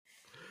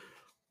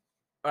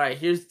All right,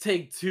 here's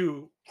take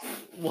two.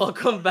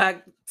 Welcome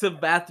back to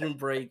bathroom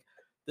break.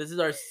 This is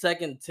our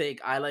second take.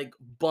 I like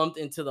bumped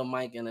into the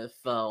mic and it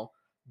fell.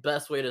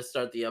 Best way to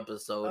start the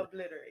episode.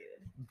 Obliterated.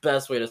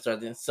 Best way to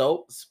start this.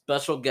 So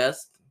special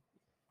guest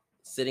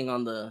sitting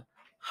on the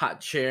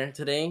hot chair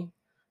today.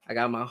 I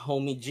got my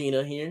homie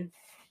Gina here.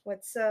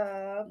 What's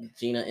up?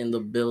 Gina in the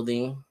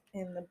building.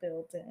 In the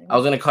building. I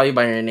was gonna call you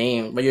by your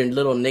name, by your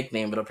little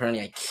nickname, but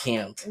apparently I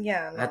can't.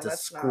 Yeah, no, I had to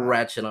that's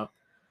scratch it up.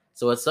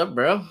 So what's up,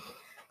 bro?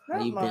 Not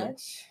How you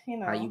much,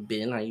 been?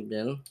 How you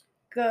been?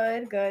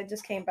 Good.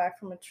 Just came back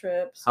from a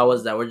trip. How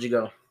was that? Where'd you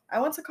go? I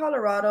went to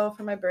Colorado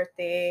for my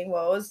birthday.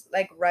 Well, it was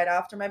like right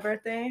after my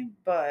birthday,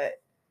 but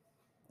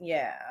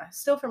yeah,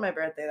 still for my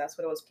birthday. That's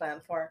what it was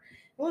planned for.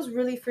 It was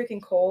really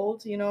freaking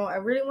cold. I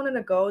really wanted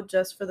to go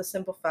just for the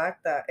simple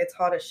fact that it's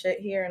hot as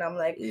shit here, and I'm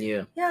like,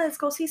 Yeah, let's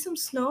go see some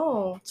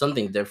snow.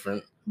 something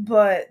different.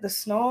 But the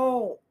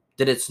snow.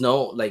 Did it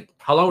snow? Like,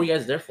 how long were you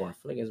guys there for? I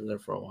feel like you guys were there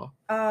for a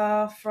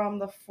while. From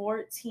the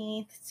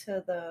 14th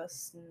to the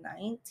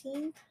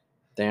 19th.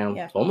 Damn,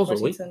 Yeah, almost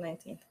a week. To the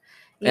 19th.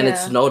 And it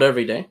snowed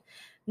every day?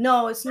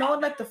 No, it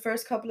snowed like the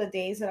first couple of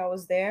days that I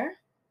was there.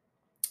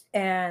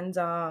 And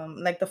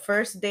like the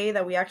first day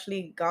that we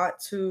actually got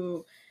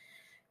to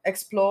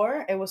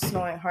explore, it was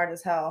snowing hard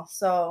as hell.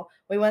 So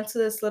we went to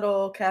this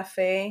little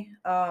cafe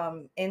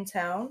in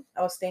town.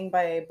 I was staying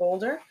by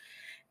Boulder.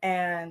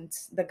 And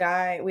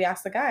we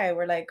asked the guy,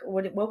 we're like,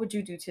 what would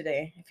you do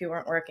today if you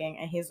weren't working?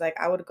 And he's like,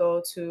 I would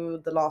go to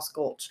the Lost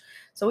Gulch.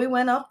 So we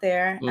went up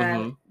there,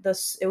 and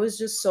it was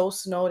just so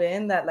snowed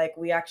in that like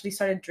we actually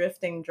started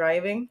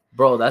driving.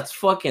 Bro, that's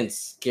fucking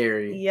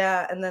scary.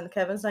 Yeah, and then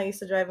Kevin's not used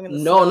to driving in the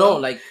snow. No,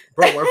 like,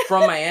 bro, we're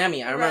from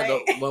Miami. I remember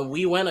Right. when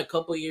we went a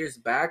couple years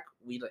back,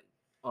 we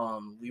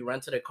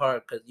rented a car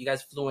because you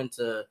guys flew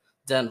into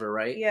Denver,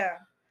 right? Yeah.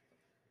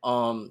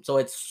 So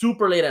it's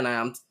super late at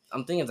night.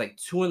 I'm thinking it's like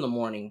 2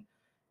 a.m,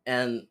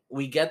 and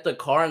we get the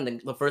car,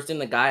 and the first thing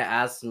the guy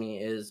asked me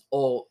is,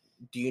 "Oh,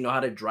 do you know how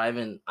to drive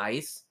in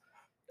ice?"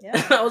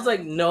 Yeah. And I was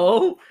like,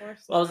 "No." Of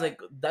course I was like,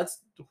 "That's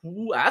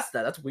who asked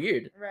that? That's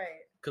weird."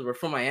 Right. Because we're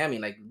from Miami,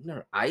 like,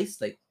 never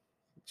ice, like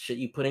shit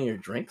you put in your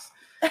drinks.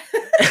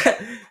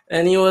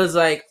 And he was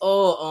like,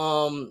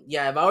 "Oh,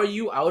 yeah, if I were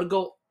you, I would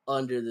go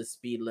under the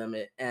speed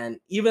limit." And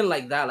even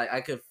like that, like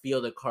I could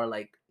feel the car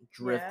like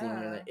drifting.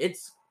 Yeah. And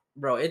it's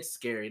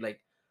scary. Like,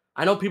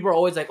 I know people are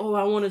always like, "Oh,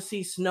 I want to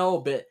see snow,"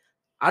 but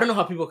I don't know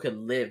how people could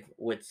live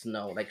with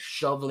snow, like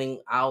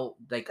shoveling out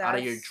out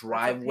of your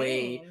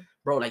driveway,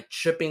 bro, like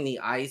chipping the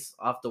ice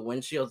off the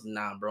windshields.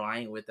 Nah, bro, I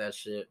ain't with that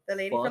shit. The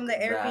lady from the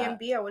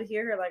Airbnb, I would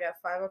hear her like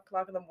at 5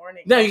 o'clock in the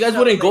morning. No, you guys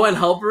wouldn't go and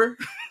help her?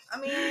 I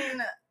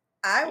mean,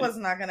 I was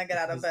not gonna get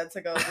out of bed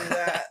to go do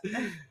that.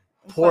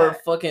 Poor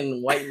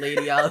fucking white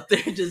lady out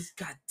there, just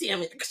god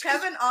damn it.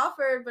 Kevin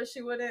offered, but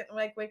she wouldn't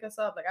like wake us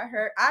up. Like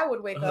I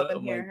would wake up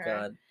and hear her.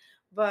 God.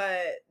 But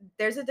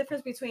there's a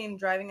difference between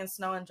driving in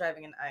snow and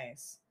driving in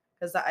ice,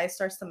 because the ice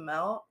starts to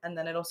melt and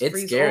then it'll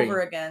freeze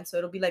over again, so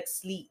it'll be like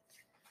sleet.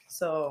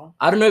 So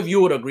I don't know if you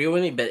would agree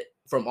with me, but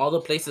from all the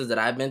places that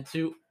I've been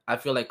to, I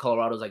feel like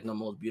Colorado's like the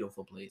most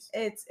beautiful place.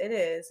 It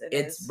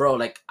is. Bro,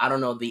 like, I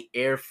don't know, the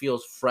air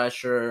feels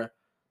fresher.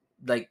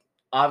 Like,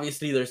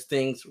 obviously there's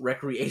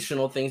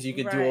recreational things you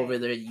could do over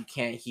there you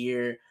can't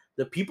hear.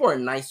 The people are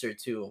nicer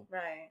too,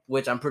 right?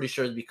 Which I'm pretty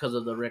sure is because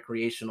of the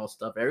recreational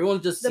stuff. Everyone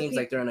just seems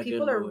like they're in a good mood.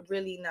 People are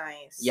really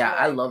nice. Yeah,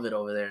 I love it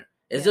over there.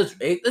 It's just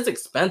it's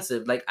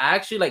expensive. Like, I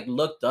actually like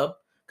looked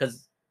up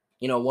because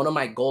one of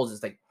my goals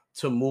is like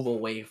to move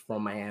away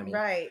from Miami.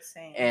 Right,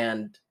 same.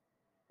 And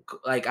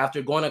like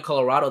after going to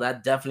Colorado,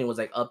 that definitely was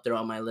like up there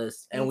on my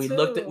list. And we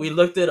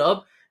looked it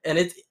up. And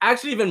it's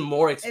actually even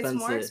more expensive. It's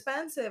more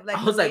expensive. Like,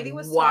 I was the lady like,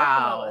 was wow.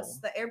 talking to us.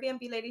 The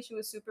Airbnb lady, she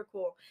was super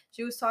cool.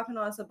 She was talking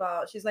to us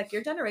about, she's like,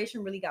 your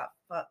generation really got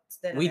fucked.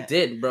 We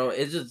did, bro.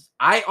 It's just,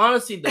 I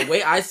honestly, the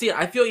way I see it,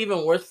 I feel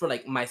even worse for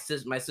like my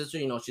sister,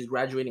 she's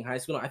graduating high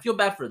school. I feel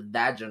bad for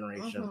that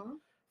generation. Mm-hmm.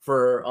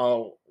 For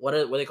what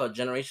they call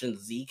Generation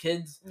Z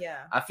kids. Yeah.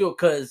 I feel,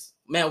 because,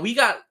 man, we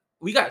got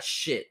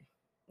shit.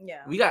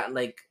 Yeah. We got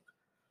like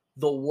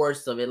the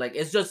worst of it. Like,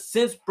 it's just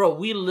since, bro,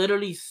 we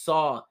literally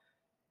saw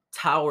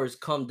towers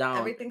come down.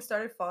 Everything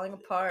started falling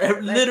apart.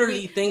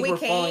 Literally, things were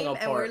falling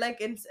apart. And we're like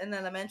in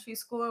elementary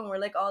school, and we're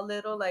like all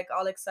little, like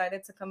all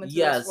excited to come into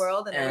this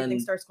world, and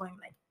everything starts going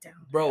like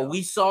down. Bro,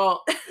 we saw.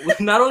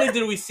 Not only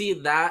did we see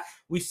that,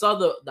 we saw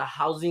the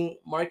housing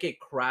market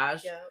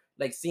crash. Yeah.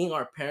 Like, seeing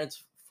our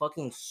parents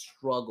fucking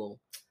struggle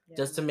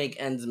just to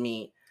make ends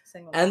meet.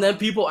 And then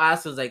people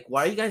ask us like,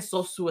 "Why are you guys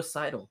so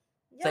suicidal?"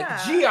 It's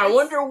like, gee, I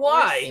wonder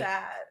why.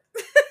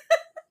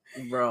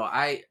 Sad. Bro,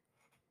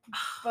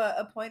 But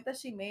a point that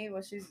she made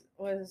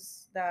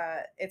was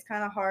that it's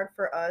kind of hard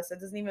for us. It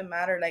doesn't even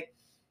matter. Like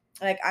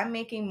I'm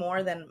making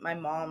more than my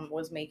mom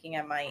was making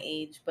at my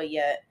age, but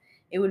yet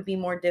it would be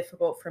more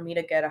difficult for me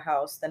to get a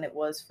house than it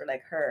was for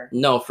like her.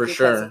 No, for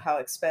sure. Because of how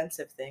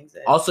expensive things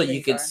are. Also,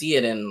 you could see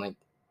it in like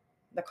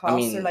the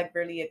costs are like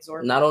really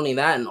exorbitant. Not only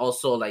that, and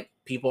also like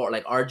people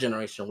like our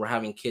generation, we're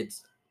having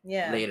kids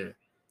later.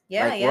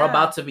 Yeah, like, we're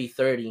about to be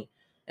 30.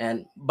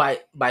 And by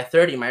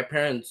 30, my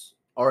parents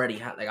already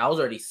had, like, I was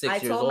already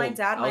 6 years old. I told my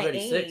dad I was my already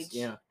age, 6,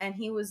 yeah. and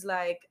he was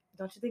like,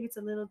 "Don't you think it's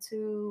a little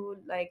too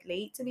like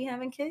late to be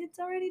having kids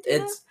already,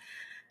 Gina?"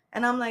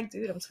 And I'm like,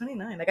 dude, I'm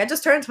 29. Like, I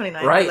just turned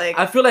 29. Right. Like,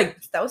 I feel like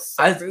that was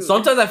so rude.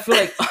 Sometimes I feel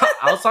like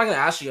I was talking to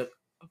Ashley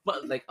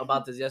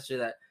about this yesterday,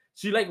 that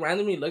she like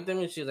randomly looked at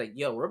me and she was like,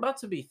 "Yo, we're about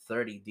to be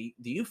 30.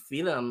 Do you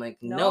feel it?" I'm like,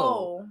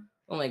 no.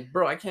 I'm like,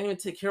 bro, I can't even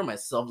take care of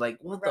myself. Like,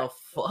 what the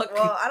fuck?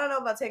 Well, I don't know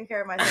about taking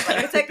care of myself.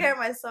 I can take care of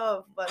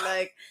myself, but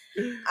like,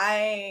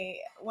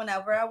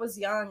 whenever I was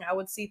young, I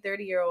would see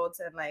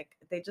 30-year-olds and like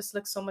they just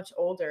look so much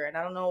older, and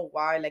I don't know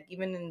why. Like,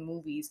 even in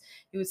movies,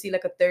 you would see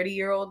like a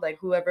 30-year-old, like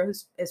whoever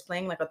is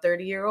playing like a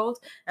 30-year-old,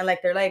 and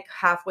like they're like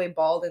halfway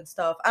bald and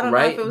stuff. I don't know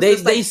if it was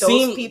just like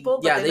those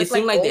people, but they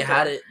seem like they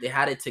had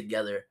it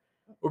together.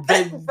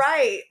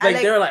 Right.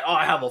 Like, they're like, oh,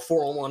 I have a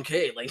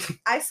 401k. Like,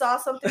 I saw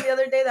something the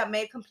other day that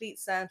made complete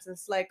sense.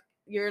 It's like,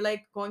 you're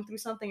like going through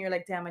something, you're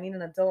like, damn, I need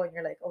an adult, and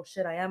you're like, oh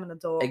shit, I am an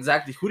adult.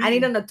 Exactly. I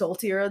need an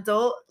adultier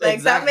adult. Like,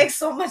 exactly. That makes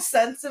so much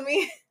sense to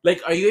me.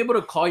 Like, are you able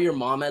to call your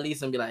mom at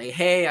least and be like,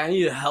 hey, I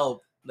need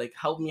help. Like,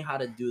 help me how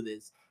to do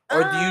this?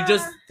 Or do you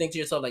just think to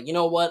yourself, like, you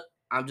know what?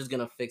 I'm just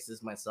gonna fix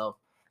this myself.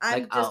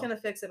 I'm just gonna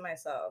fix it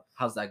myself.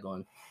 How's that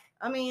going?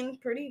 I mean,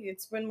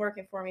 it's been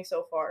working for me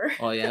so far.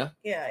 Oh, yeah?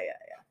 Yeah.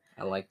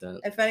 I like that.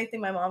 If anything,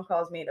 my mom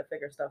calls me to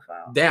figure stuff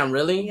out. Damn,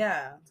 really?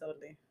 Yeah,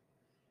 totally.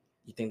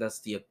 You think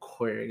that's the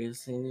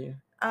Aquarius in you?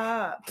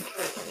 I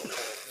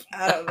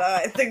don't know.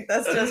 I think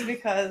that's just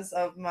because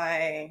of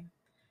I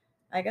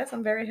guess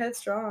I'm very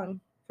headstrong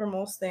for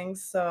most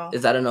things. So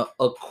is that an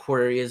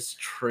Aquarius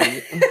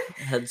trait?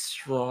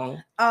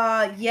 Headstrong?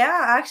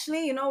 Yeah,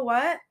 actually, you know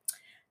what?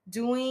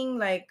 Doing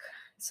like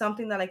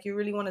something that like you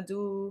really want to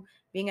do,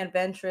 being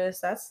adventurous,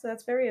 that's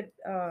very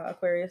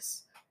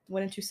Aquarius.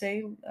 Wouldn't you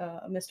say,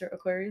 Mr.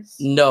 Aquarius?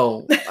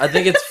 No, I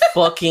think it's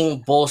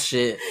fucking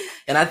bullshit.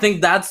 And I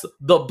think that's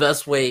the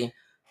best way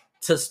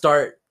to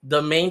start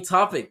the main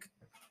topic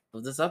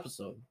of this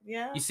episode.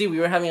 Yeah. You see, we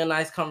were having a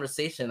nice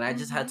conversation. I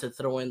just had to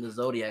throw in the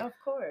Zodiac. Of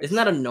course. Isn't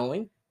that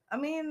annoying? I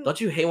mean, don't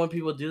you hate when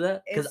people do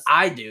that? Because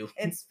I do.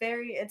 It's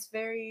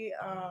very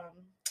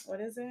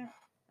what is it?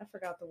 I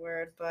forgot the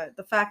word, but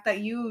the fact that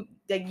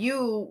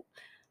you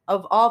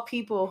of all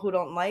people who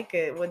don't like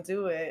it would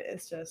do it,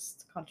 it's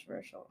just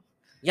controversial.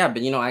 Yeah,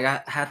 but you know,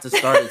 I had to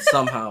start it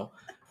somehow.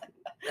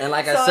 And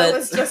like I said, it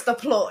was just a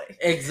ploy.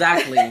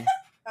 Exactly.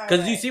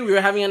 Because you see, we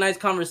were having a nice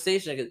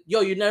conversation.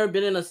 Yo, you've never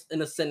been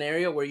in a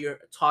scenario where you're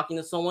talking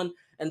to someone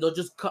and they'll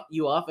just cut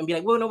you off and be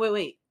like,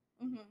 wait.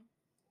 Mm-hmm.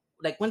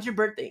 Like, when's your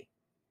birthday?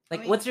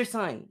 Like, what's your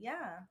sign?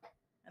 Yeah.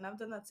 And I've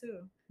done that too.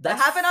 That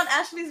happened on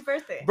Ashley's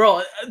birthday.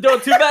 Bro, no,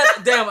 too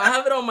bad. Damn, I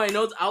have it on my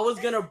notes. I was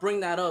going to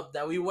bring that up,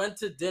 that we went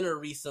to dinner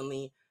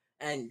recently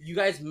and you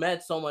guys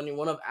met someone,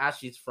 one of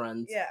Ashley's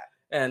friends. Yeah.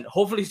 And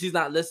hopefully she's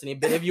not listening.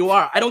 But if you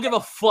are, I don't give a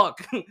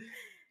fuck.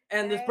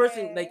 And this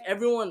person, like,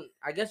 everyone,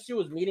 I guess she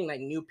was meeting like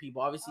new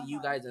people. Obviously, you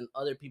guys and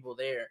other people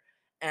there.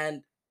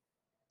 And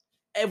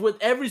with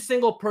every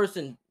single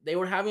person, they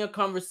were having a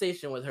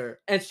conversation with her.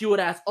 And she would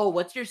ask, oh,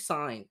 what's your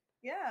sign?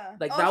 Yeah.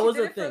 Like, that was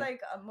the thing. For,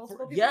 like,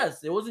 multiple people?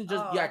 Yes, it wasn't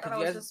just, because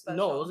you guys,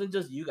 no, it wasn't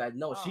just you guys.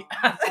 No, she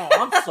asked, oh,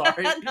 I'm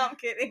sorry. No, I'm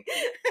kidding.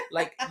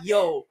 Like,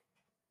 yo,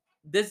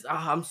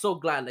 I'm so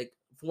glad. Like,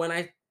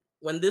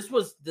 when this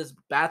was this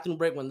bathroom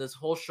break, when this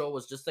whole show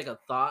was just like a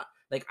thought,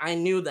 like, I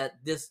knew that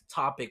this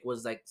topic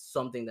was like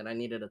something that I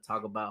needed to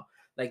talk about.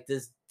 Like,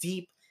 this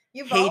deep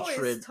hatred.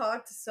 Always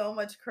talked so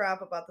much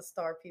crap about the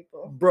star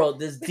people. Bro,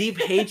 this deep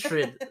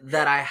hatred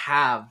that I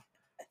have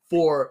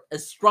for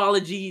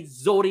astrology,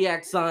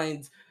 zodiac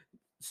signs,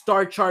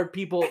 star chart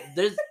people.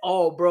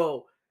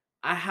 Bro,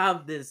 I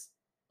have this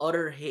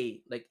utter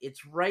hate. Like,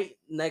 it's right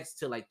next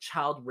to like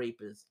child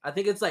rapists. I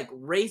think it's like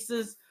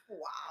racist. Wow.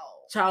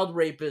 Child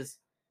rapists.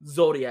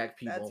 Zodiac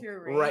people. That's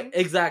your range? Right,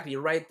 exactly,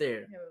 right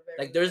there.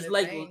 Like, there's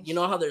like range. You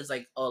know how there's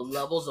like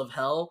levels of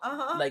hell.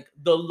 Like,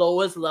 the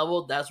lowest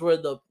level, that's where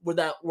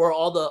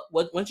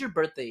when's your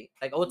birthday?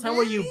 Like, what time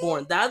were you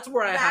born? That's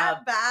where I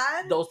have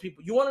those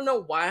people. You want to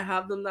know why I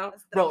have them now,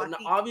 bro? Now,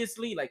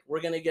 obviously, like,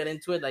 we're gonna get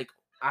into it. Like,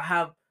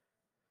 I'm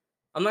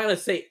not gonna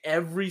say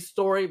every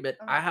story, but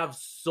I have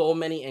so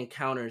many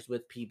encounters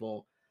with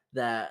people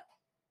that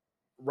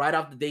right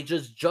off they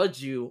just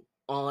judge you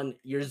on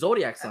your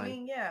zodiac sign. I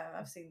mean, yeah,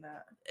 I've seen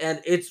that.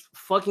 And it's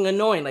fucking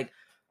annoying. Like,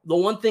 the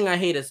one thing I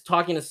hate is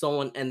talking to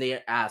someone and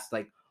they ask,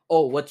 like,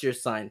 oh, what's your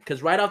sign?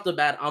 Because right off the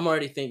bat, I'm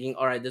already thinking,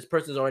 all right, this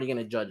person's already going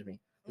to judge me.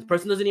 This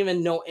person doesn't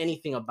even know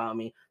anything about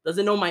me,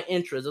 doesn't know my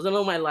interests, doesn't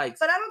know my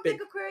likes. But I don't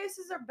think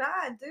Aquariuses are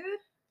bad, dude.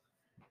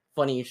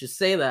 Funny you should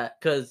say that,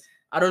 because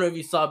I don't know if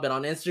you saw, but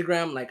on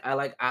Instagram, like, I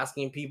like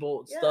asking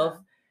people stuff.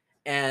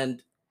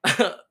 And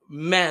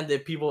man,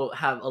 did people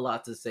have a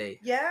lot to say.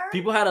 Yeah.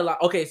 People had a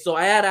lot. Okay, so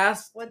I had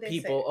asked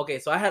people. Okay,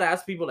 so I had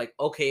asked people, like,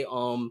 okay,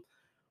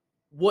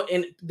 what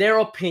in their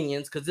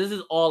opinions, because this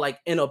is all like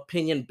an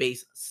opinion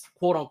based,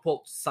 quote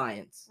unquote,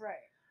 science. Right.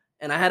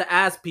 And I had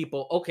asked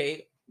people,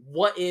 okay,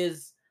 what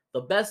is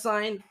the best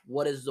sign?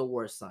 What is the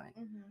worst sign?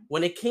 Mm-hmm.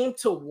 When it came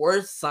to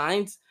worst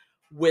signs,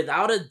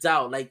 without a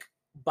doubt, like,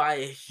 by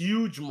a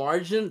huge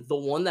margin, the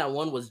one that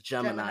won was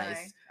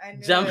Gemini's.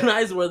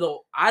 Gemini's were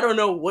I don't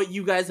know what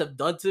you guys have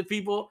done to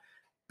people,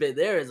 but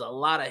there is a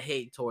lot of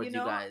hate towards you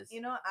guys.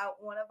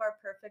 One of our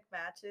perfect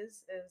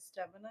matches is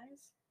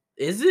Gemini's.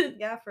 Is it?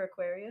 Yeah, for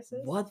Aquarius.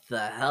 What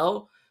the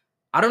hell?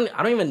 I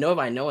don't even know if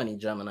I know any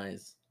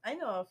Geminis. I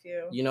know a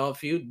few. You know a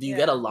few? Do you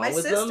get along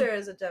with them? My sister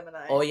is a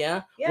Gemini. Oh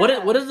yeah?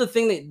 What is the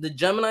thing that the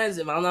Geminis,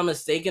 if I'm not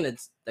mistaken,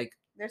 it's like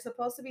they're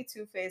supposed to be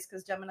two-faced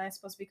because Gemini is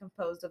supposed to be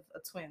composed of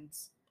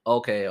twins.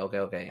 Okay.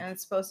 And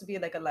it's supposed to be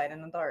like a light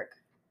and a dark.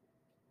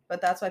 But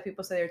that's why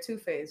people say they're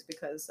two-faced,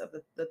 because of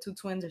the two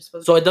twins are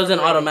supposed to be. So it doesn't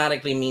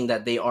automatically mean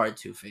that they are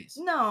two-faced?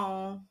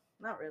 No,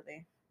 not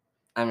really.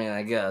 I mean,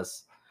 I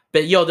guess.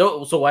 But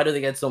so why do they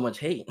get so much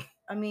hate?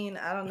 I mean,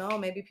 I don't know.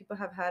 Maybe people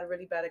have had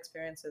really bad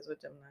experiences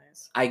with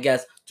Geminis. I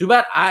guess. Too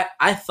bad.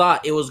 I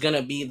thought it was going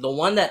to be the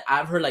one that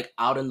I've heard like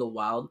out in the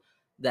wild,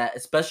 that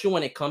especially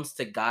when it comes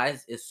to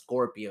guys, is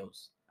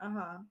Scorpios.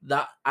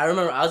 That I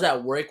remember I was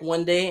at work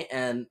one day,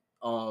 and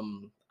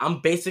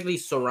I'm basically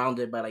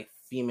surrounded by like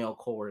female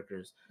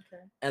coworkers.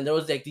 Okay. And there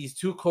was like these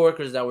two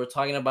coworkers that were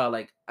talking about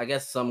like, I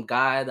guess some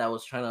guy that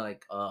was trying to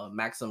like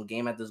max some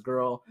game at this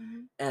girl,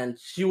 and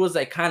she was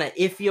like kind of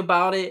iffy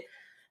about it.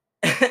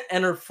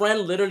 And her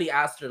friend literally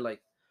asked her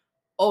like,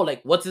 "Oh,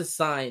 like what's his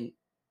sign?"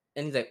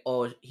 And he's like,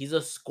 "Oh, he's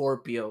a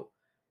Scorpio."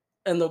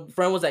 And the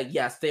friend was like,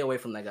 "Yeah, stay away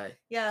from that guy."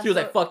 Yeah, she was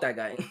like, "Fuck that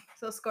guy."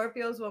 So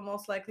Scorpios will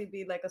most likely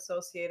be like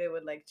associated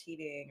with like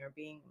cheating or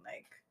being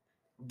like,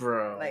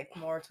 bro, like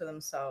more to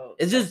themselves.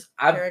 It's just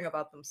caring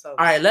about themselves.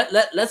 All right,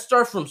 let's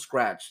start from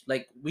scratch.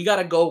 Like we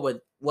gotta go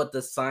with what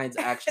the signs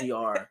actually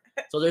are.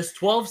 So there's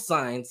 12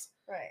 signs.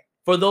 Right.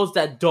 For those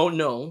that don't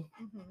know,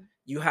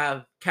 you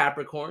have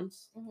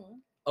Capricorns,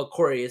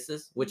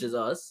 Aquariuses, which is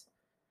us.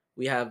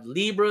 We have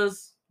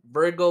Libras,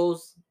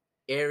 Virgos,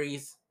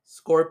 Aries,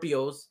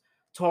 Scorpios,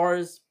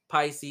 Taurus,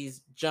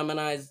 Pisces,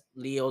 Geminis,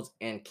 Leos,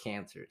 and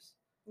Cancers.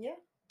 Yeah.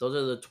 Those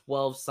are the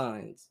 12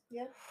 signs.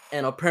 Yeah.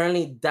 And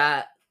apparently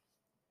that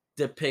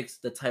depicts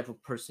the type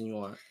of person you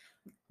are,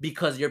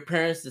 because your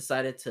parents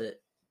decided to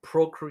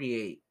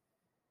procreate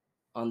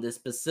on this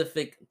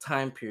specific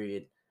time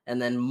period,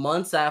 and then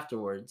months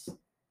afterwards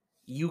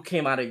you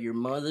came out of your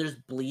mother's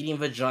bleeding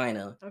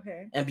vagina.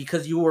 Okay. And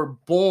because you were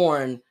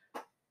born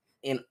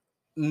in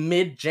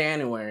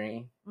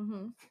mid-January,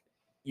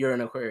 you're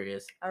an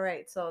Aquarius. All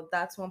right, so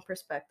that's one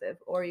perspective.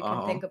 Or you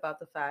can think about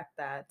the fact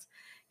that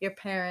your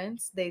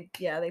parents, they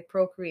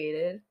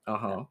procreated.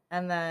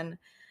 And then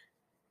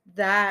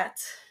that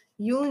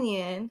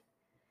union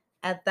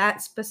at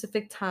that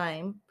specific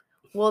time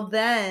will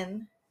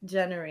then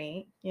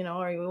generate,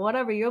 or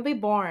whatever, you'll be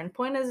born.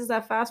 Point is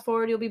that fast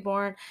forward, you'll be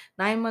born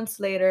 9 months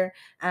later,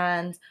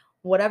 and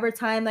whatever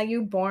time that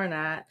you're born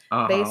at,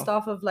 based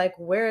off of like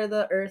where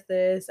the earth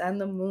is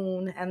and the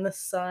moon and the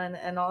sun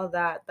and all of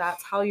that,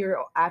 that's how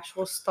your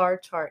actual star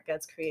chart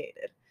gets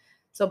created.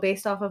 So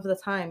based off of the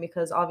time,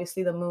 because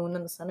obviously the moon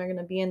and the sun are going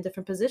to be in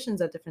different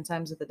positions at different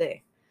times of the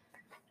day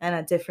and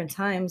at different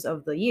times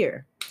of the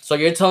year. So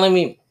you're telling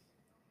me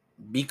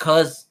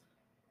because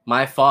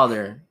my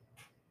father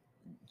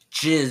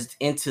jizzed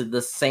into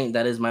the saint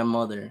that is my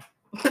mother,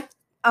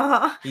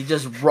 he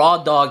just raw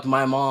dogged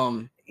my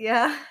mom.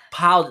 Yeah.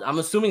 I'm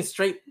assuming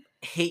straight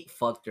hate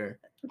fucked her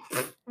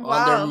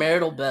on their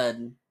marital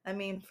bed. I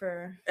mean,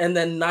 and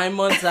then 9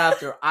 months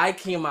after I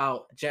came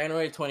out,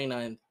 January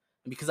 29th,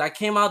 because I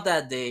came out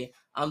that day,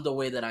 I'm the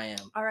way that I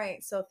am. All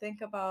right, so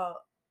think about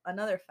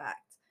another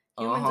fact.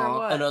 Humans are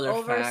what?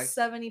 Over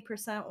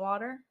 70%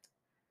 water.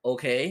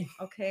 Okay,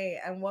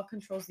 and what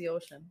controls the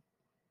ocean?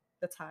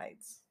 The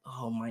tides.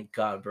 Oh my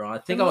god, bro. I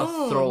think I'm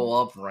gonna throw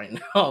up right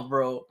now,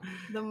 bro.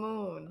 The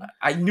moon.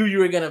 I knew you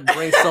were gonna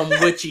bring some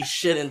witchy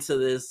shit into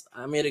this.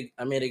 I made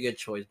a good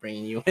choice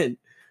bringing you in.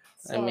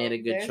 So I made a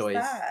good choice.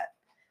 That.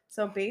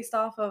 So based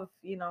off of,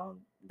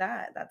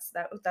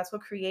 that's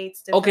what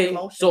creates different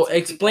emotions. So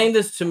explain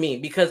this to me,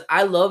 because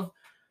I love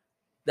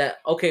that.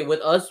 Okay,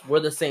 with us,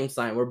 we're the same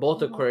sign. We're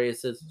both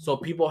Aquariuses. So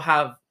people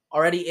have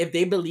already, if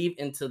they believe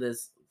into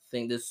this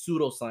thing, this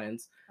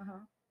pseudoscience,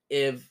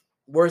 if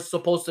we're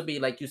supposed to be,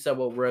 like you said,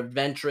 well, we're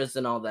adventurous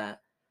and all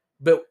that.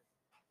 But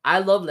I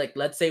love, like,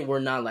 let's say we're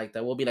not like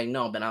that. We'll be like,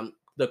 no, but I'm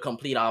the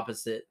complete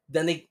opposite.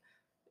 Then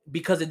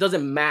because it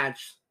doesn't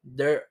match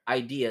their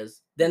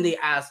ideas, then they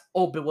ask,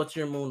 oh, but what's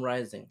your moon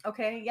rising?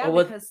 Okay, yeah,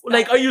 because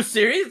are you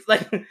serious?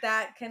 Like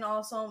that can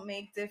also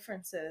make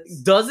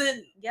differences. Does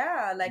it?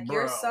 Yeah, like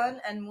your sun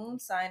and moon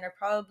sign are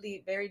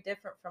probably very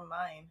different from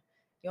mine.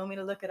 You want me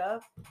to look it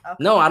up?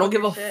 No, I don't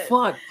give a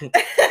fuck.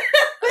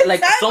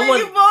 Like someone,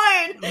 you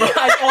born? Bro,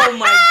 oh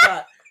my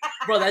god,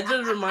 bro, that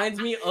just reminds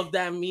me of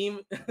that meme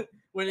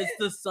when it's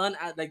the son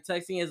like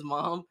texting his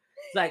mom.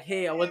 It's like,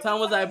 hey, what time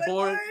was I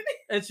born?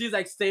 And she's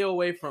like, stay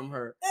away from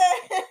her.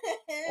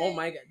 Oh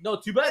my god, no,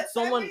 too bad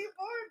someone. When were you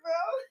born, bro?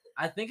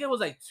 I think it was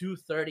like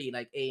 2:30,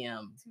 like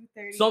a.m.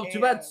 2:30. So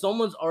too bad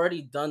someone's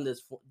already done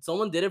this.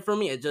 Someone did it for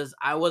me. It just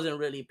I wasn't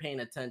really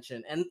paying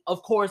attention, and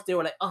of course they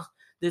were like, oh,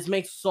 This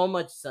makes so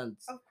much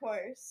sense. Of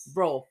course,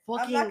 bro.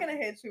 I'm not gonna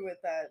hit you with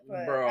that,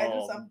 but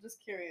I'm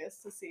just curious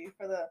to see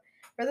for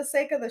the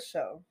sake of the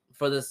show.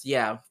 For this,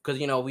 yeah, because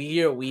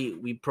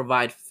we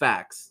provide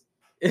facts.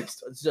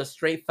 It's just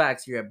straight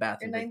facts here at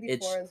Bathroom. You're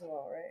 94 as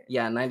well, right?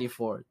 Yeah,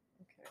 94. Okay.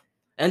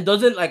 And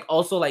doesn't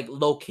also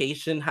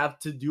location have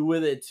to do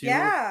with it too?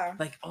 Yeah.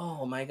 Like,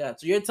 oh my god.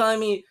 So you're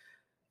telling me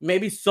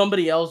maybe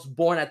somebody else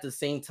born at the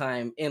same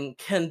time in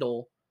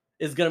Kendall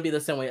is gonna be the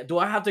same way? Do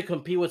I have to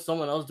compete with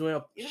someone else doing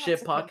a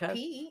shit podcast?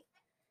 Compete.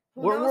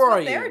 Who where knows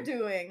what are they're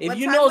doing? If what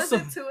you time know was some,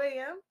 it? 2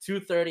 a.m.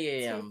 2:30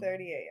 a.m.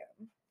 2:30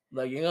 a.m.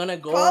 Like, you're gonna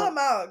go call them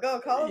out. Go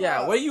call them out.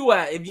 Yeah, where you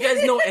at? If you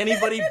guys know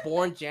anybody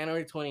born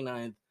January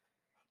 29th.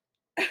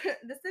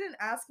 This didn't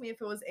ask me if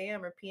it was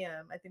AM or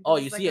PM. I think.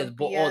 You see, it's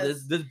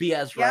this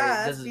BS, right?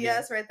 Yeah, this is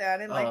BS right there. I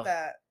didn't like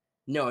that.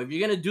 No, if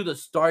you're gonna do the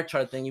star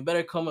chart thing, you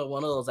better come with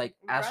one of those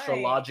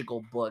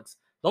astrological books.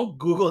 Don't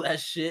Google that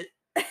shit.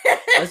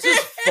 That's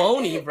just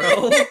phony,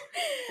 bro.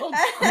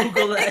 Don't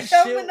Google that shit.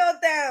 Don't no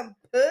damn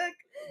book.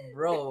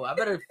 Bro, I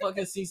better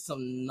fucking see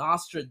some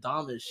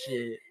Nostradamus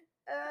shit.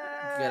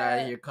 Get out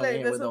of here, coming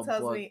here with a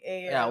book.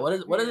 Yeah, what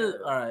is it?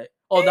 All right.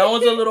 Oh, that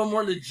one's a little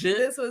more legit.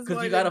 This was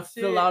because you gotta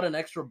fill out an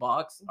extra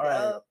box. All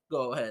right,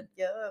 go ahead.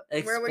 Yep.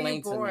 Where were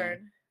you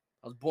born?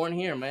 I was born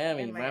here in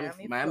Miami,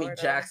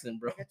 Jackson,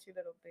 bro. Look at you,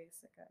 little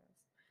basic ass.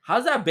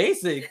 How's that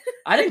basic?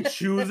 I didn't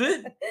choose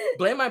it.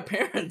 Blame my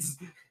parents.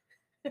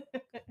 What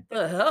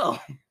the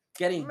hell?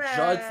 Getting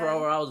judged for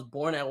where I was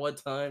born at what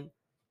time.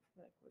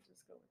 We'll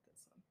just go with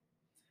this one.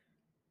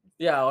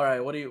 Yeah, all right.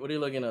 What are you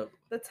looking up?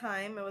 The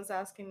time. It was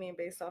asking me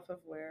based off of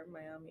where,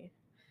 Miami.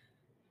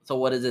 So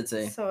what does it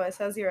say? So it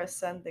says your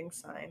ascending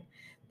sign.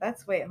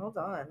 Wait, hold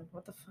on.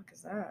 What the fuck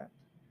is that?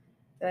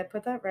 Did I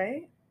put that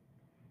right?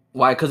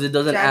 Why? Because it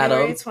doesn't add up.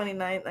 January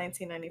 29th,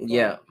 1994.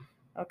 Yeah.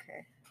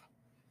 Okay.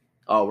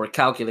 Oh, we're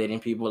calculating,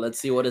 people. Let's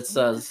see what it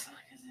says.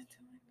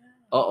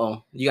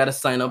 Uh-oh. You got to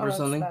sign up or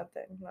something? That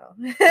thing. No.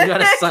 You got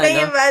to sign up. Can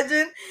you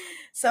imagine?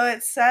 So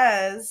it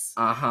says...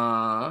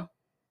 Uh-huh.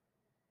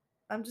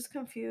 I'm just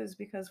confused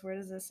because where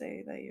does it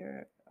say that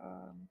you're...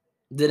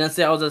 Didn't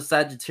say I was a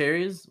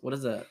Sagittarius? What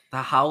is that?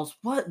 The house?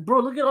 What?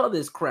 Bro, look at all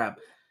this crap.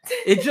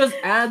 It just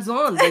adds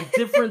on,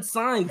 different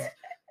signs. I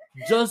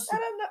don't know.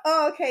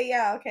 Oh, okay.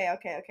 Yeah. Okay. I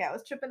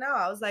was tripping out.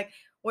 I was like,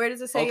 where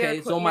does it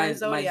say my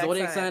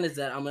zodiac sign is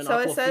that I'm an Aquafina. So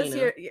it says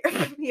here,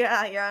 you're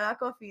an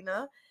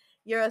Aquafina.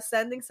 Your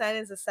ascending sign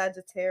is a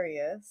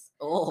Sagittarius.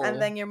 Oh.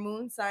 And then your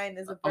moon sign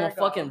is a Virgo. I'm a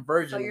fucking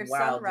virgin. So your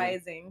sun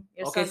rising.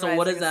 So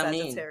what does that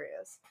mean?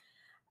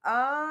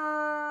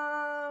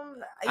 I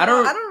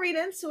don't read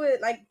into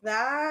it like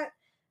that.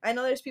 I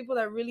know there's people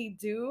that really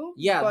do.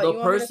 Yeah, but you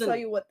want me to tell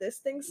you what this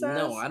thing says?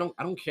 No, I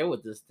don't care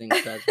what this thing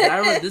says. But I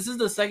remember this is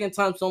the second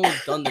time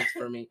someone's done this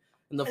for me.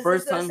 And the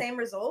first time, the same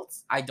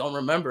results? I don't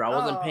remember. I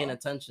wasn't paying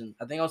attention.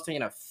 I think I was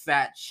taking a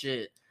fat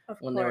shit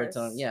when they were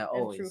telling. Yeah,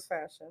 always. In true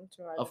fashion.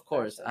 Of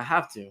course, I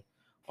have to.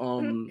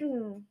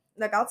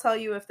 Like, I'll tell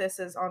you if this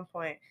is on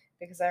point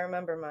because I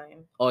remember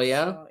mine. Oh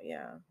yeah. So,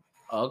 yeah.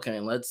 Okay,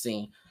 let's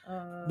see.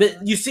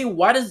 But you see,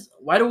 why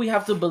do we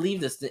have to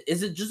believe this?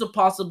 Is it just a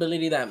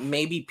possibility that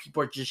maybe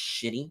people are just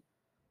shitty?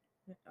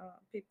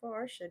 People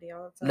are shitty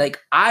all the time.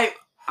 Like,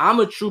 I'm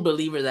a true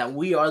believer that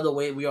we are the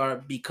way we are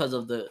because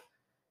of the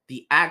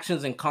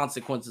actions and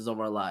consequences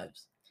of our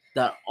lives.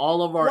 That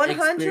all of our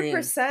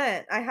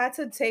 100%. I had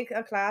to take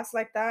a class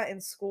like that in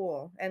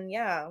school, and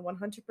yeah,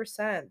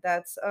 100%.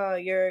 That's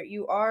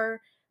you are.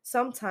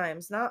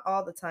 Sometimes, not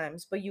all the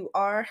times, but you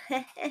are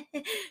a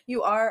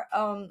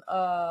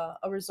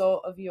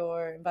result of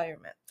your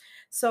environment.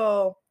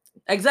 So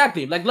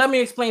exactly, like, let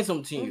me explain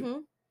something to you.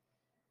 Mm-hmm.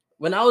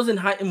 When I was in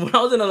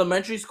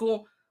elementary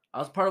school, I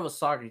was part of a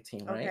soccer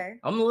team, right? Okay.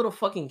 I'm a little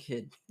fucking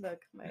kid.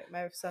 Look,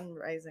 my sun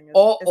rising is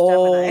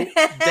Gemini.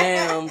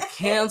 Damn,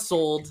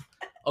 canceled.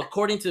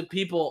 According to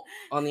people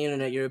on the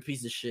internet, you're a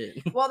piece of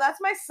shit. Well, that's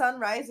my sun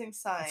rising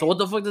sign. So what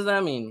the fuck does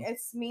that mean? It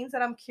means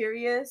that I'm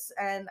curious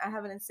and I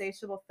have an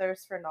insatiable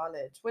thirst for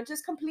knowledge, which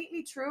is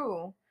completely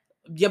true.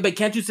 Yeah, but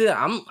can't you say that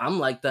I'm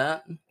like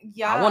that?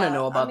 Yeah, I want to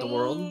know about the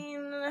world.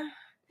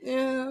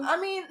 Yeah. I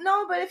mean,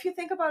 no, but if you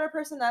think about our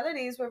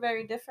personalities, we're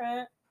very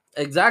different.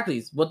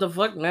 Exactly. What the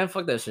fuck, man?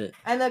 Fuck that shit.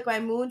 And look, my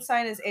moon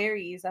sign is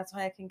Aries. That's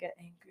why I can get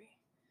angry.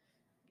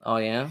 Oh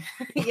yeah.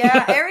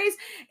 Yeah,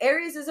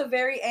 Aries is a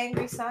very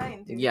angry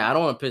sign, dude. Yeah, I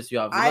don't want to piss you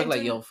off. You look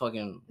like you'll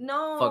fucking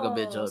fuck a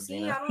bitch up.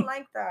 See, I don't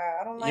like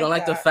that. You don't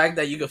like the fact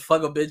that you could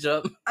fuck a bitch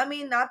up? I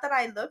mean, not that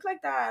I look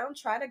like that. I don't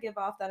try to give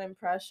off that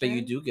impression. But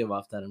you do give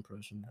off that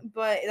impression.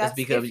 But that's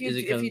because if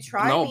you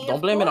try. No,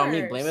 don't blame it on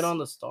me. Blame it on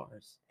the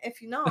stars.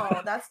 If you know,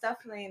 that's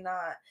definitely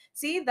not.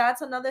 See,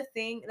 that's another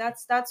thing.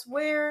 That's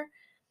where.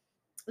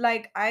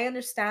 Like, I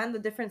understand the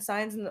different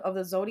signs of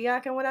the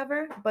zodiac and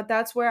whatever, but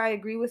that's where I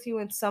agree with you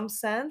in some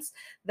sense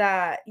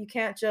that you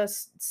can't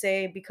just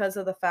say because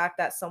of the fact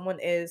that someone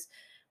is,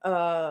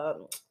 I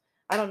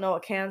don't know, a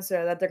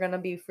Cancer, that they're going to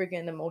be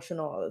freaking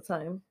emotional all the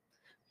time.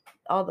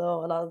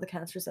 Although a lot of the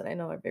Cancers that I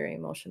know are very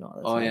emotional all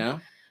the time. Oh, yeah?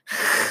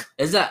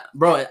 Is that,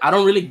 bro, I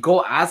don't really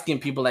go asking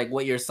people, like,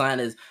 what your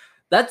sign is.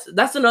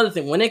 That's another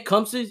thing. When it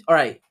comes to all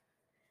right,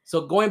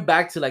 so going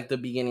back to like the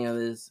beginning of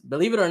this,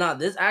 believe it or not,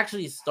 this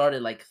actually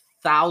started like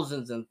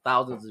thousands and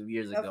thousands of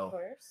years ago. Of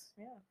course,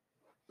 yeah.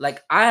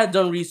 Like I had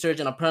done research,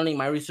 and apparently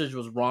my research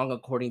was wrong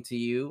according to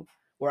you.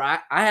 Where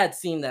I had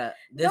seen that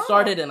this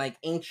started in like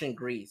ancient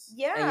Greece.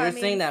 Yeah, and you're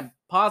saying that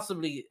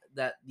possibly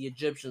that the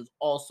Egyptians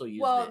also used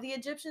it. Well, the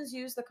Egyptians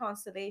used the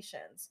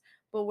constellations,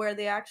 but where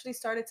they actually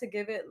started to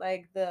give it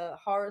like the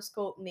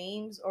horoscope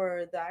names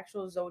or the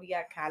actual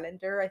zodiac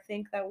calendar, I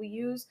think that we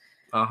use.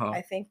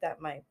 I think that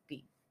might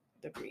be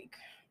the Greek.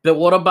 But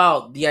what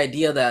about the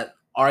idea that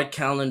our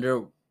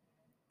calendar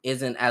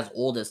isn't as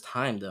old as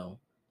time though?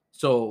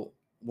 So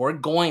we're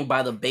going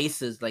by the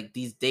basis, like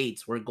these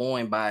dates. We're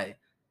going by,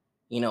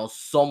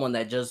 someone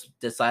that just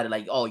decided,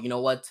 like, oh, you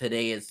know what?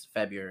 Today is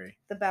February.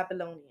 The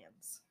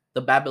Babylonians.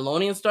 The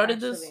Babylonians started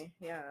this?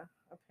 Yeah,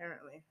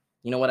 apparently.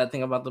 You know what I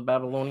think about the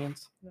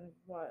Babylonians?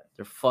 What?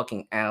 They're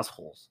fucking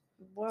assholes.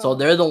 Whoa. So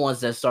they're the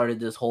ones that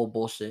started this whole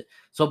bullshit.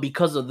 So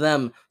because of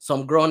them,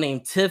 some girl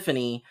named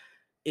Tiffany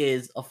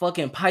is a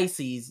fucking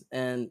Pisces,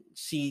 and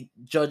she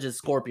judges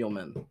Scorpio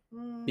men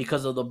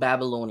because of the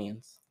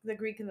Babylonians. The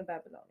Greek and the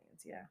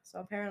Babylonians, yeah. So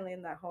apparently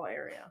in that whole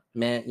area.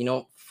 Man,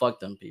 fuck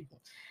them people.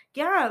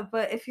 Yeah,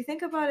 but if you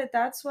think about it,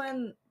 that's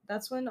when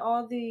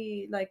all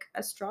the like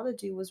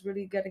astrology was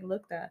really getting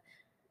looked at.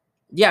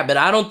 Yeah, but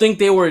I don't think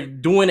they were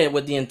doing it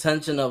with the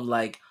intention of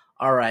like,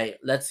 all right,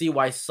 let's see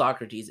why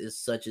Socrates is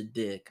such a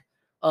dick.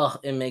 Ugh,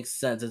 it makes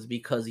sense. It's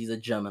because he's a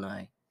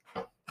Gemini.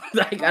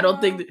 Like,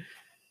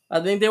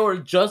 I think they were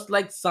just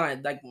like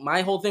science. Like,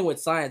 my whole thing with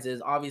science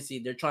is obviously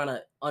they're trying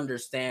to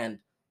understand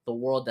the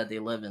world that they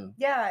live in.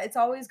 Yeah, it's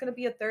always going to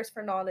be a thirst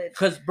for knowledge.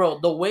 Because,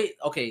 bro,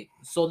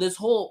 so this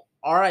whole,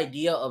 our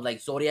idea of like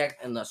Zodiac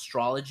and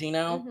astrology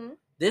now,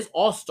 this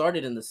all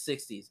started in the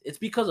 60s. It's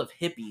because of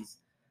hippies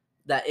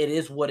that it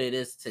is what it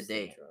is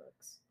today.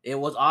 It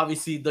was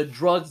obviously the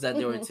drugs that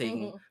they were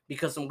taking,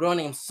 because some girl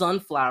named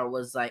Sunflower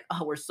was like,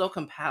 oh, we're so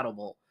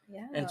compatible.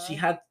 Yeah. And she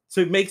had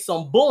to make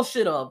some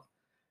bullshit up.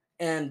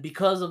 And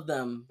because of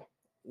them,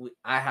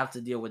 I have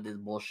to deal with this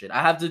bullshit.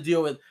 I have to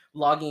deal with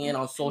logging in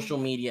on social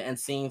media and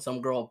seeing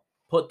some girl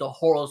put the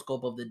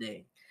horoscope of the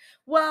day.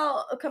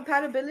 Well,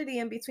 compatibility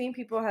in between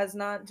people has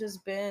not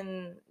just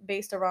been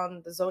based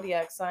around the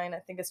zodiac sign. I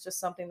think it's just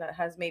something that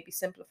has maybe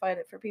simplified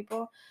it for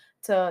people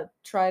to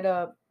try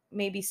to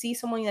maybe see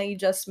someone that you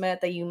just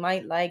met that you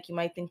might like, you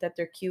might think that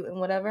they're cute and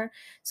whatever.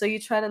 So you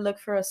try to look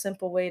for a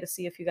simple way to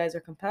see if you guys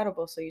are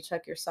compatible. So you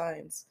check your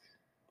signs.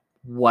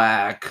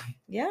 Whack.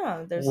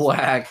 Yeah, there's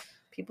whack.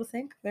 People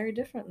think very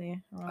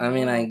differently. I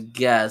mean, I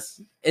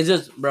guess it's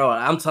just, bro,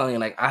 I'm telling you,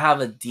 like, I have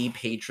a deep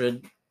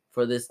hatred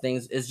for these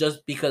things. It's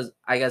just because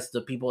I guess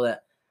the people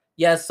that,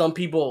 yes, some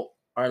people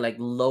are like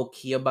low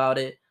key about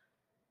it,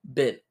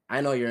 but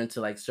I know you're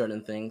into like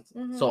certain things.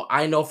 So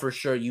I know for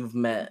sure you've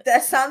met.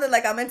 That sounded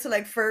like I'm into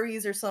like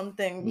furries or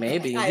something.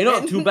 Maybe.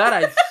 Too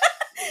bad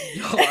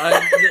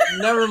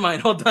never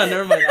mind. Hold on,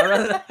 never mind.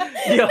 Hold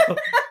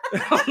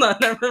on,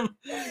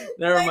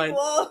 never mind.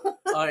 Whoa. All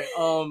right,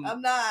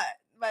 I'm not,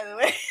 by the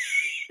way.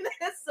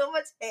 That's so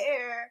much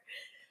hair.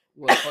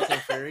 What, fucking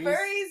furries?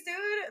 Furries,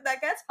 dude.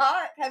 That gets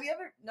hot. Have you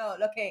ever? No.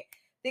 Okay.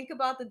 Think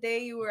about the day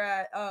you were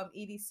at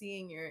EDC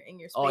in your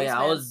spaceman Oh yeah,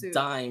 I was suit.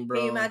 dying, bro.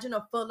 Can you imagine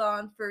a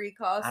full-on furry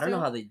costume? I don't know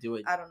how they do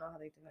it. I don't know how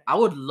they do it. I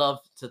would love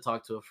to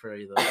talk to a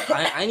furry though.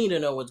 I need to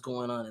know what's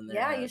going on in there.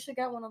 Yeah, you should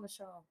get one on the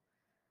show.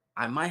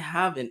 I might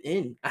have an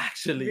in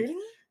actually. Really?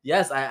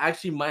 Yes, I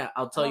actually might.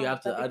 I'll tell you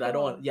after. I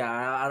don't.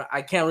 Yeah,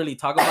 I can't really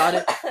talk about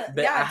it,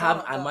 but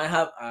yeah, I might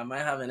have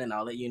an in.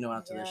 I'll let you know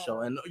after the show.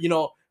 And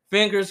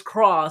fingers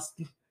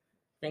crossed.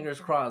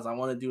 Fingers crossed. I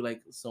want to do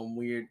like some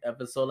weird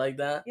episode like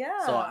that.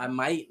 Yeah. So I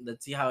might.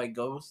 Let's see how it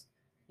goes.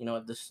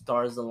 If the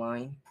stars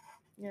align.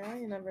 Yeah,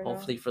 you never know.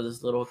 Hopefully for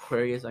this little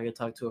Aquarius, I could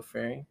talk to a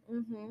fairy.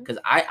 Because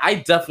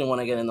I definitely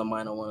want to get in the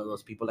mind of one of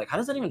those people. Like, how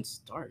does that even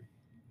start?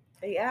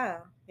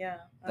 Yeah. I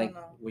don't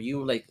know. Were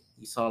you like,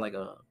 you saw like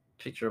a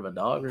picture of a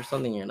dog or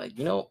something? You're like,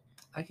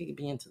 I could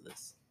be into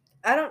this.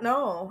 I don't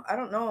know.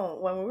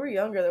 When we were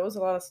younger, there was a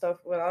lot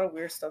of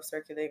weird stuff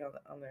circulating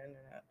on the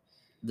internet.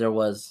 There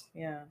was.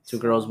 Yeah. Two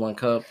girls, one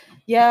cup.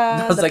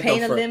 Yeah. The like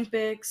Pain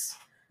Olympics.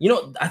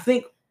 I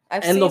think.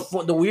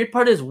 The weird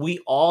part is we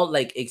all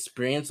like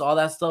experience all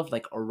that stuff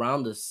like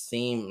around the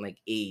same like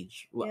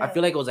age. Yeah. I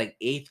feel like it was like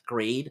 8th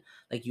grade.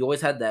 Like you always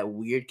had that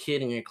weird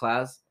kid in your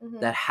class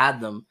that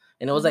had them,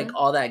 and it was like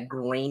all that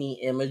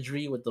grainy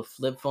imagery with the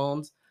flip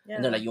phones. Yeah.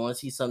 And they're like, you want to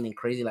see something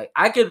crazy? Like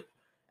I could,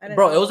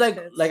 bro. It was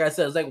like I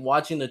said, it's like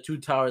watching the 2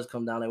 towers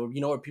come down. Like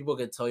where people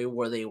could tell you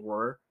where they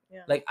were.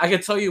 Yeah. Like I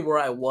could tell you where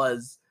I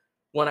was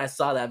when I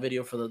saw that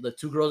video for the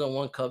 2 girls in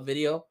 1 cup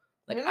video.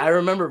 Like, really? I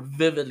remember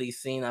vividly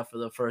seeing that for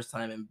the first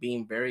time and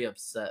being very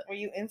upset. Were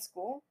you in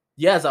school?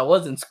 Yes, I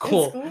was in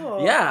school.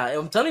 Yeah,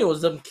 I'm telling you, it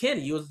was some kid.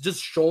 He was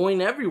just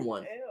showing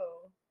everyone.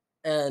 Ew.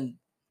 And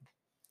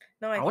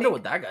I wonder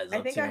what that guy's up to.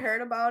 I think I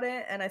heard about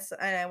it, and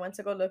I went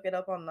to go look it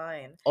up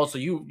online. Oh, so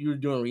you were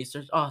doing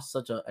research? Oh,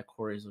 such a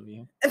Aquarius of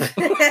you.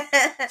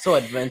 So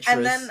adventurous.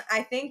 And then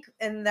I think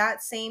in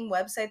that same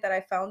website that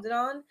I found it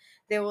on,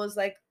 there was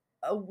like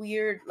a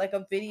weird, like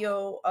a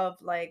video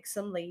of like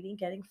some lady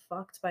getting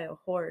fucked by a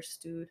horse,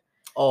 dude.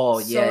 Oh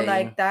yeah. So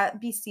like that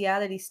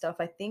bestiality stuff,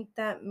 I think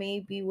that may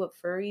be what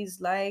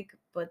furries like,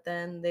 but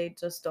then they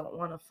just don't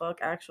want to fuck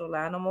actual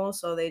animals,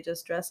 so they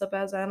just dress up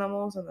as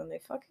animals and then they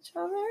fuck each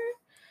other.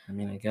 I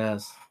mean, I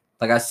guess.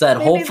 Like I said,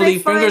 Maybe hopefully,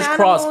 fingers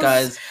crossed,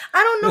 guys.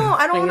 I don't know.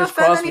 I don't want to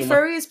offend crossed, any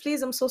furries.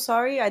 Please, I'm so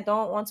sorry. I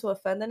don't want to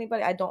offend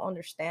anybody. I don't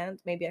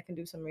understand. Maybe I can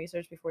do some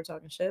research before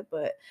talking shit,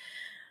 but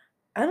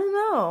I don't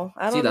know.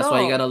 I don't know. See, that's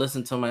why you gotta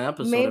listen to my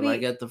episode. Maybe if I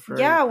get the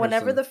furry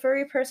whenever person. the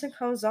furry person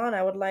comes on,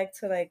 I would like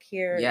to like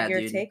hear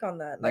your take on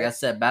that. Like I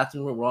said,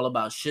 Bathroom Room, we're all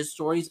about shit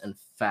stories and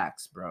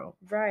facts, bro.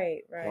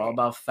 Right. We're all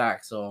about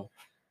facts. So.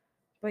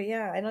 But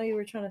yeah, I know you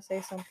were trying to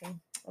say something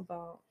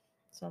about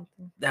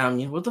something. Damn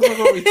you! What the fuck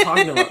are we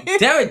talking about?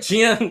 Damn it,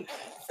 Gina!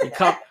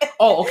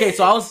 Oh, okay.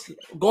 So I was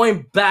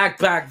going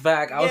back. I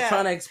was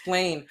trying to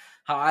explain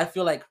how I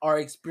feel like our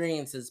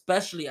experiences,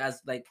 especially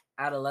as like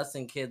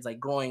adolescent kids, like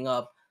growing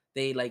up,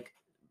 they like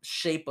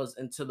shape us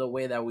into the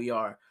way that we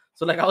are.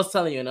 So like I was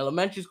telling you, in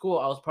elementary school,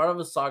 I was part of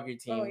a soccer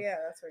team. Oh yeah,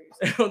 that's what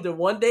you said. The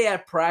one day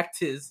at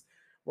practice,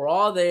 we're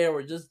all there.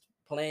 We're just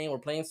playing. We're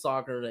playing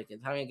soccer, like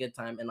it's having a good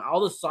time. And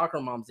all the soccer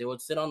moms, they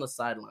would sit on the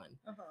sideline.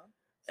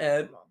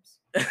 And moms.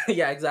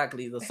 Yeah,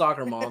 exactly, the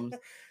soccer moms.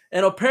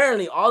 And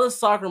apparently all the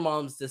soccer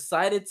moms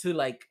decided to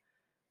like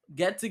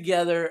get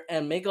together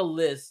and make a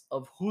list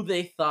of who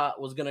they thought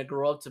was gonna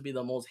grow up to be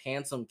the most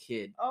handsome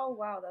kid. Oh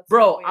wow, that's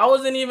bro. I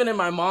wasn't even in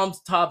my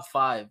mom's top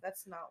 5.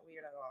 That's not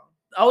weird at all.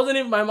 I wasn't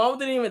even. My mom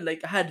didn't even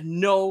like had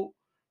no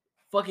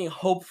fucking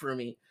hope for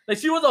me. Like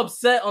she was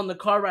upset on the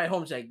car ride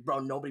home. She's like, bro,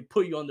 nobody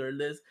put you on their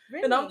list.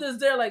 Really? And I'm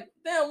just there like,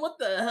 damn, what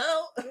the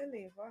hell?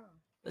 Really? Wow.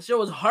 That shit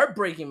was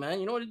heartbreaking,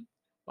 man. You know what?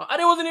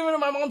 I wasn't even in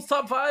my mom's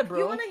top 5, bro.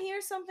 You want to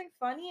hear something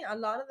funny? A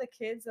lot of the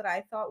kids that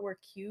I thought were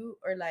cute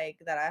or like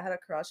that I had a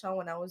crush on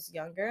when I was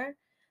younger,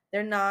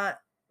 they're not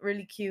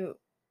really cute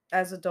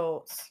as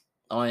adults.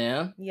 Oh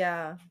yeah?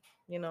 Yeah.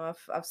 You know,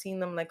 I've seen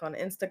them like on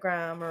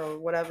Instagram or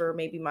whatever,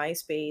 maybe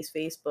MySpace,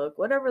 Facebook,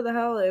 whatever the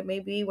hell it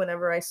may be.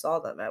 Whenever I saw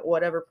them at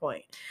whatever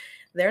point,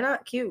 they're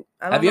not cute.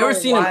 Have you ever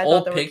seen an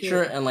old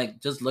picture and like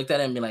just looked at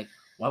it and be like,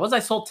 why was I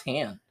so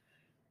tan?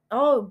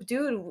 Oh,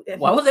 dude.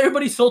 Why was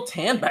everybody so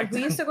tan back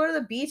then? We used to go to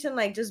the beach and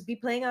like just be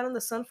playing out in the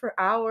sun for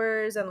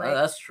hours and like. Oh,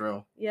 that's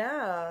true.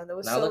 Yeah, that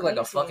was. Now I look like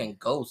a fucking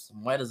ghost.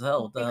 I'm white as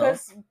hell. What the hell?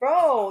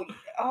 Bro,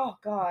 oh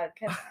god,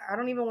 I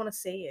don't even want to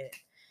say it.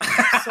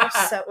 I'm so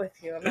upset with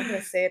you. I'm not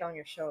gonna say it on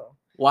your show.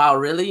 Wow,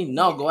 really?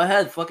 No, go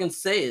ahead, fucking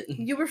say it.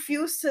 You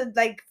refuse to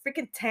like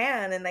freaking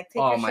tan and like take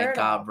your shirt off. Oh my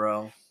god,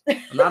 bro.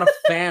 I'm not a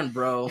fan,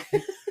 bro.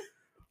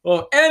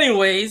 Well,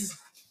 anyways.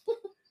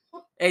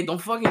 Hey,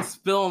 don't fucking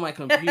spill on my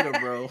computer,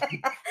 bro.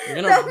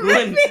 You're gonna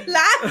ruin me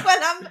laugh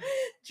when I'm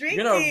drinking.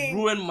 You're gonna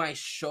ruin my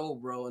show,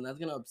 bro, and that's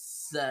gonna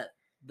upset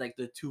like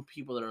the 2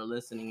 people that are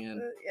listening in.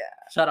 Yeah.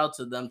 Shout out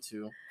to them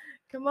too.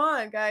 Come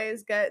on,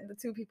 guys, get the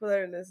 2 people that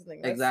are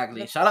listening.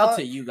 Exactly. Shout out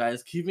to you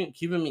guys, keeping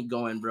me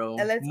going, bro.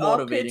 And let's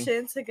motivating. All pitch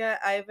in to get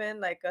Ivan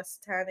like a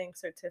tanning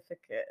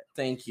certificate.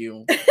 Thank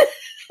you.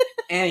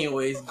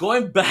 Anyways,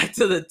 going back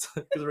to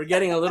because we're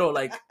getting a little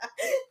like.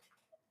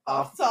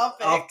 Off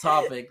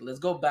topic. Let's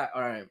go back.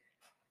 All right.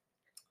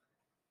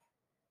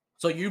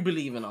 So you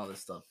believe in all this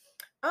stuff?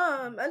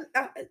 A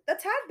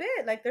tad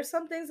bit. Like there's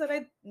some things that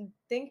I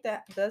think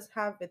that does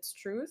have its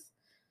truth.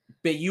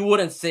 But you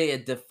wouldn't say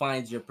it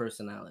defines your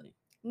personality?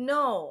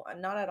 No,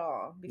 not at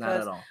all. Because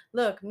not at all.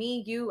 Look,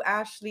 me, you,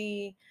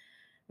 Ashley,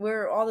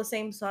 we're all the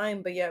same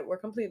sign, but yet we're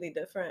completely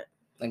different.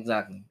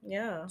 Exactly.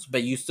 Yeah.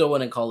 But you still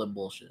wouldn't call it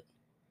bullshit?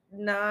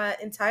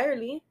 Not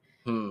entirely.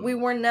 We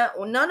were not.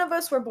 None of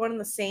us were born on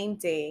the same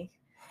day.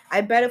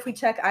 I bet if we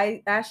check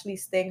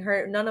Ashley's thing,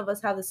 none of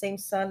us have the same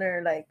sun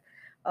or like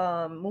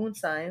moon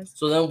signs.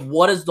 So then,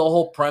 what is the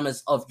whole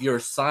premise of your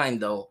sign,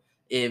 though?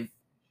 If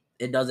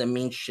it doesn't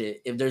mean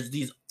shit, if there's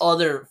these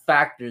other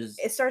factors,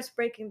 it starts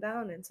breaking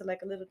down into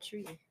like a little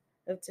tree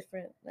of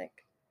different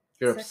like.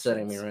 You're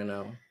upsetting me right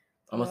now.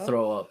 I'm gonna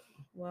throw up.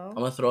 Well, I'm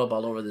gonna throw up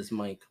all over this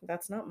mic.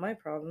 That's not my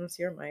problem. It's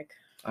your mic.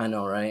 I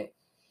know, right?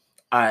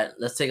 All right,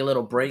 let's take a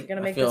little break. You're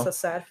gonna make this a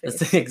sad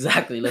face.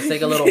 Exactly. Let's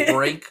take a little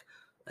break.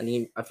 I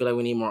feel like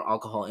we need more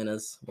alcohol in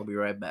us. We'll be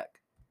right back.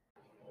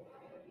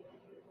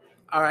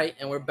 All right,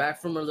 and we're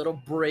back from a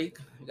little break.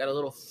 We got a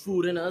little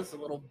food in us, a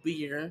little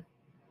beer,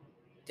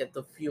 get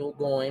the fuel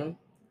going.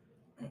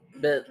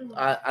 But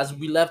as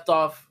we left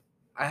off,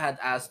 I had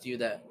asked you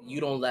that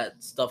you don't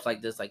let stuff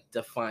like this like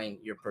define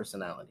your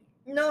personality.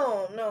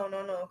 No.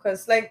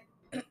 Because like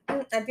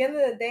at the end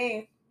of the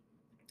day.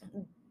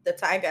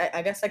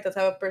 I guess like the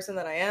type of person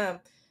that I am,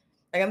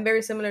 like I'm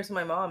very similar to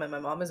my mom, and my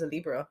mom is a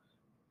Libra.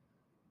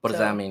 What does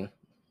that mean?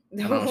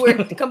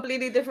 We're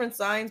completely different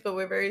signs, but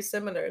we're very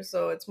similar.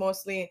 So it's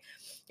mostly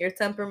your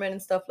temperament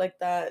and stuff like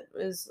that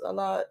is a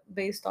lot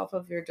based off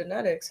of your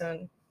genetics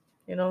and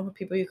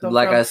people you come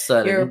like from. Like I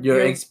said,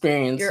 your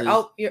experiences,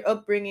 your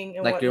upbringing,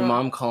 and like whatnot. Your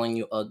mom calling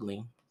you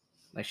ugly,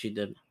 like she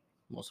did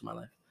most of my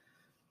life.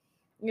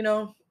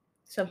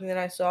 Something that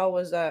I saw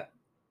was that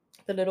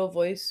the little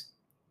voice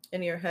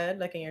in your head,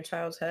 like in your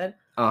child's head,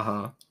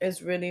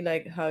 is really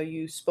like how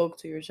you spoke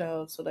to your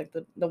child. So like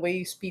the way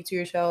you speak to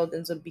your child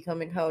ends up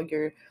becoming how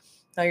your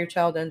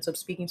child ends up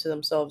speaking to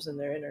themselves in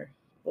their inner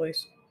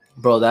voice.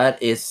 Bro,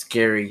 that is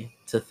scary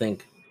to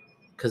think,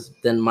 because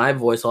then my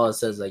voice all it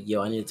says like,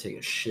 yo, I need to take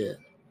a shit.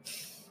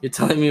 You're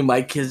telling me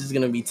my kid's just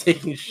gonna be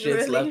taking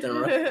shits left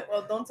and right?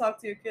 Well, don't talk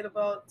to your kid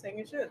about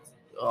taking shits.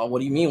 What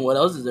do you mean? What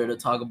else is there to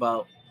talk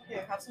about?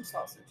 Here, have some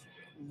sausage.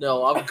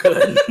 No, I'm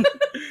good.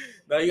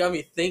 Now you got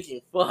me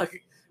thinking. Fuck.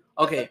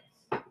 Okay.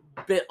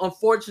 But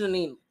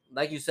unfortunately,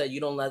 like you said, you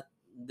don't let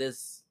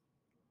this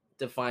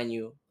define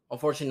you.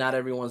 Unfortunately, not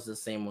everyone's the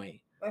same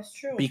way. That's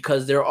true.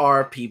 Because there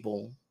are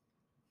people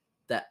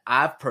that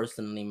I've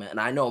personally met, and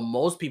I know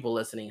most people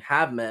listening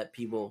have met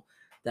people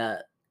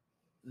that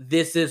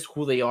this is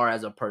who they are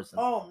as a person.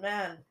 Oh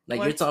man.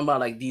 Like you're talking about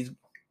like these,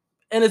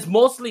 and it's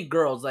mostly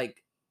girls.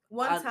 Like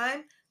one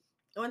time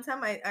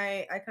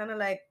I kind of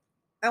like,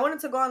 I wanted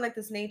to go on like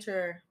this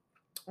nature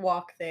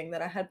walk thing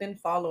that I had been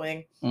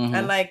following,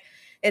 and like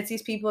it's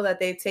these people that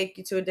they take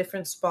you to a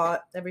different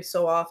spot every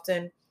so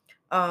often,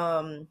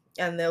 and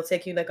they'll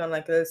take you like on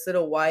like this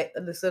little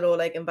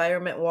like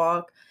environment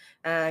walk,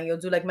 and you'll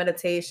do like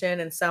meditation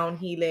and sound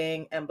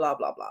healing and blah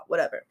blah blah,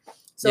 whatever.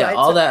 So yeah,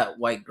 all that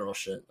white girl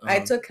shit. I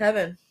took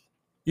Kevin.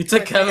 You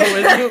took Kevin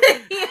with you?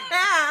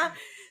 Yeah.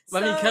 I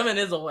mean, Kevin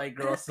is a white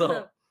girl,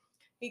 so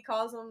he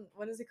calls them.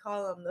 What does he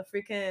call them? The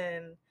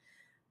freaking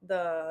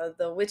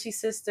the witchy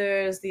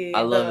sisters.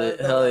 I love it.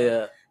 Hell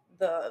yeah.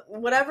 The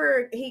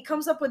whatever, he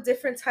comes up with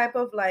different type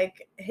of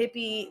like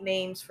hippie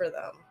names for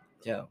them.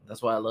 Yeah,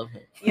 that's why I love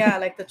him. Yeah,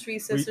 like the tree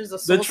sisters, the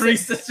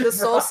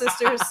soul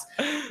sisters.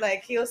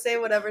 Like he'll say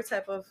whatever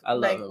type of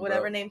like him,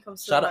 whatever name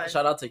comes to mind.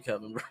 Shout out to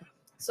Kevin, bro.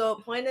 So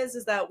point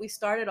is that we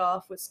started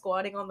off with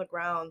squatting on the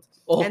ground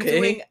and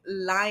doing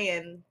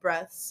lion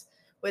breaths,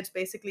 which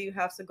basically you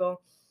have to go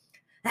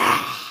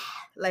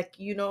like,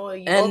 you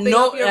open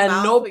up your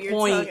mouth with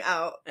your tongue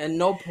out. And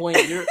no point.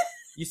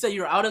 You said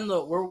you're out in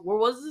the where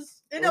was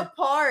this? In a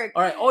park.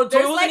 All right. Oh, so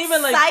it wasn't like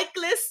even like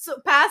cyclists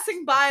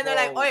passing by and they're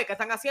like, "Oye, ¿qué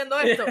están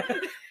haciendo esto?"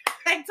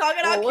 Like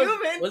talking out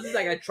Cuban. Was this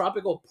like a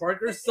tropical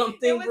park or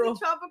something, bro? It was a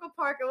tropical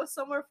park. It was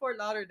somewhere Fort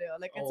Lauderdale.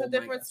 Like it's a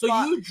different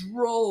spot. So you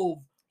drove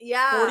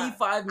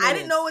 45 minutes. I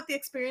didn't know what the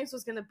experience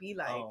was gonna be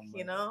like,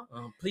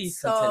 please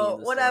so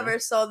whatever.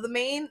 So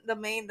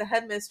the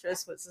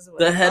headmistress, which is what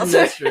the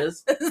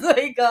headmistress. This is what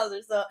he calls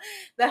her. So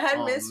the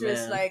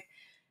headmistress, like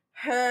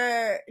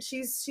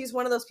she's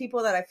one of those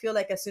people that I feel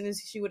like as soon as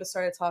she would have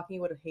started talking,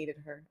 you would have hated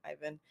her,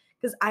 Ivan.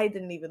 Because I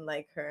didn't even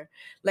like her.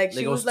 Like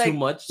she was like too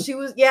much. She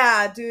was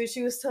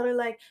She was totally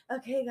like,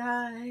 okay,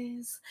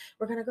 guys,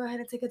 we're gonna go ahead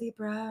and take a deep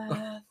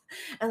breath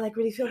and like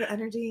really feel the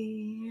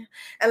energy.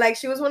 And like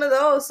she was one of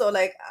those. So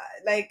like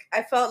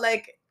I felt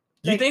like.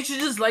 Do you think she's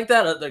just like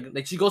that?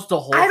 Like she goes to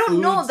Whole Foods? I don't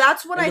know.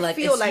 That's what I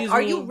feel like.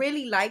 Are you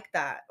really like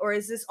that, or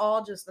is this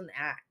all just an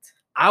act?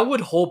 I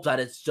would hope that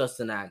it's just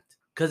an act.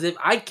 Because if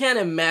I can't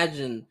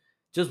imagine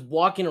just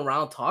walking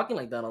around talking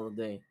like that all the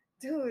day.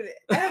 Dude,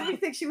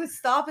 everything. She would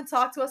stop and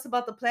talk to us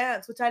about the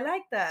plants, which I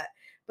like that.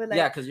 But like,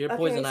 yeah, because you're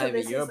poison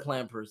ivy. You're a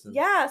plant person.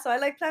 Yeah, so I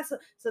like plants.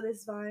 So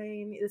this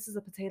vine, this is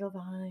a potato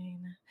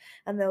vine,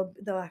 and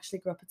they'll actually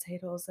grow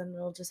potatoes, and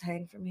they'll just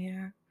hang from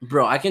here.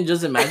 Bro, I can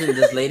just imagine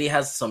this lady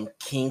has some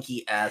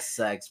kinky ass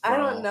sex, bro. I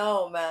don't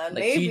know, man.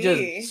 Like, maybe she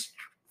just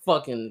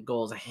fucking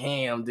goes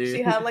ham, dude.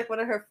 She had like one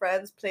of her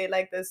friends play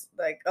like this,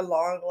 like a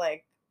long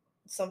like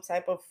some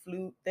type of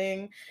flute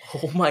thing.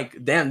 Oh my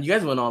damn, you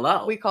guys went all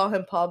out. We call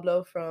him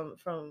Pablo from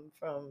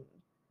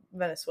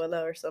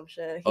Venezuela or some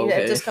shit. He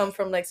had just come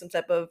from like some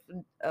type of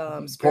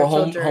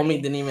spiritual journey.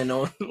 Homie didn't even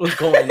know what was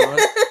going on.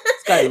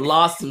 This guy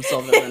lost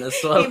himself in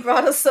Venezuela. He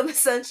brought us some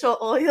essential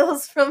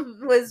oils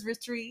from his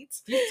retreat.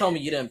 Please tell me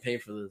you didn't pay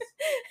for this.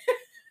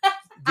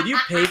 Did you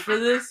pay for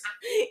this?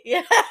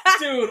 Yeah.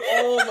 Dude,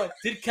 oh my.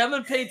 Did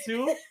Kevin pay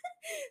too?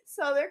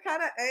 So they're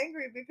kind of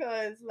angry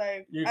because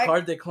like your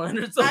card declined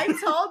or something.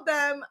 I told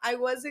them I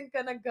wasn't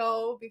gonna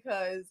go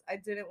because I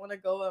didn't want to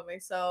go by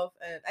myself,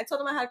 and I told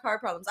them I had car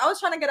problems. I was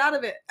trying to get out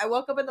of it. I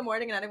woke up in the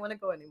morning and I didn't want to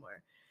go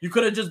anymore. You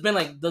could have just been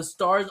like, the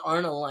stars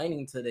aren't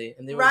aligning today,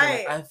 and they were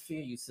like, I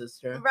feel you,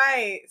 sister.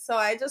 Right. So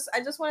I just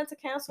wanted to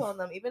cancel on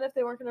them, even if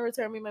they weren't gonna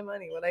return me my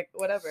money, like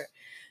whatever.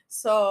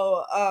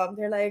 So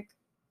they're like,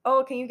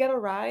 oh, can you get a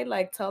ride?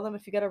 Like, tell them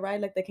if you get a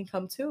ride, like, they can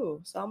come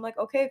too. So I'm like,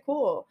 okay,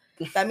 cool.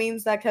 That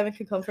means that Kevin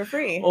can come for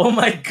free. Oh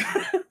my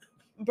God.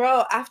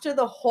 Bro, after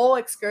the whole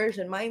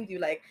excursion, mind you,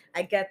 like,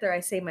 I get there, I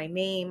say my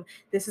name.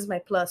 This is my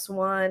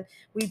 +1.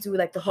 We do,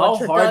 like, the whole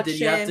introduction. How hard did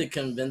you have to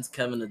convince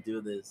Kevin to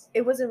do this?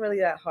 It wasn't really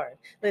that hard.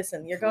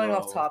 Listen, you're going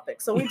off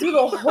topic. So we do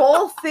the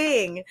whole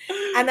thing.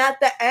 And at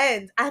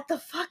the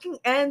fucking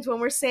end,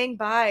 when we're saying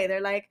bye, they're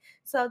like,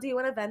 so do you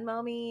want to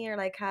Venmo me or,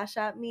 like, Cash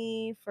App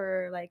me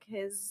for, like,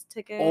 his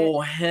ticket?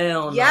 Oh,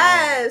 hell no.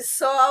 Yes.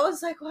 So I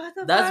was like, what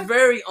the fuck? That's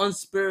very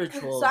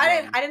unspiritual. So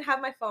I didn't have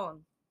my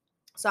phone.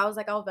 So I was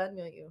like, I'll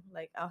Venmo you.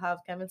 Like, I'll have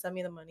Kevin send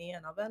me the money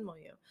and I'll Venmo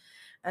you.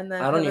 And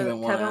then Kevin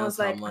was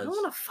like, I don't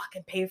want to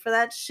fucking pay for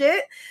that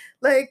shit.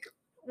 Like,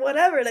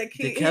 whatever. Like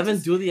did Kevin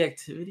do the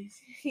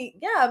activities? He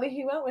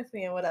went with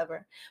me and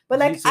whatever. But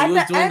like so he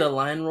was doing the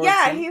line roar.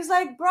 Yeah, he was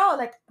like, bro,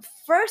 like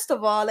first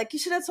of all, like you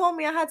should have told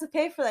me I had to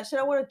pay for that shit.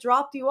 I would have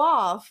dropped you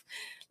off.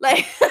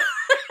 Like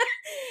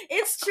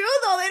it's true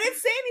though. They didn't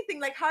say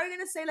anything. Like, how are you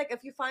gonna say like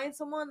if you find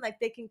someone like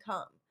they can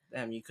come?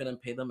 Damn, you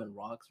couldn't pay them in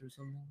rocks or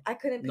something? I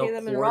couldn't pay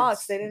them in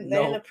rocks. They didn't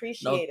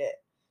appreciate it.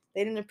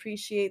 They didn't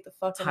appreciate the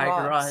fucking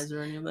tiger rocks. Eyes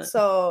or any of that.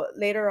 So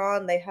later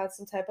on, they had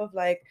some type of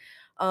like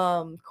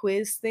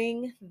quiz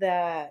thing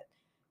that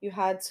you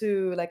had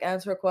to like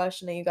answer a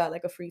question and you got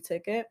like a free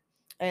ticket.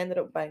 I ended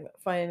up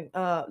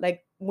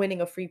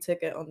winning a free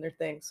ticket on their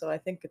thing. So I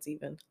think it's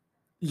even.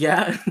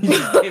 Yeah.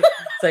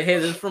 It's like, hey,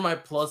 this is for my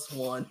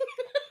 +1.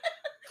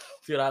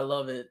 Dude, I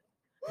love it.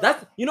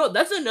 That's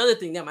another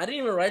thing. Damn, I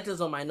didn't even write this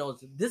on my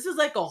notes. This is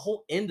like a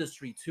whole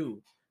industry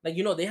too. Like,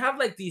 they have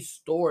like these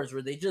stores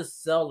where they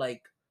just sell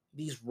like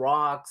these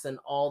rocks and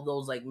all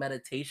those like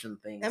meditation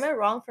things. Am I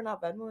wrong for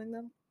not Venmoing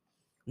them?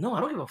 No,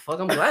 I don't give a fuck.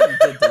 I'm glad you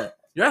did that.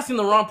 You're asking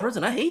the wrong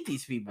person. I hate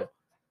these people.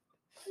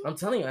 I'm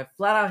telling you, I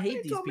flat out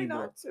hate these people. Me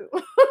not to.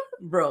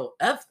 Bro,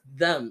 F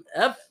them.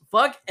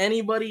 Fuck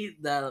anybody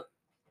that.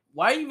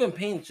 Why are you even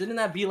paying? Shouldn't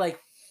that be like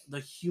the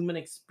human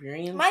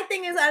experience? My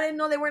thing is, I didn't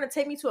know they were gonna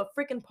take me to a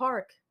freaking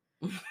park.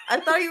 I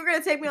thought you were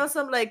gonna take me on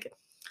some like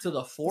to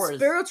the forest,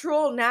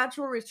 spiritual,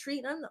 natural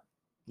retreat.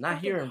 Not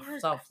here in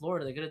South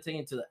Florida. They're gonna take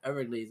you to the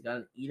Everglades.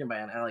 Got eaten by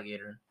an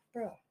alligator.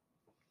 Bro.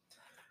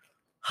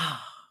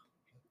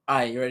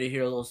 Alright, you ready to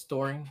hear a little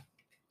story?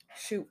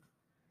 Shoot.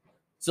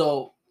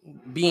 So,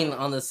 being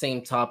on the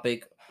same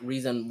topic,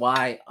 reason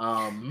why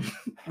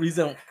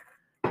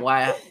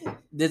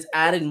this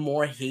added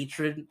more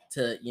hatred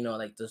to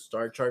like the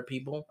star chart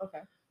people.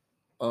 Okay.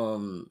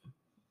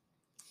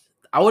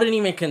 I wouldn't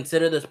even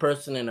consider this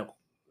person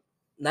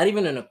not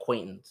even an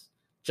acquaintance.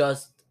 I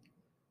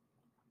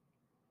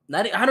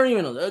don't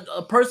even know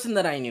a person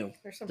that I knew.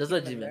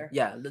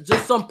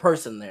 Just some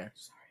person there.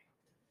 Sorry.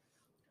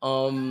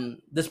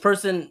 This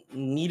person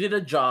needed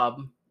a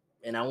job,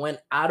 and I went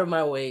out of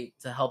my way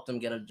to help them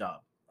get a job.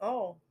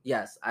 Oh.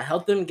 Yes, I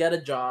helped them get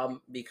a job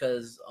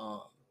because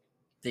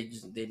they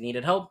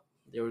needed help.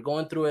 They were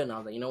going through it, and I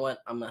was like, you know what?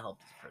 I'm gonna help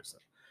this person.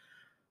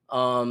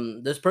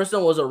 This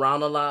person was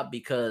around a lot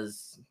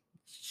because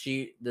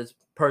it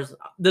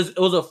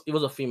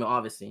was a female,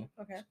 obviously.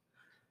 Okay.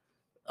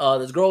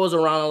 This girl was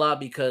around a lot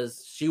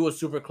because she was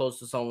super close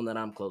to someone that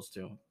I'm close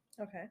to.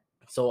 Okay.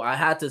 So I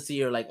had to see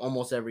her like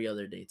almost every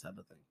other day type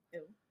of thing.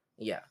 Ew.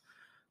 Yeah.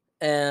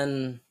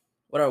 And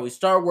whatever, we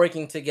start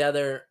working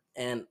together,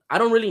 and I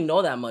don't really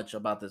know that much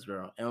about this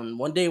girl. And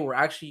one day we're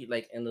actually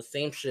like in the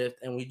same shift,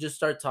 and we just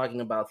start talking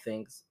about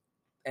things.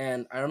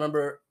 And I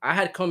remember I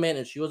had come in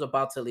and she was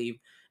about to leave,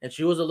 and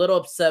she was a little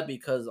upset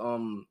because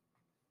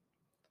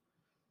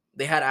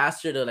they had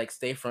asked her to like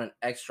stay for an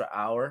extra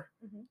hour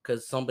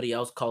because somebody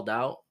else called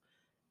out.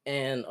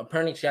 And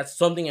apparently she had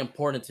something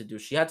important to do.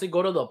 She had to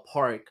go to the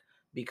park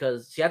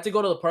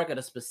at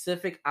a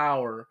specific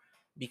hour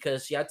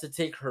because she had to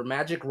take her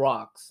magic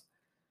rocks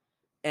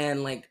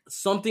and like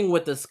something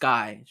with the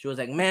sky. She was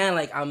like, man,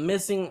 like I'm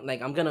missing,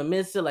 like I'm gonna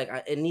miss it. Like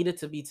it needed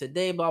to be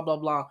today, blah, blah,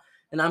 blah.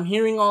 And I'm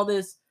hearing all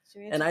this. She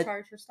needed to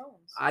charge her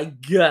stones. I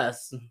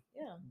guess.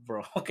 Yeah.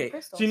 Bro, okay.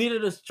 She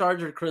needed to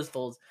charge her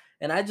crystals.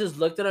 And I just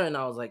looked at her and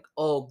I was like,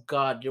 oh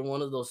God, you're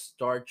one of those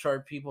star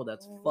chart people.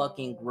 That's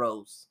fucking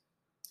gross.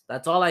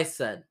 That's all I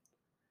said.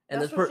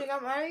 And that's what she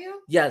got mad at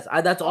you? Yes,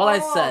 that's all I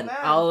said. Man.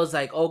 I was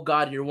like, oh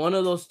God, you're one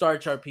of those star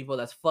chart people.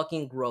 That's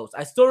fucking gross.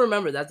 I still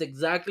remember. That's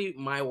exactly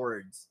my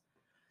words.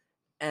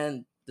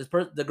 And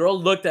the girl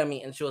looked at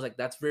me and she was like,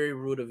 that's very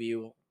rude of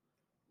you.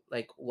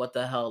 Like, what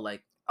the hell?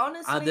 Like,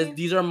 honestly,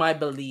 these are my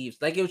beliefs.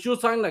 Like, if she was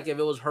talking like if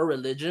it was her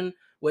religion,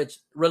 which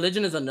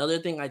religion is another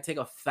thing I take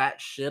a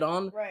fat shit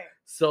on. Right.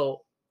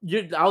 So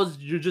you're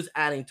just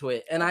adding to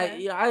it. And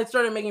I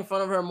started making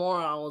fun of her more.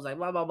 I was like,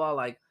 blah, blah, blah.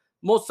 Like,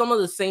 some of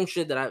the same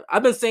shit that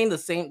I've been saying the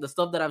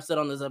stuff that I've said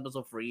on this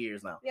episode for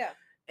years now. Yeah.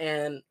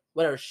 And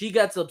whatever, she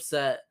gets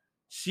upset.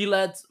 She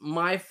lets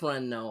my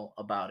friend know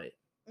about it.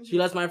 She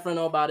lets my friend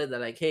know about it,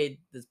 that like, hey,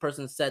 this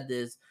person said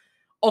this.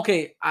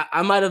 Okay,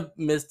 I might have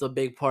missed a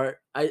big part.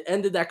 I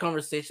ended that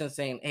conversation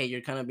saying, hey,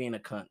 you're kind of being a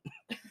cunt.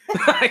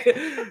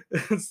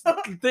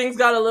 Things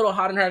got a little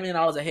hot and heavy, and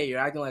I was like, hey, you're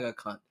acting like a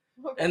cunt.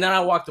 Okay. And then I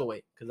walked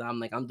away because I'm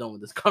like, I'm done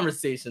with this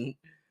conversation.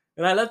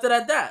 And I left it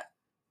at that.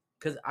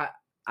 Because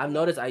I've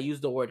noticed I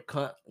use the word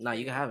cunt. Nah,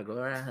 you can have it. Go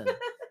right ahead.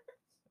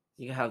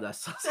 You can have that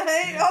sauce.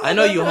 I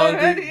know you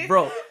hungry. Already.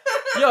 Bro.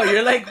 Yo,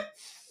 you're like,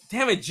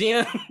 damn it,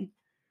 Gina.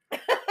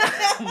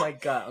 Oh my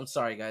God. I'm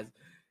sorry, guys.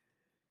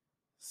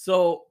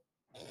 So,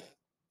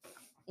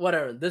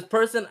 whatever. This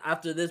person,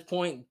 after this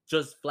point,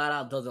 just flat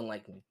out doesn't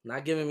like me.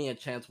 Not giving me a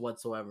chance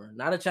whatsoever.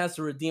 Not a chance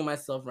to redeem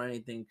myself or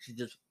anything. She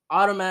just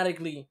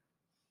automatically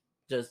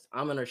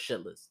I'm in her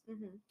shit list.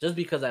 Just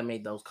because I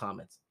made those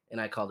comments and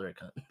I called her a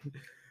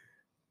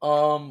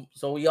cunt.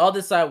 So we all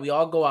decide, we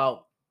all go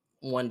out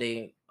one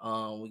day.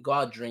 We go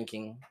out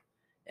drinking,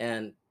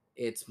 and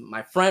it's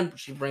my friend.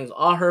 She brings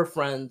all her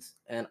friends,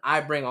 and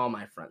I bring all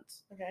my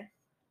friends. Okay.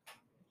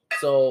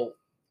 So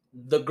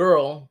the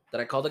girl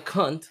that I call the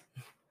cunt,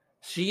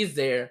 she's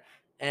there,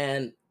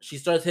 and she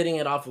starts hitting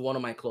it off with one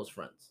of my close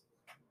friends.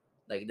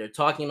 Like, they're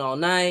talking all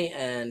night,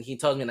 and he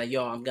tells me, like,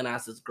 yo, I'm gonna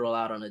ask this girl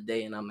out on a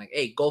date. And I'm like,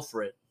 hey, go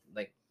for it.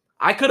 Like,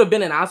 I could have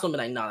been an asshole and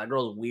been like, nah, that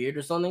girl's weird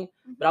or something.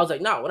 But I was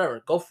like, nah, whatever,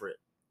 go for it.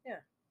 Yeah.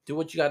 Do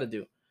what you gotta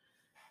do.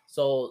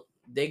 So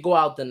they go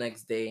out the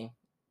next day.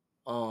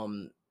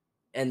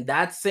 And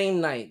that same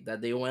night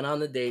that they went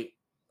on the date,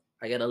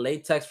 I get a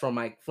late text from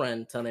my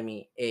friend telling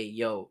me, hey,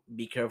 yo,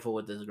 be careful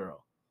with this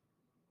girl.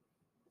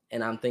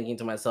 And I'm thinking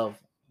to myself,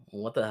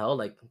 what the hell?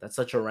 Like, that's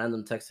such a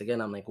random text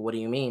again. I'm like, what do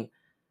you mean?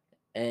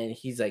 And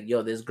he's like,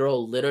 yo, this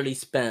girl literally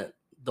spent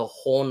the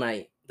whole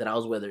night that I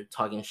was with her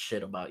talking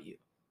shit about you.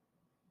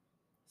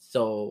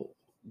 So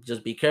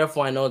just be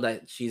careful. I know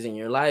that she's in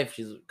your life.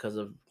 She's because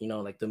of,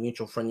 like the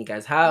mutual friend you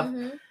guys have.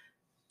 Mm-hmm.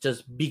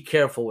 Just be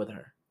careful with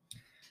her.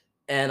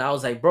 And I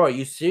was like, bro, are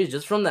you serious?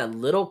 Just from that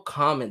little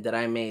comment that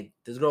I made,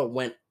 this girl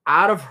went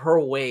out of her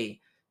way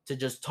to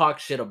just talk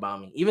shit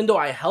about me. Even though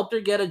I helped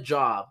her get a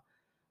job,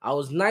 I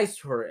was nice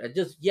to her.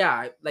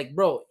 Like,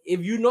 bro,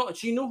 if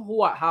she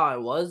knew how I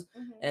was.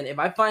 Mm-hmm. And if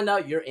I find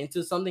out you're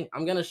into something,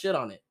 I'm going to shit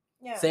on it.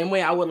 Yeah. Same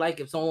way I would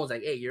like if someone was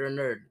like, hey, you're a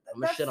nerd. I'm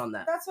going to shit on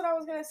that. That's what I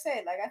was going to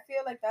say. Like, I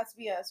feel like that's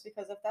BS,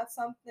 because if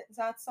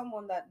that's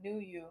someone that knew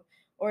you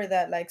or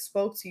that like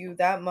spoke to you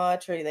that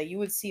much or that you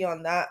would see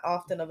on that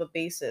often of a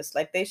basis,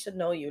 like they should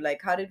know you.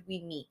 Like, how did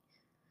we meet?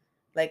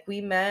 Like, we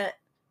met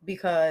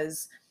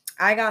because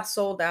I got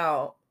sold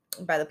out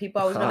by the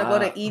people I was gonna go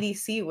to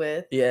EDC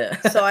with. Yeah.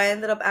 So I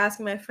ended up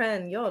asking my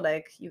friend, yo,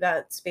 like, you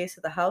got space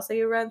at the house that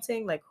you're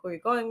renting? Like, who are you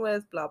going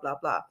with? Blah, blah,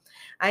 blah.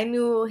 I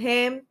knew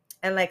him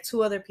and like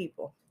 2 other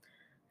people.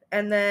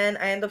 And then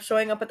I ended up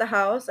showing up at the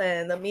house and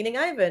ended up meeting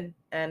Ivan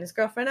and his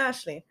girlfriend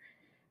Ashley.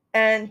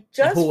 And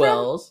just who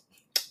else?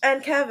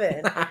 And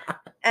Kevin.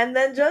 And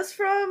then just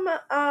from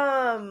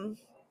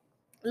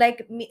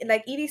like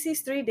EDC's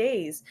 3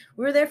 days.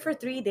 We were there for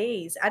 3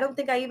 days. I don't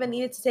think I even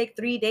needed to take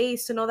 3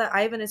 days to know that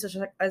Ivan is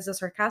a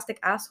sarcastic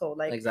asshole.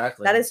 Like,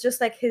 exactly. That is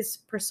just like his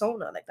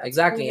persona. Like, that's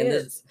exactly. Who he and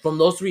is. From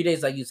those 3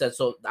 days, like you said,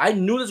 so I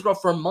knew this girl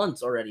for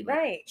months already. Like,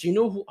 right. She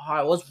knew how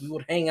I was. We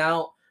would hang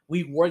out.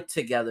 We worked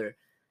together.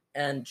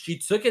 And she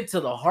took it to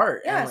the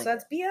heart. Yeah, and so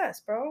that's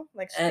BS, bro.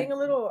 Like, she's being a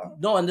little...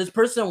 No, and this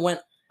person went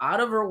out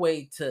of her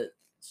way to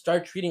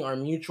start treating our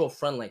mutual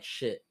friend like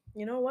shit.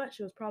 You know what?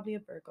 She was probably a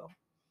Virgo.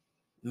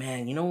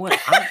 Man, you know what?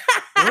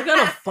 We're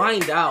gonna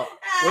find out.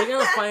 I'm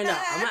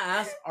gonna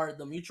ask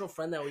the mutual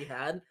friend that we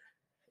had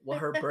what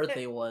her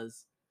birthday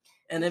was.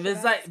 And if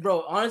it's like,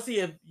 bro,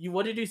 honestly,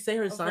 what did you say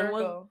her sign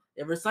was?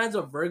 If her sign's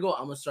a Virgo,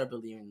 I'm gonna start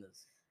believing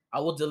this. I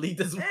will delete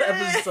this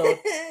episode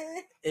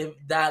if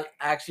that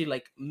actually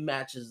like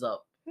matches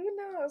up. Who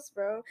knows,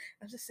 bro?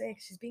 I'm just saying,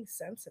 she's being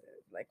sensitive.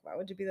 Like, why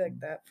would you be like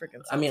that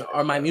freaking sensitive? I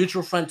mean, my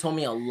mutual friend told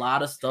me a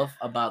lot of stuff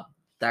about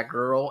that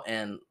girl,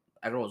 and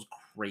that girl was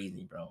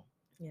crazy, bro.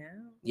 Yeah.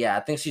 Yeah, I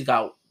think she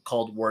got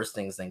called worse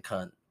things than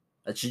cunt.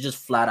 That she just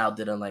flat out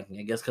didn't like me.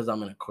 I guess because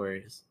I'm an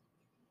Aquarius.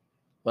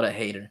 What a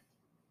hater.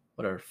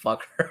 Whatever.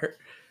 Fuck her.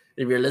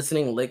 If you're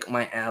listening, lick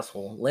my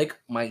asshole. Lick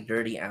my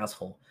dirty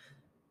asshole.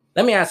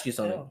 Let me ask you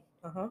something. Oh,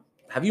 uh-huh.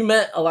 Have you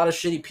met a lot of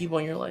shitty people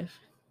in your life?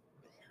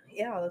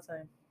 Yeah, all the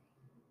time.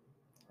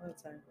 All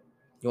the time.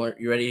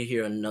 You ready to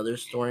hear another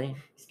story?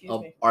 Excuse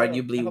me.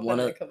 Arguably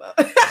one of come out.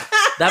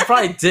 That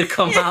probably did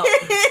come out.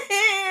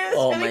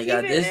 Oh my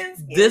god,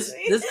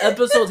 this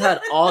episode had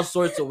all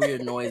sorts of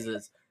weird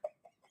noises.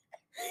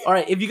 All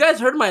right, if you guys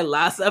heard my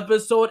last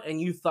episode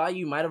and you thought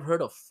you might have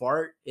heard a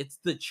fart, it's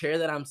the chair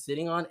that I'm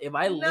sitting on. If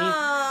I lean,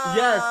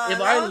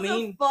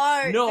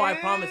 fart, no, dude. I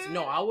promise,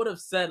 no, I would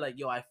have said like,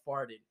 yo, I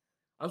farted.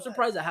 I'm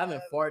surprised I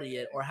haven't farted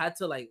yet, or had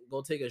to like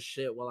go take a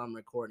shit while I'm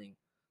recording.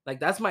 Like,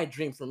 that's my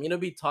dream, for me to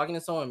be talking to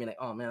someone and be like,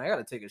 oh man, I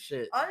gotta take a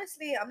shit.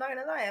 Honestly, I'm not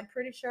gonna lie, I'm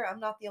pretty sure I'm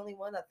not the only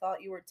one that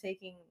thought you were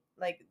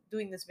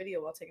doing this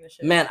video while taking a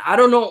shit. Man, I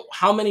don't know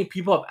how many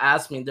people have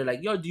asked me. They're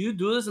like, yo, do you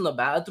do this in the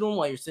bathroom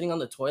while you're sitting on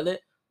the toilet?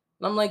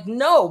 And I'm like,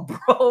 no,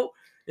 bro.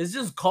 It's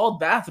just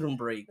called bathroom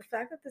break. The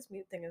fact that this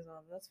mute thing is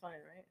on, that's fine,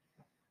 right?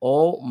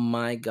 Oh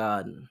my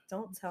god.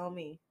 Don't tell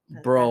me.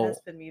 Bro. That has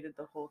been muted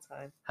the whole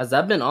time. Has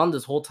that been on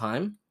this whole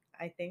time?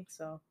 I think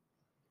so.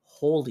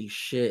 Holy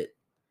shit.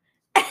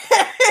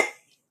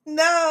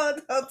 No,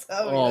 don't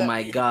tell me. Oh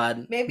my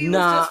god. Maybe it was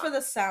just for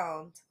the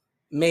sound.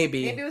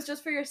 Maybe it was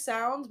just for your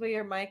sound, but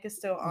your mic is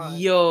still on.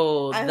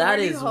 Yo, that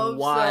is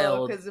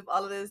wild. Because if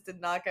all of this did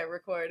not get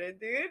recorded,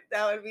 dude,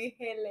 that would be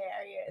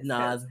hilarious.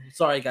 Nah,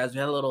 sorry guys, we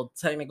had a little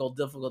technical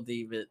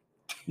difficulty, but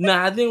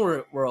nah, I think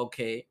we're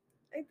okay.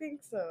 I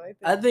think so.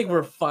 I think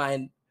we're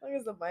fine. As long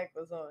as the mic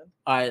was on.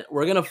 All right,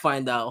 we're gonna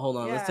find out. Hold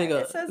on, let's take a.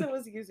 It says it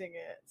was using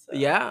it. So.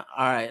 Yeah.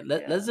 All right.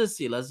 Let's just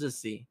see.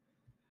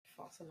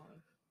 False alarm.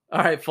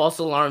 All right, false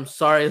alarm.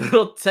 Sorry,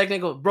 little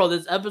technical. Bro,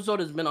 this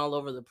episode has been all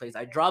over the place.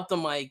 I dropped the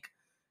mic.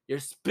 You're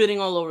spitting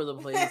all over the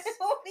place.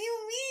 What do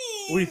you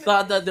mean? We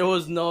thought that there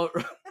was no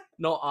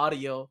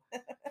audio.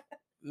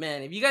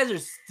 Man, if you guys are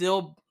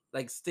still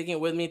like sticking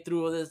with me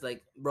through this.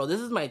 Like, bro, this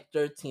is my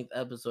 13th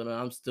episode and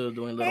I'm still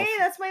doing little. Hey,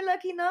 that's my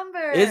lucky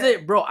number. Is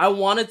it, bro? I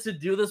wanted to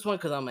do this one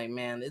because I'm like,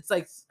 man, it's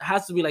like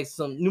has to be like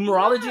some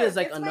numerology is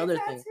like another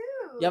thing.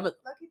 Yeah, but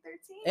lucky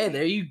 13. Hey,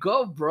 there you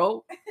go,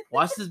 bro.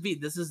 Watch this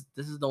beat. This is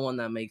the one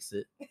that makes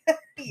it.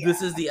 Yeah.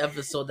 This is the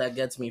episode that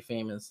gets me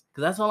famous.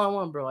 Cause that's all I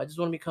want, bro. I just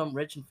want to become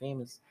rich and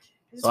famous.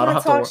 So I don't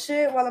have to talk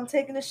shit while I'm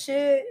taking a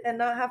shit and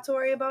not have to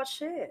worry about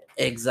shit.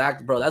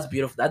 Exactly, bro. That's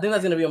beautiful. I think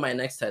that's gonna be on my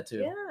next tattoo.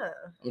 Yeah.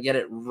 I'm gonna get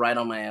it right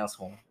on my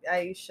asshole. Yeah,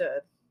 you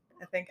should.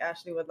 I think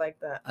Ashley would like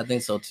that. I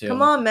think so too.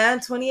 Come on, man.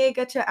 28,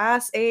 get your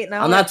ass ate.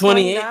 Now I'm not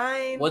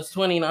 28. What's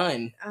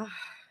 29?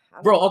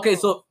 Bro, okay,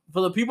 so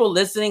for the people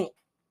listening,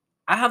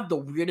 I have the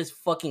weirdest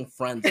fucking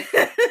friends.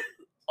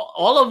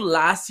 All of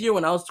last year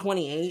when I was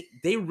 28,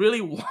 they really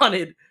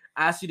wanted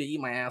Ashley to eat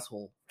my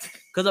asshole.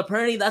 Because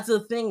apparently that's a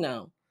thing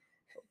now.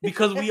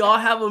 Because we all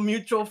have a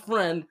mutual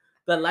friend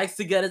that likes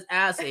to get his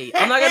ass ate.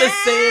 I'm not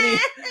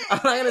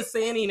gonna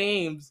say any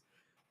names.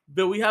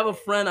 But we have a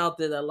friend out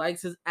there that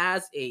likes his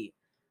ass ate.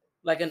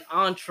 Like an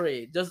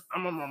entree. Just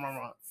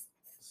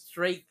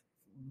straight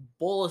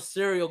bowl of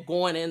cereal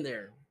going in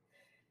there.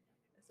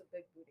 It's a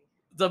big booty.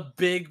 It's a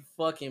big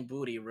fucking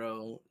booty,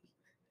 bro.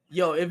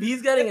 Yo, if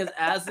he's getting his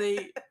ass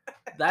ate,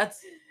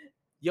 that's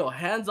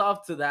hands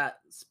off to that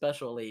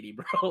special lady,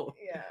 bro.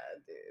 Yeah,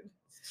 dude.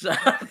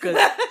 Because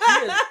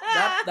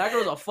that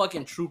girl's a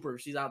fucking trooper.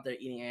 She's out there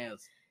eating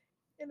ass.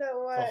 You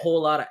know what? A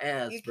whole lot of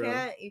ass,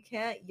 bro. You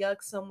can't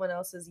yuck someone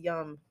else's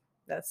yum.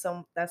 That's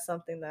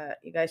something that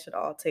you guys should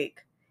all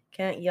take.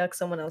 Can't yuck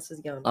someone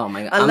else's yum. Oh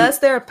my god! Unless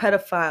they're a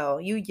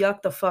pedophile, you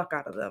yuck the fuck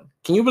out of them.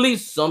 Can you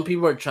believe some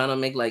people are trying to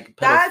make like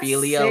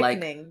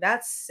pedophilia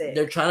that's sick.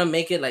 They're trying to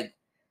make it like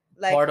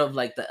part of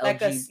like the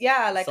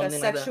LGBT, like a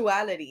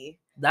sexuality.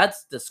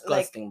 That's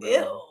disgusting, like,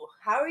 bro. Ew.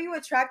 How are you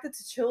attracted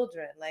to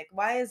children? Like,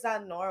 why is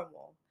that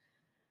normal?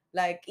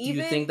 Like, even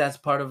do you think that's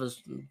part of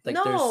us? Like,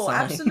 no,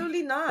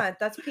 absolutely not.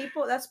 That's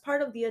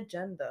part of the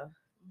agenda.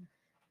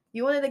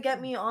 You wanted to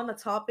get me on a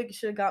topic, you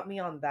should have got me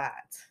on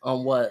that.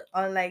 On what?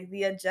 On like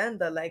the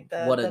agenda, like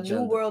the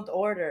New World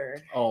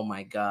Order. Oh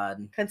my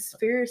god.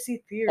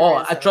 Conspiracy theories.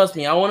 Oh, trust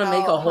me, I want to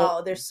make a whole.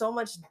 How there's so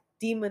much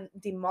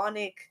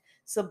demonic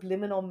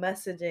subliminal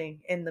messaging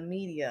in the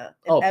media.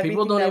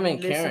 People don't even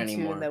care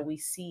anymore. That we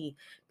see,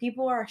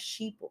 people are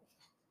sheeple.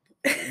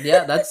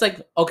 Yeah, that's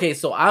like okay.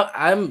 So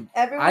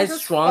I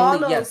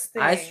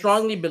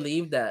strongly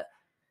believe that,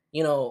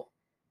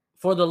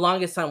 for the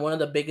longest time, one of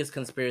the biggest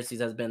conspiracies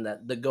has been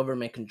that the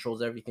government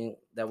controls everything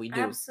that we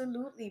do.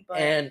 Absolutely,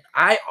 and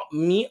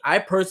I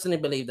personally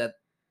believe that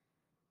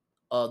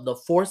the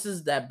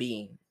forces that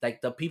being,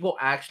 like the people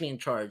actually in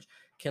charge,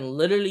 can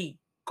literally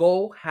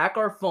go hack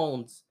our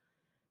phones,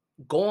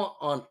 go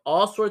on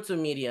all sorts of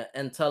media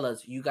and tell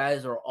us you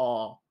guys are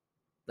all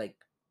like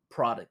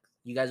products,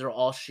 you guys are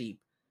all sheep,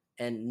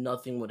 and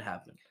nothing would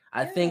happen.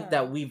 I think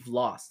that we've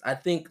lost. I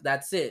think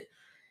that's it,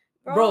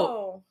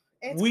 bro.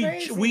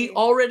 We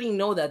already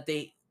know that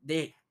they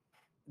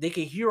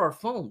can hear our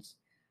phones.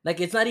 Like,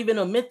 it's not even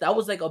a myth. That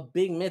was like a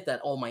big myth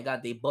that, oh my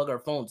god, they bug our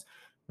phones.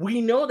 We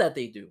know that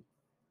they do.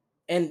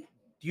 And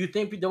do you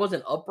think there was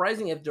an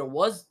uprising? If there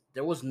was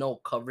no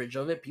coverage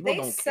of it. People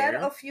don't care. They said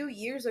a few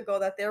years ago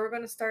that they were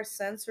going to start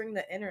censoring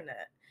the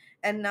internet,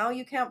 and now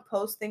you can't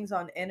post things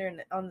on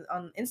internet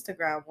on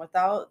Instagram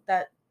without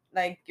that,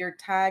 like, your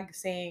tag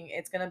saying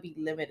it's gonna be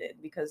limited,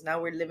 because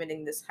now we're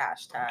limiting this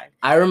hashtag.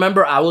 I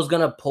remember I was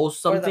gonna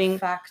post something.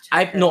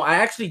 I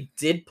actually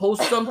did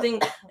post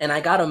something, and I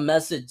got a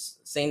message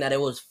saying that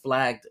it was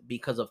flagged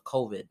because of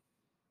COVID.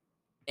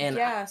 And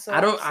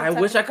I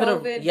wish I could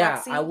have.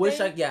 Yeah, I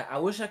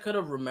wish I could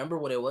have remembered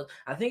what it was.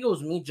 I think it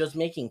was me just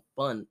making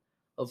fun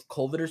of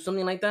COVID or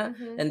something like that.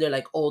 Mm-hmm. And they're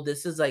like, oh,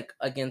 this is like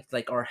against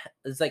like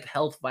it's like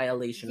health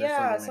violation or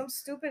something. Yeah, some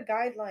stupid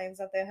guidelines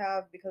that they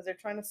have because they're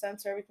trying to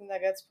censor everything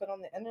that gets put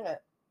on the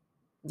internet.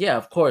 Yeah,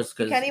 of course.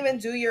 You can't even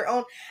do your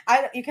own.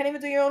 You can't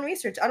even do your own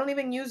research. I don't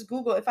even use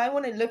Google. If I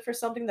want to look for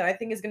something that I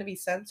think is going to be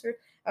censored,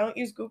 I don't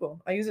use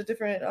Google. I use a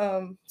different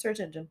search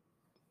engine.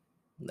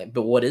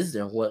 But what is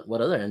there?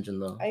 What other engine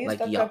though? I use like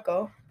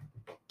DuckDuckGo.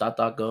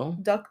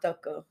 DuckDuckGo.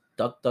 DuckDuckGo.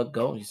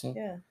 DuckDuckGo. You see?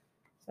 Yeah.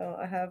 So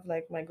I have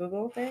like my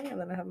Google thing, and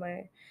then I have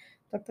my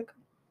DuckDuckGo.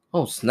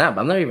 Oh snap!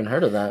 I've never even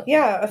heard of that.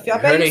 Yeah, if you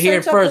heard it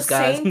here first,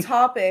 guys. Same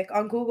topic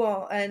on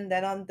Google and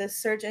then on this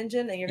search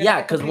engine, and you're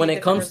gonna because when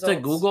it comes to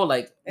Google,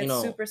 like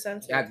it's super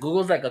sensitive. Yeah,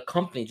 Google's like a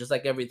company, just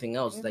like everything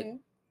else. Mm-hmm. Like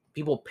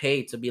people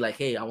pay to be like,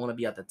 hey, I want to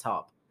be at the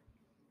top.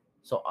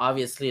 So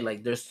obviously,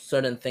 like there's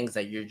certain things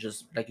that you're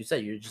just, like you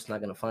said, you're just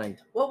not gonna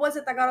find. What was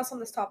it that got us on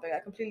this topic? I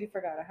completely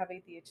forgot. I have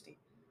ADHD.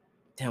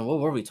 Damn, what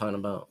were we talking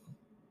about?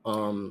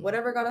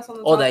 Whatever got us on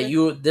the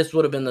topic. This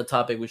would have been the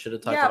topic we should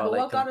have talked about. Yeah, but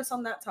what got us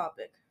on that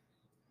topic?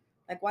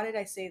 Like, why did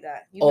I say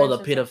that? The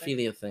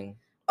pedophilia thing.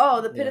 Oh,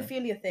 the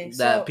pedophilia thing.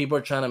 That people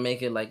are trying to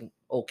make it like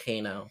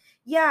okay now.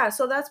 Yeah,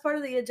 so that's part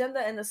of the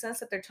agenda in the sense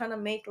that they're trying to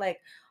make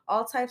like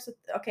all types of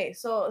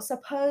so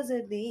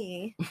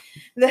supposedly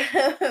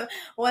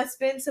what's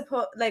been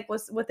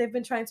what they've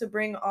been trying to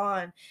bring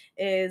on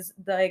is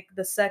like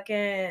the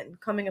second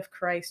coming of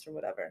Christ or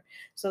whatever.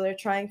 So they're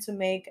trying to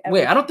make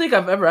Wait, I don't think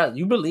I've ever asked.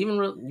 You believe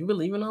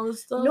in all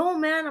this stuff? No,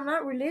 man, I'm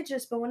not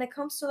religious, but when it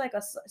comes to like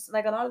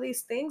a lot of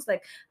these things,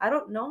 like I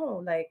don't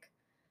know, like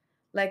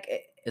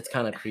it's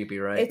kind of creepy,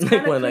 right? It's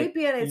kind of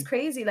creepy and it's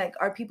crazy. Like,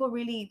 are people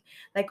really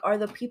are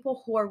the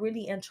people who are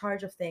really in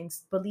charge of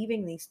things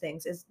believing these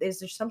things? Is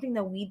there something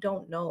that we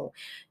don't know?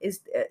 Is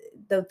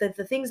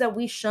the things that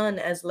we shun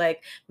as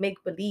like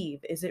make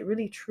believe, is it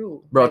really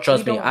true? Bro, like,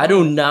 trust me, I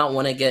do not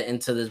want to get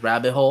into this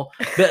rabbit hole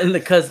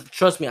because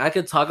trust me, I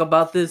could talk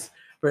about this.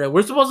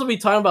 We're supposed to be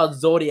talking about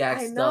Zodiac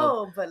stuff. I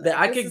know, but like,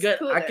 I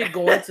could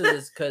go into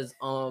this because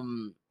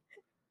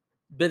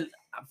but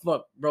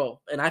fuck, bro,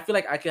 and I feel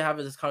like I could have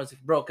this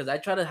conversation, bro, because I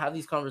try to have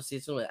these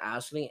conversations with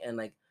Ashley, and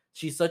like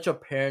she's such a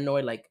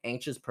paranoid, like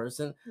anxious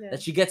person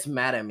that she gets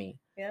mad at me.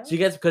 Yeah. She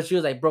gets because she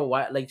was like, bro,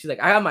 why? Like she's like,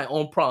 I have my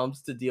own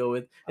problems to deal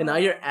with, and now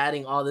you're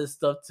adding all this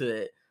stuff to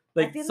it.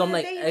 Like some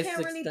like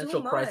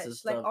existential crisis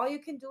stuff. Like all you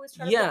can do is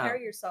try to prepare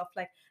yourself.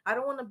 Like I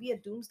don't want to be a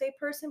doomsday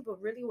person,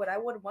 but really what I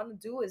would want to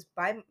do is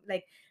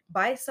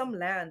buy some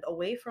land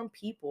away from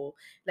people,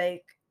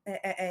 like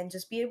and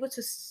just be able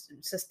to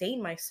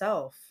sustain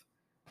myself.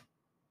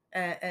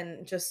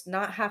 And just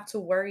not have to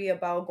worry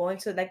about going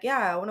to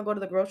I want to go to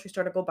the grocery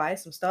store to go buy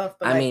some stuff.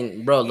 But I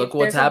mean, bro, look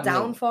what's happening.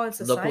 There's a downfall in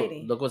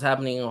society. Look what's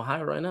happening in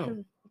Ohio right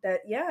now.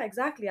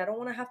 Exactly. I don't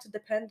want to have to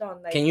depend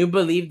on Can you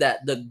believe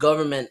that the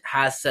government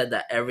has said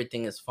that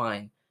everything is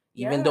fine,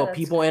 even though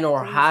people in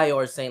Ohio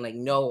are saying like,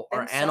 no,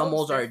 our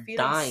animals are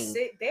dying.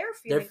 They're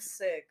feeling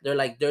sick. They're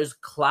like, there's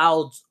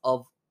clouds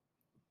of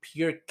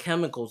pure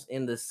chemicals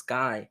in the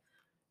sky.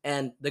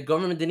 And the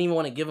government didn't even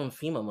want to give them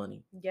FEMA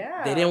money.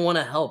 Yeah. They didn't want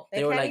to help.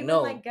 They were like,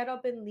 no. Like get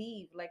up and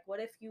leave. Like what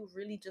if you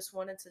really just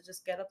wanted to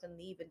just get up and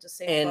leave and just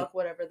say fuck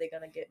whatever they're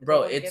going to get.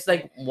 Bro, it's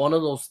like one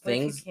of those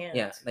things.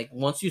 Yeah. Like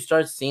once you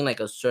start seeing like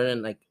a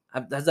certain like,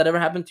 has that ever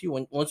happened to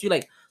you? Once you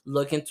like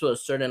look into a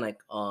certain like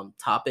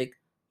topic,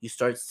 you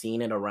start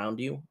seeing it around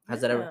you.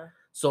 Has that ever?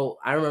 So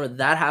I remember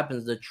that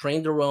happens. The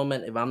train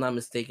derailment, if I'm not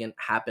mistaken,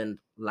 happened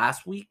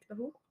last week.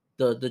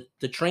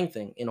 The train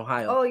thing in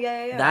Ohio. Oh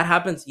yeah. That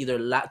happens either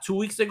 2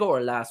 weeks ago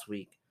or last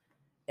week.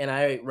 And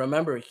I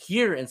remember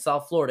here in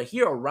South Florida,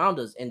 here around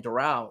us in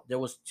Doral, there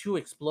was 2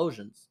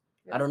 explosions.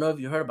 Yeah. I don't know if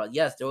you heard about it.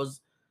 Yes, there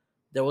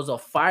was a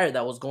fire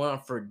that was going on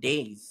for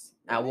days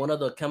at one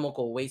of the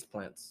chemical waste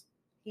plants.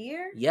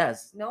 Here?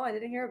 Yes. No, I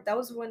didn't hear. That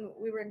was when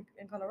we were in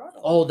Colorado.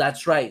 Oh,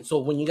 that's right. So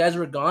when you guys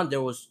were gone, there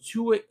was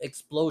 2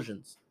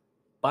 explosions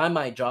by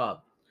my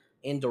job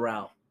in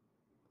Doral,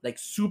 like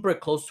super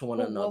close to one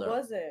another. What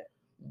was it?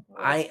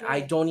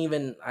 I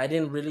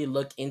didn't really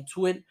look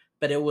into it,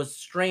 but it was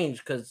strange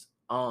because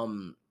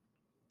and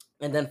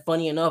then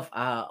funny enough,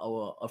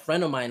 a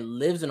friend of mine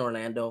lives in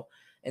Orlando,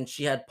 and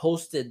she had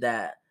posted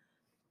that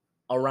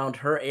around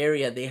her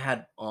area they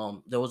had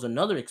there was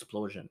another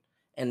explosion,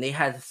 and they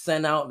had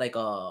sent out like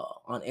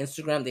on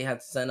Instagram they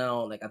had sent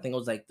out like I think it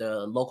was like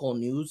the local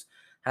news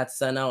had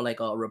sent out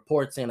like a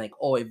report saying like,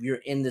 oh, if you're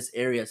in this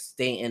area,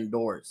 stay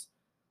indoors.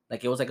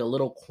 Like it was like a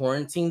little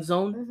quarantine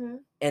zone. Mm-hmm.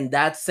 And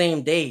that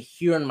same day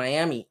here in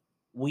Miami,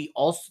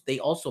 they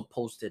also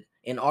posted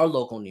in our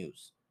local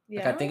news.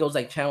 Yeah. Like I think it was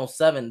like Channel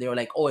 7. They were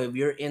like, oh, if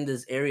you're in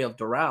this area of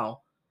Doral,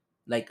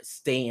 like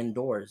stay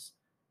indoors.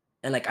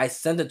 And like I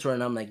sent it to her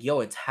and I'm like, yo,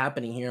 it's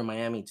happening here in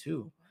Miami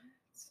too.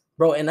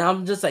 Bro, and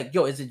I'm just like,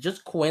 yo, is it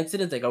just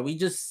coincidence? Like, are we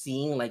just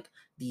seeing like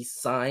these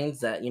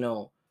signs that,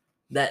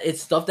 that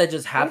it's stuff that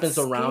just happens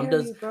around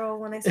us? Bro,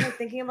 when I start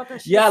thinking about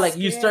that shit, yeah, like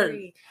you start.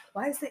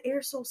 Why is the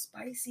air so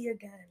spicy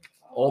again?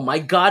 Oh my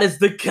god, it's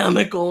the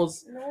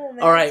chemicals. No,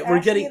 man. All right, we're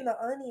Ashley getting the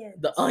onions.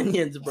 The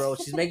onions, bro.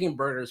 She's making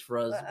burgers for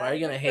us. Why are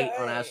you gonna hate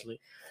on Ashley?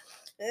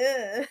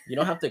 You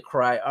don't have to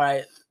cry. All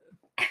right,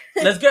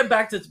 let's get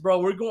back to this, bro.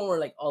 We're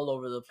like all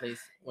over the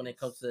place when it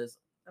comes to this.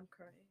 I'm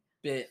crying.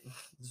 Bit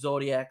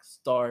Zodiac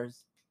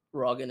stars.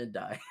 We're all gonna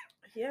die.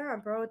 Yeah,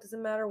 bro. It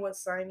doesn't matter what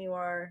sign you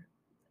are.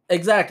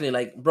 Exactly,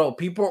 like, bro,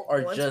 people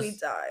are Once just. we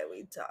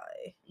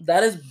die.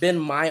 That has been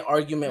my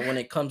argument when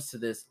it comes to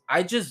this.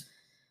 I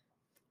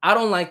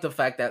don't like the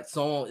fact that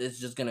someone is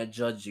just gonna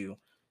judge you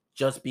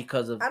just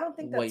because of. I don't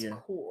think that's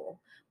cool.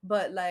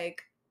 But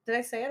like, did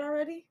I say it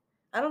already?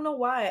 I don't know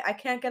why I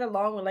can't get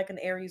along with like an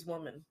Aries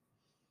woman.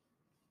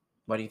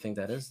 Why do you think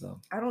that is though?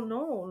 I don't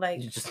know.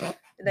 Like,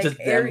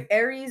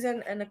 Aries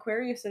and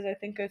Aquarius I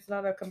think it's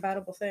not a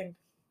compatible thing.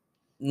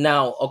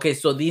 Now, okay,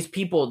 so these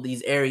people,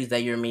 these Aries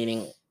that you're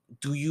meeting,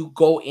 do you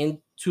go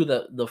into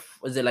the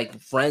is it like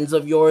friends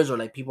of yours or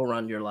like people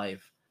around your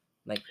life?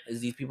 Like,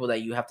 is these people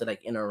that you have to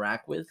like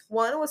interact with?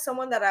 One was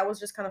someone that I was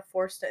just kind of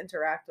forced to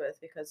interact with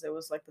because it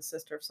was like the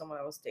sister of someone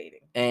I was dating.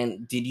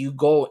 And did you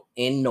go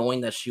in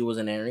knowing that she was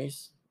an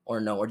Aries or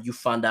no? Or you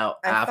found out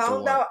after? I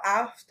found out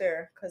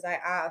after because I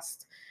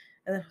asked.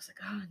 And then I was like,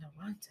 oh, no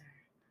wonder.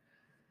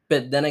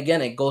 But then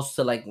again, it goes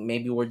to like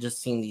maybe we're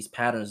just seeing these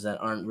patterns that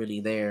aren't really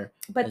there.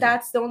 But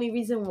that's the only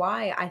reason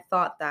why I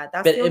thought that.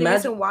 That's But the only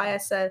reason why I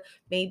said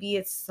maybe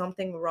it's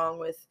something wrong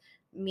with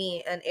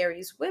me and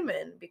Aries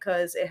women,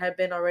 because it had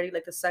been already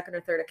like the second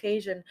or third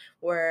occasion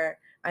where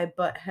I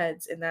butt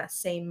heads in that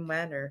same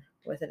manner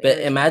with an But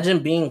Aries imagine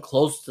woman. being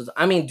close to.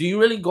 I mean, do you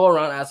really go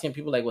around asking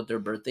people like what their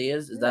birthday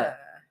is? Is that?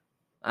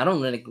 I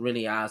don't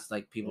really ask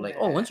like people like,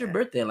 oh, when's your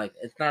birthday? Like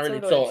it's not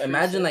really. So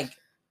imagine like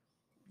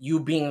you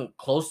being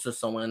close to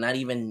someone and not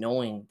even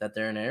knowing that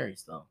they're an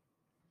Aries though.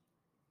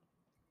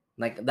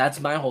 Like that's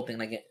my whole thing.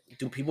 Like,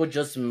 do people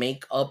just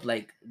make up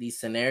like these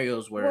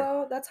scenarios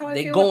where that's how I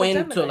they feel go with the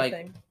into Gemini like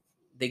thing.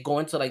 They go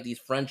into like these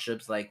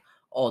friendships like,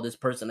 oh, this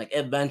person like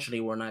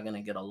eventually we're not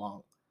gonna get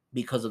along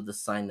because of the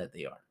sign that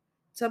they are.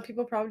 Some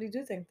people probably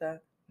do think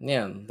that.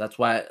 Yeah, that's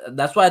why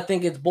I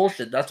think it's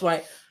bullshit. That's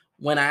why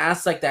when I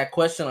asked like that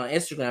question on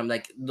Instagram,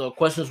 like the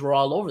questions were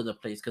all over the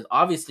place because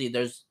obviously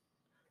there's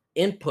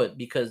input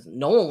because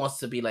no one wants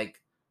to be like,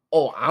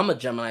 oh, I'm a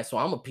Gemini, so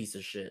I'm a piece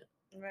of shit.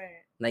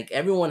 Right. Like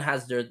everyone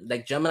has their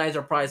like Geminis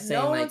are probably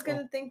saying no like, one's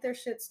gonna think their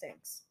shit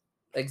stinks.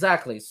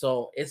 Exactly.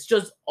 So it's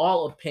just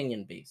all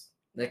opinion based.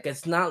 Like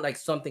it's not like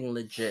something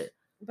legit.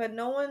 But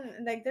no one,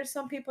 like, there's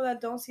some people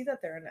that don't see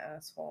that they're an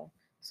asshole.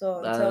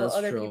 So until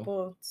other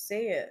people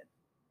say it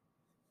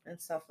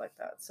and stuff like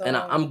that. So and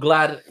I'm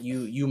glad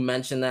you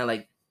mentioned that,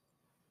 like,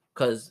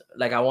 because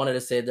like I wanted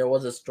to say there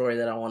was a story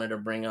that I wanted to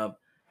bring up.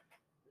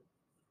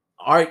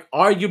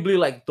 Arguably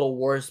like the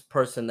worst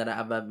person that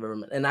I've ever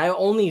met, and I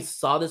only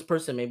saw this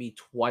person maybe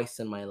twice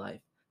in my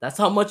life. That's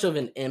how much of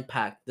an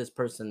impact this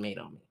person made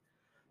on me.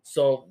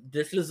 So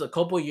this is a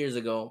couple years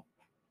ago.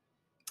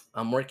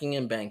 I'm working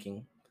in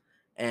banking,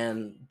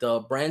 and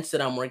the branch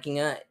that I'm working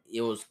at, it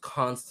was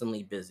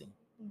constantly busy.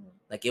 Mm-hmm.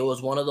 Like it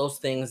was one of those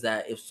things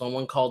that if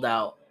someone called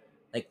out,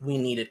 like we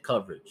needed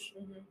coverage.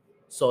 Mm-hmm.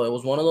 So it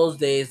was one of those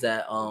days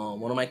that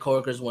one of my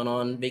coworkers went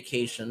on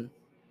vacation,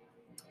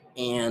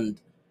 and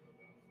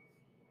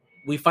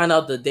we find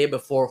out the day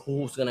before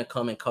who's gonna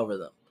come and cover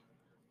them.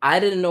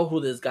 I didn't know who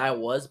this guy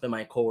was, but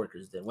my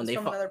coworkers did. When he's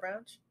from another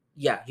branch?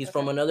 Yeah, he's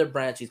from another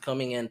branch. He's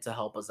coming in to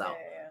help us out.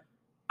 Yeah.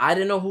 I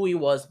didn't know who he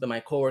was, but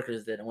my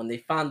coworkers did. And when they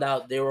found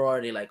out, they were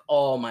already like,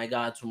 oh my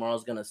God,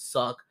 tomorrow's gonna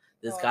suck.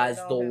 This guy's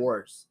the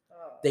worst.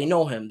 They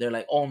know him. They're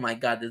like, oh my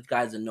God, this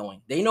guy's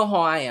annoying. They know how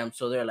I am,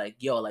 so they're like,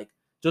 yo, like,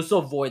 just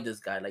avoid this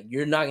guy. Like,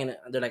 you're not gonna,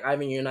 they're like,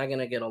 Ivan, you're not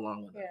gonna get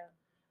along with him. Yeah.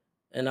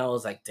 And I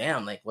was like,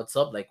 damn, like, what's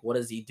up? Like, what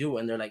does he do?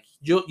 And they're like,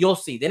 you'll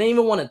see. They didn't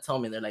even want to tell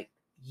me. They're like,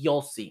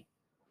 you'll see.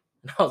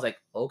 And I was like,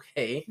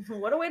 okay.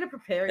 What a way to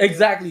prepare you.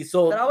 Exactly.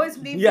 So that always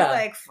leaves you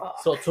like, fuck.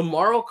 So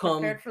tomorrow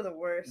comes. Prepared for the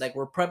worst. Like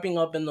we're prepping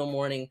up in the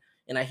morning,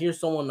 and I hear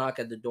someone knock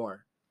at the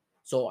door.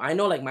 So I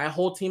know like my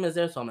whole team is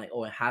there. So I'm like,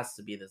 oh, it has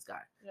to be this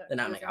guy. Yeah,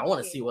 then I'm like, I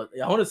want to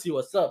see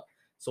what's up.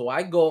 So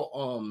I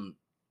go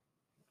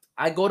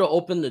to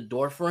open the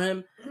door for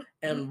him,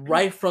 and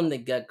right from the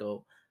get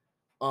go,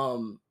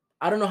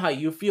 I don't know how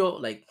you feel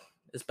like,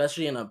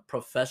 especially in a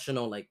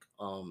professional like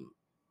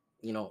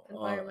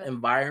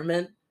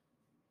environment.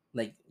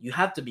 Like you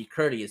have to be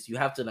courteous. You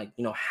have to like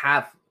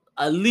have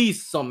at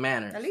least some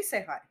manners. At least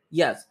say hi.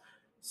 Yes.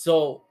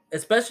 So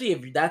especially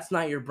if that's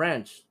not your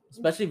branch,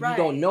 especially if you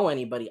don't know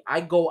anybody,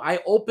 I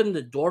open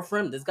the door for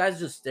him. This guy's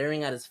just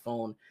staring at his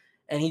phone,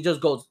 and he just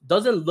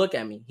doesn't look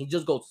at me. He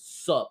just goes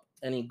sup,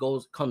 and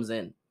comes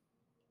in.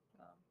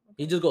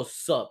 He just goes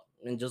sup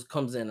and just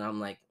comes in. And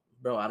I'm like,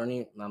 bro, I don't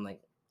even. I'm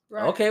like,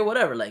 okay,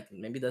 whatever. Like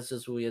maybe that's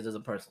just who he is as a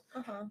person.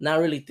 Not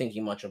really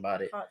thinking much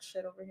about it. Hot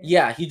shit over here.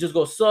 Yeah, he just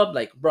goes sub.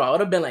 Like, bro, I would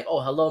have been like,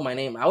 oh, hello, my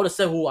name. I would have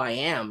said who I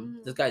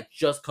am. This guy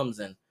just comes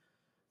in.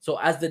 So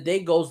as the day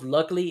goes,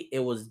 luckily it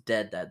was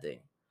dead that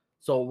day.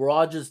 So we're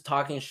all just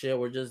talking shit.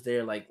 We're just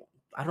there, like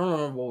I don't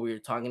remember what we were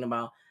talking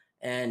about.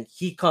 And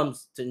he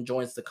comes and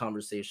joins the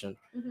conversation.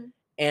 Mm-hmm.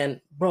 And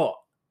bro,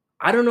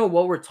 I don't know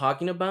what we're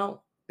talking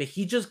about, but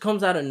he just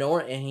comes out of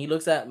nowhere and he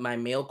looks at my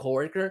male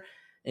coworker.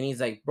 And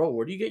he's like, bro,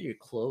 where do you get your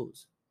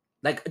clothes?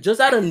 Like,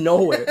 just out of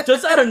nowhere. It's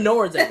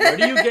like, where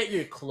do you get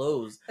your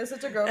clothes? That's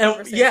such a girl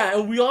conversation. Yeah,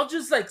 and we all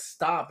just, like,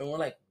 stop. And we're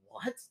like,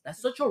 what? That's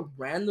such a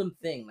random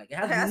thing. Like, it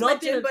has nothing my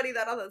gym buddy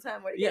that all the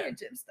time. Where do you get your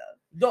gym stuff?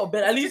 No,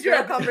 but at least you're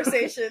at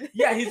conversation.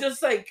 Yeah, he's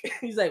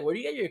like, where do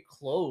you get your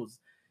clothes?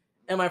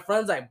 And my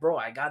friend's like, bro,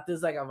 I got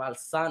this, like, about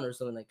son or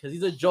something. Like, because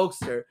he's a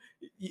jokester.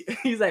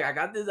 He's like, I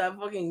got this at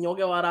fucking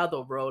Yoga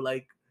Barato, bro.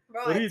 Like,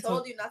 bro, I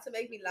told you not to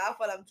make me laugh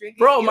while I'm drinking.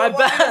 Bro, my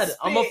bad.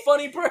 I'm a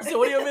funny person.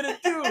 What do you want me to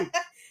do?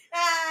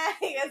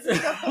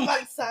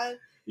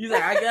 He's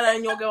like, I get it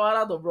in Yoga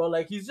Barato, bro.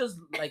 Like, he's just,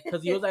 like,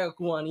 because he was like a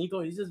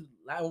cubanito. He's just,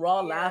 like, we're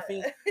all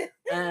laughing.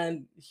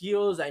 And he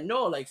was like,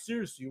 no, like,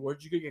 seriously,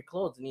 where'd you get your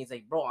clothes? And he's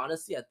like, bro,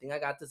 honestly, I think I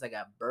got this, like,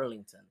 at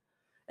Burlington.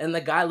 And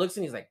the guy looks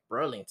and he's like,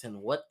 Burlington,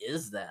 what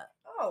is that?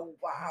 Oh,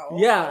 wow.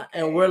 Yeah, okay.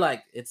 And we're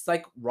like, it's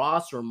like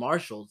Ross or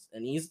Marshall's.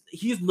 And he's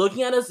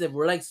looking at us if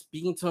we're like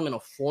speaking to him in a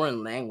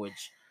foreign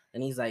language.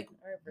 And he's like,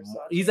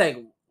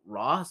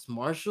 Ross,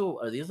 Marshall,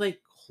 are these like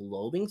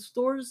clothing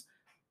stores?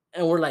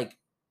 And we're like,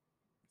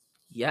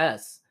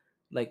 yes.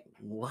 Like,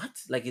 what?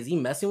 Like, is he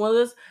messing with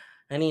us?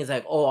 And he's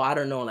like, oh, I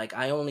don't know, like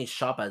I only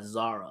shop at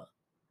Zara.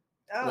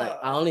 Like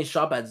I only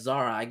shop at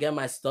Zara. I get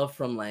my stuff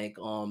from like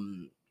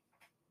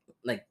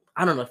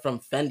I don't know, from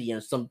Fendi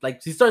or some,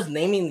 like he starts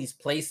naming these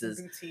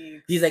places.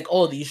 Boutiques. He's like,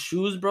 oh, these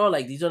shoes, bro,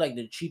 like these are like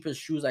the cheapest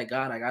shoes I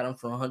got them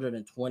for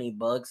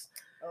 $120.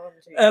 Oh,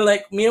 and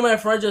like me and my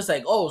friend just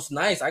like, oh, it's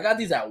nice, I got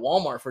these at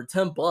Walmart for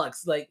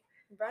 $10. Like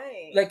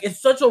it's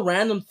such a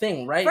random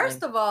thing, right?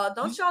 First of all,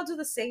 don't y'all do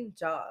the same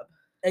job?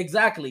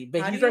 Exactly.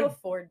 But how do you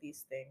afford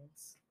these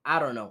things? I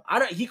don't know.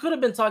 He could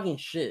have been talking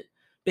shit,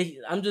 but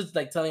I'm just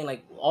like telling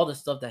like all the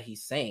stuff that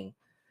he's saying.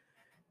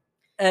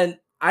 And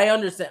I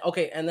understand.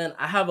 Okay, and then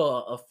I have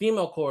a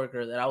female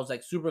coworker that I was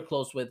like super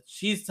close with.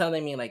 She's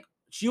telling me like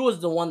she was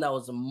the one that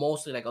was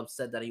mostly like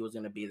upset that he was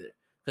gonna be there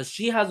because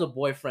she has a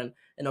boyfriend,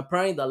 and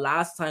apparently the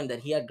last time that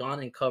he had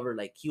gone and covered,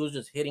 like he was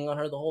just hitting on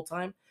her the whole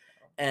time,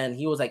 and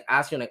he was like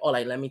asking like, oh,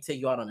 like let me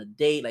take you out on a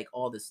date, like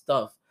all this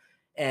stuff,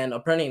 and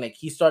apparently like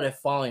he started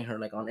following her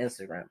like on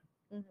Instagram,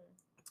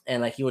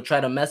 and like he would try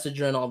to message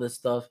her and all this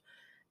stuff,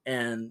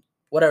 and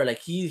whatever, like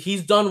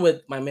he's done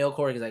with my male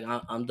coworker. He's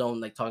like, I'm done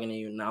like talking to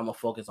you now. I'm gonna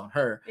focus on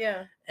her.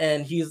 Yeah.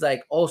 And he's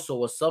like, oh, so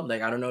what's up?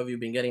 Like, I don't know if you've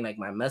been getting like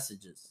my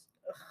messages.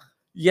 Ugh.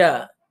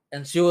 Yeah.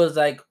 And she was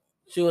like,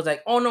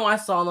 oh no, I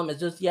saw them. It's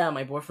just, yeah,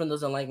 my boyfriend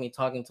doesn't like me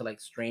talking to like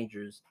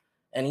strangers.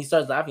 And he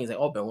starts laughing. He's like,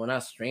 oh, but we're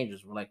not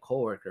strangers. We're like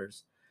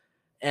coworkers.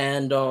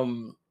 And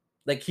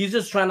like he's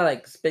just trying to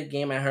like spit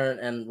game at her,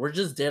 and we're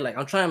just there. Like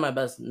I'm trying my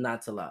best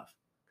not to laugh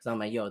because I'm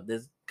like, yo,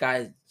 this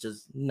guy's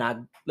just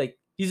not like,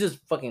 he's just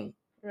fucking.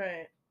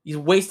 Right. He's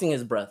wasting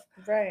his breath.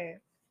 Right.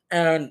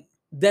 And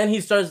then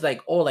he starts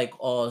like,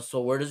 oh, so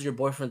where does your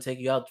boyfriend take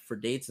you out for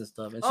dates and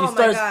stuff? And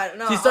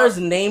she starts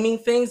naming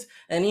things,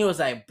 and he was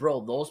like,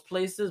 bro, those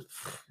places.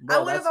 Bro,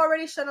 I would have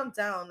already shut him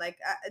down. Like,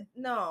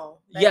 no.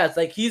 Like, yeah, it's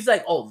like he's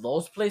like, oh,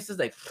 those places,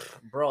 like,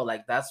 bro,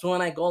 like that's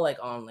when I go like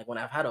on like when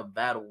I've had a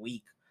bad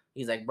week.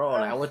 He's like, bro,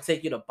 like, I would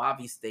take you to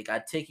Bobby Steak.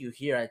 I'd take you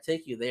here. I'd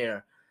take you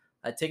there.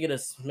 I take it to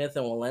Smith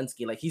and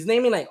Walensky. Like he's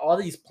naming like all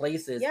these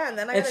places. Yeah, and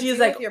then she's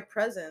like, your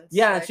presence.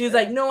 Yeah, and she's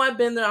like, no, I've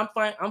been there. I'm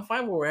fine. I'm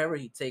fine with wherever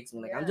he takes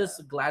me. Like I'm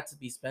just glad to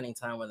be spending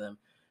time with him.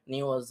 And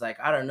he was like,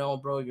 I don't know,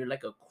 bro. You're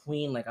like a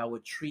queen. Like I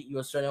would treat you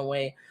a certain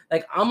way.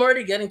 Like I'm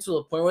already getting to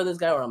the point where this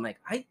guy where I'm like,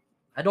 I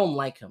don't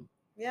like him.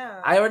 Yeah.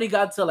 I already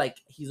got to like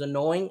he's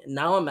annoying.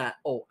 Now I'm at,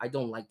 oh, I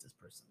don't like this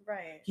person.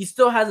 Right. He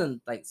still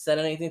hasn't like said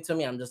anything to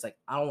me. I'm just like,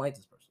 I don't like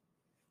this person.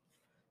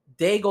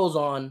 Day goes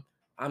on.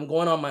 I'm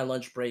going on my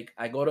lunch break.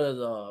 I go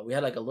to we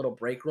had like a little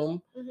break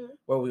room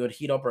where we would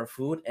heat up our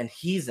food, and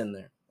he's in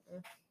there.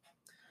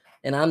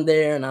 And I'm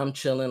there and I'm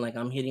chilling, like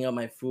I'm heating up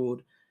my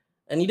food.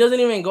 And he doesn't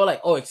even go like,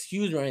 oh,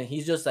 excuse me. And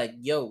he's just like,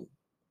 yo,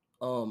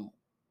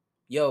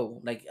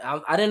 like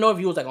I didn't know if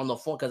he was like on the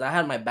phone because I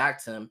had my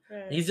back to him.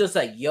 Right. He's just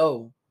like,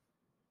 yo.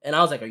 And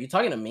I was like, are you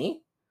talking to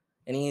me?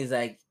 And he's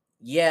like,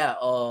 yeah,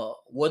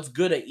 what's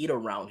good to eat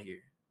around here?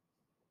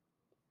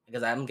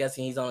 Because I'm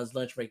guessing he's on his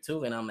lunch break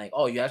too. And I'm like,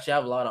 oh, you actually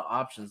have a lot of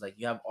options. Like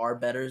you have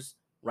Arbetters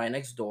right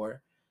next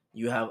door.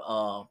 You have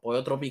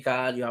Pollo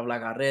Tropical. You have La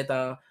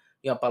Carreta.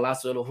 You have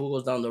Palacio de los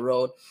Jugos down the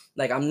road.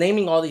 Like I'm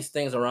naming all these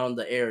things around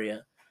the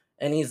area.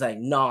 And he's like,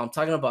 no, I'm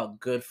talking about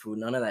good food.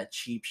 None of that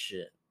cheap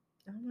shit.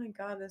 Oh my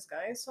God, this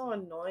guy is so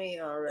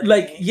annoying already.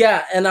 Like,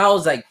 yeah. And I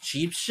was like,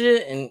 cheap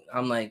shit? And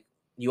I'm like,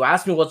 you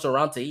asked me what's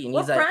around to eat. And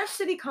what branch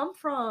did he come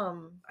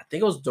from? I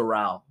think it was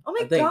Doral. Oh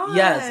my God.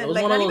 Yes, it was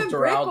like one of those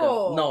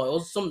Doral. No, it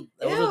was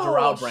a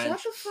Doral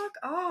branch. Shut the fuck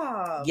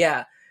up.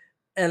 Yeah.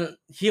 And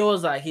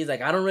he's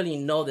like, I don't really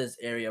know this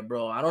area,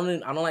 bro. I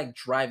don't like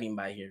driving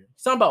by here.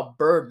 He's talking about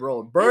Bird,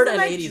 bro. Bird and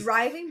like 80s.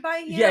 Driving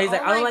by here? Yeah, he's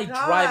like, I don't like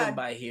driving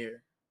by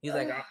here. He's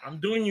like, I'm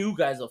doing you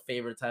guys a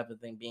favor type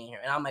of thing being here.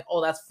 And I'm like,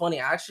 oh, that's funny.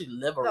 I actually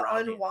live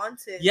around here.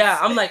 Unwanted. Yeah,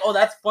 I'm like, oh,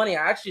 that's funny.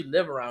 I actually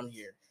live around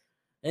here.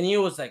 And he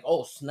was like,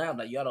 oh, snap.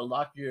 Like, you got to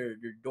lock your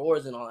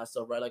doors and all that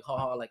stuff, right? Like,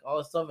 haha, like all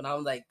that stuff. And I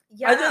was like,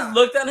 yeah. I just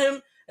looked at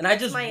him and I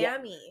just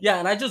Miami.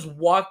 And I just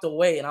walked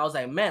away. And I was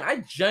like, man,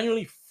 I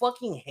genuinely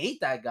fucking hate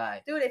that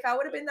guy. Dude, if I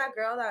would have been that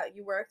girl that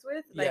you worked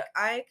with, like,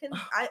 I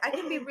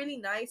can be really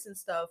nice and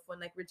stuff when,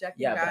 like,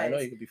 rejecting guys. Yeah, but I know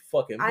you could be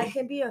fucking me. I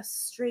can be a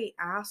straight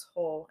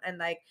asshole. And,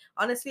 like,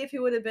 honestly, if he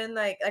would have been,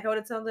 like I would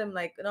have told him,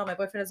 like, no, my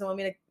boyfriend doesn't want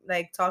me to,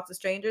 like, talk to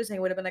strangers. And he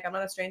would have been like, I'm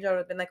not a stranger. I would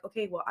have been like,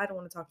 okay, well, I don't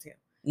want to talk to you.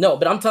 No,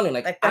 but I'm telling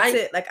you, like that's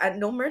it. Like,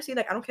 no mercy.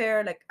 Like, I don't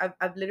care. Like,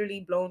 I've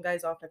literally blown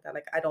guys off like that.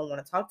 Like, I don't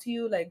want to talk to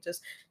you. Like,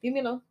 just leave me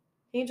alone.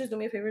 Can you just do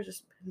me a favor?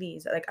 Just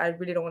please. Like, I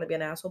really don't want to be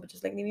an asshole, but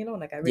just like leave me alone.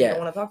 Like, I really don't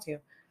want to talk to you.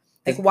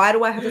 Like, why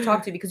do I have to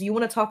talk to you? Because you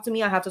want to talk to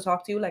me, I have to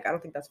talk to you. Like, I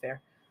don't think that's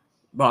fair.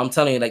 Bro, I'm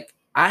telling you, like,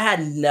 I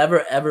had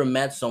never ever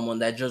met someone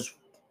that just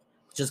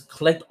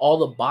clicked all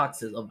the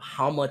boxes of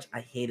how much I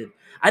hated.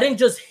 I didn't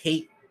just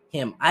hate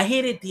him. I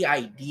hated the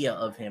idea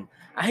of him.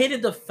 I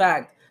hated the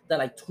fact that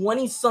like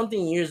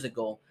 20-something years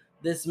ago,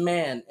 this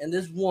man and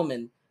this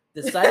woman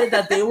decided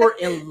that they were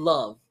in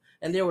love.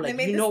 And they were like,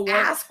 you know what?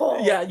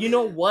 Asshole. Yeah, you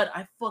know what?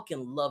 I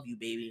fucking love you,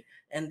 baby.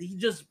 And he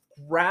just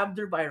grabbed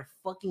her by her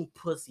fucking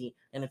pussy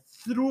and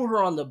threw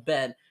her on the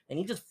bed and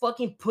he just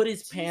fucking put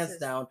his pants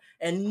down.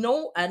 And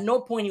at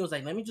no point he was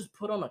like, let me just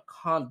put on a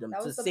condom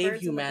to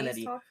save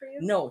humanity.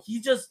 No,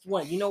 he just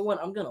went, you know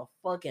what? I'm gonna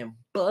fucking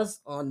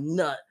bust a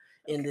nut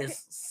in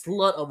this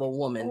slut of a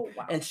woman. Oh,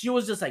 wow. And she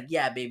was just like,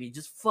 yeah, baby,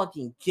 just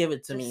fucking give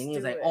it to me. And he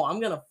was like, oh, I'm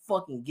gonna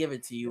fucking give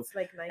it to you.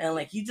 And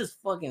like he just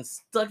fucking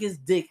stuck his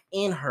dick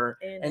in her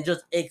and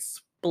just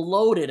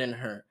exploded in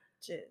her.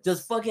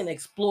 Just fucking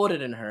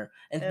exploded in her.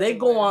 And everywhere. They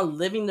go on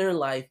living their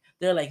life.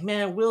 They're like,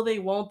 man, will they,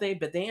 won't they?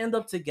 But they end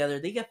up together.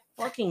 They get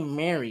fucking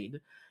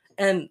married.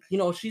 And, you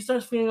know, she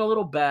starts feeling a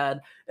little bad.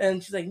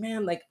 And she's like,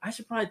 man, like, I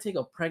should probably take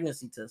a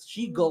pregnancy test.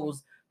 She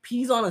goes,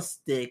 pees on a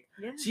stick.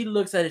 Yeah. She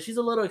looks at it. She's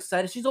a little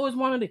excited. She's always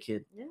wanted a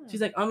kid. Yeah. She's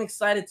like, I'm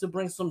excited to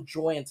bring some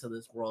joy into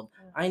this world.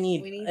 Yeah. I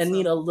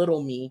need a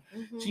little me.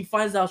 Mm-hmm. She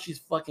finds out she's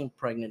fucking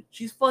pregnant.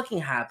 She's fucking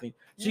happy.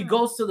 Yeah. She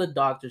goes to the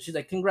doctor. She's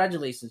like,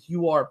 congratulations,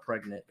 you are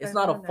pregnant. It's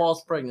not a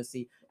false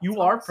pregnancy.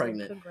 You are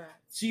pregnant. Congrats.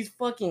 She's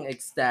fucking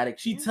ecstatic.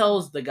 She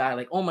tells the guy,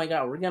 like, oh my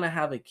God, we're gonna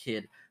have a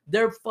kid.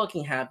 They're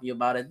fucking happy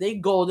about it. They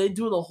go, they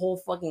do the whole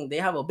fucking, they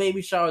have a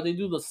baby shower, they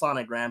do the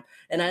sonogram,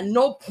 and at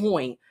no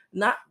point,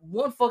 not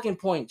one fucking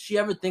point, she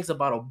ever thinks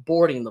about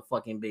aborting the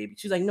fucking baby.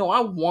 She's like, no, I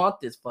want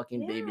this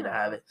fucking baby to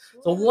have it.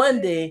 Sure. So one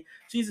day,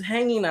 she's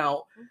hanging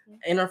out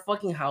in her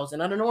fucking house,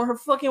 and I don't know, her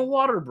fucking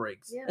water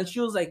breaks. Yeah. And she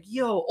was like,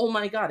 yo, oh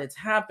my God, it's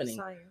happening.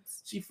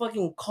 Science. She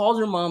fucking calls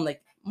her mom,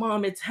 like,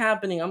 Mom, it's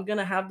happening. I'm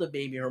gonna have the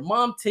baby. Her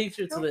mom takes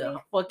her to the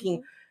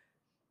fucking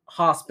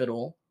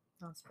hospital.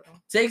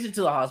 Takes her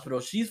to the hospital.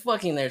 She's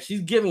fucking there.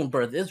 She's giving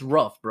birth. It's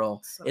rough, bro.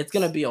 It's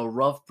gonna be a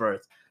rough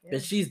birth. Yeah.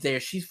 But she's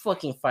there. She's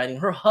fucking fighting.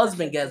 Her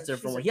husband gets there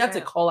from work. He had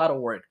to call out of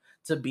work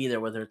to be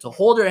there with her, to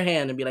hold her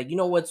hand and be like, you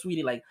know what,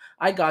 sweetie, like,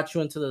 I got you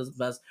into this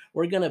mess.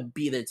 We're gonna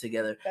be there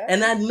together.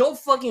 And at no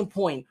fucking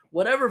point,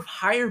 whatever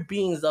higher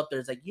beings up there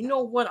is like, you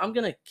know what, I'm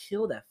gonna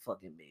kill that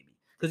fucking baby.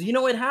 Because you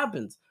know it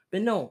happens.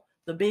 But no.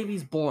 The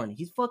baby's born.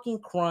 He's fucking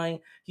crying.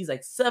 He's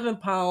like 7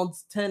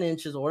 pounds, 10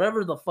 inches, or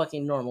whatever the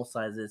fucking normal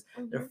size is.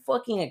 Mm-hmm. They're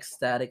fucking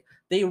ecstatic.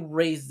 They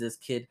raise this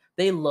kid.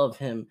 They love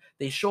him.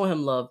 They show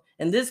him love.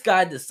 And this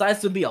guy decides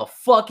to be a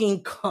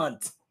fucking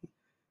cunt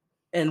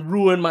and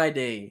ruin my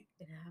day.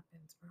 It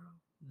happens, bro.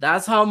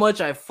 That's how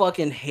much I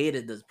fucking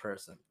hated this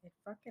person. It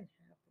fucking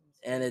happens.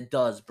 And it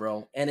does,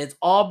 bro. And it's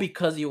all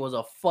because he was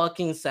a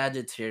fucking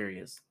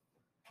Sagittarius.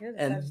 You're the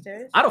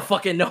Sagittarius? I don't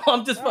fucking know.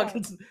 I'm just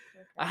fucking...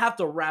 I have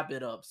to wrap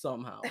it up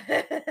somehow.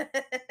 You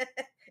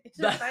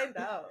should find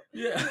out.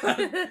 Yeah.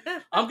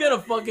 I'm gonna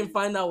fucking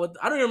find out what...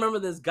 I don't remember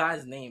this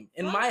guy's name.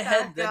 In my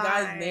head, the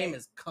guy's name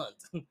is Cunt.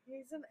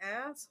 He's an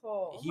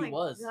asshole. He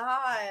was.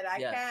 God, I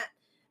can't...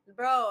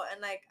 Bro,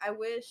 and like, I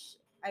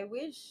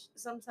wish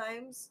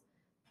sometimes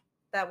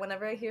that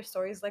whenever I hear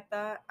stories like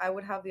that, I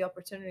would have the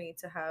opportunity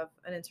to have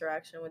an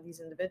interaction with these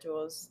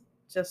individuals,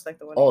 just like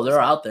the one. Oh, they're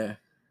out there.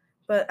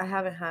 But I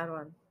haven't had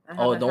one.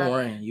 Oh, don't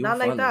worry. Not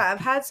like that. I've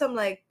had some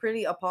like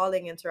pretty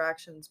appalling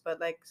interactions, but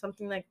like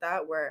something like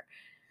that where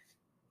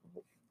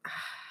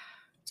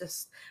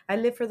just I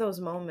live for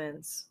those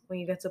moments when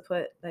you get to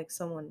put like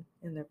someone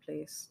in their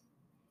place.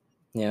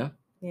 Yeah.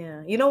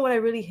 Yeah. You know what I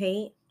really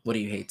hate? What do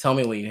you hate? Tell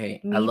me what you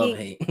hate. I love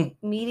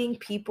hate. Meeting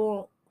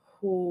people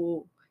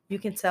who you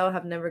can tell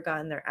have never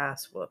gotten their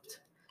ass whooped.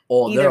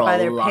 Oh, either by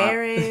their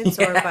parents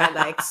or by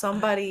like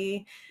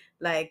somebody.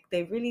 Like,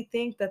 they really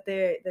think that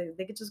they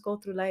could just go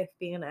through life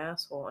being an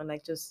asshole and,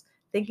 like, just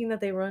thinking that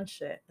they run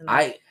shit. And,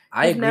 like,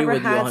 I agree never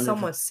with you. had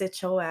someone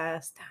sit your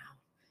ass down.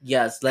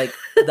 Yes, like,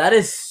 that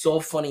is so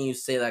funny you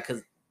say that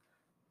because,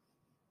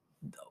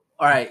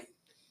 all right,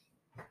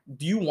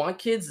 do you want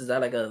kids? Is that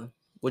like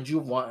would you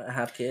want to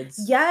have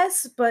kids?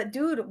 Yes, but,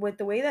 dude, with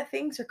the way that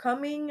things are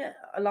coming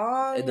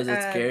along. Does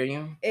it scare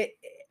you?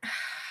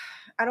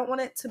 I don't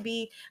want it to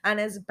be, and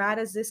as bad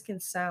as this can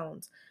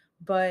sound,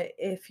 but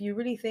if you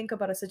really think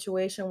about a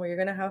situation where you're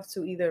going to have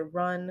to either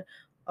run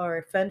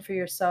or fend for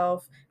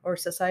yourself or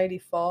society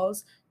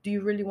falls, do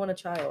you really want a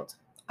child?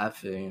 I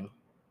feel you.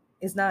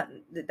 It's not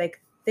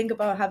like, think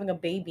about having a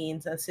baby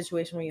in a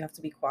situation where you have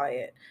to be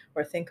quiet,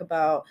 or think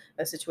about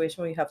a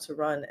situation where you have to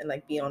run and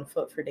like be on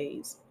foot for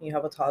days. You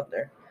have a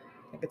toddler.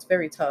 Like, it's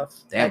very tough.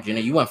 Damn, Gina,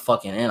 you went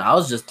fucking in. I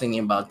was just thinking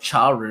about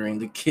child rearing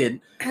the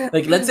kid.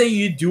 Like, let's say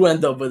you do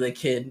end up with a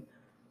kid.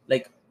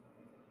 Like,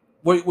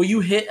 were you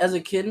hit as a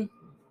kid?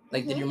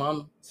 Like, did your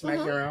mom smack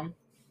you around?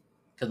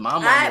 Because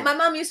my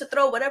mom used to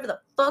throw whatever the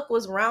fuck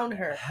was around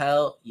her.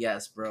 Hell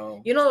yes, bro.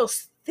 You know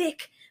those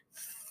thick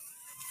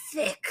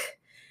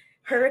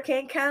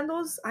hurricane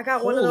candles? I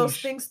got one of those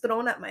things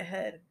thrown at my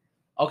head.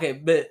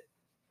 Okay,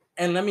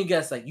 and let me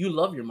guess, like, you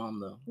love your mom,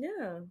 though.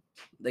 Yeah.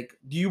 Like,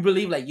 do you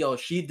believe, like, yo,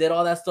 she did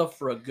all that stuff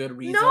for a good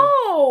reason?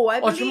 No, my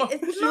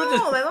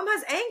mom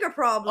has anger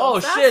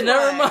problems. Oh, shit,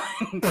 never mind.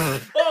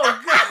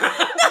 Oh,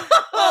 God.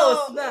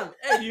 Oh, snap.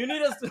 Hey, you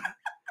need us to...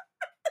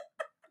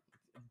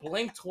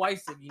 Blink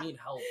twice if you need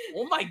help.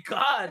 Oh my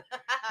God.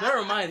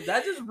 Never mind.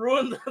 That just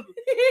ruined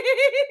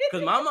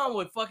because my mom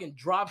would fucking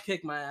drop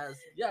kick my ass.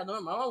 Yeah, no,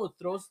 my mom would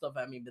throw stuff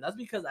at me, but that's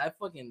because I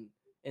fucking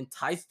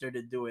enticed her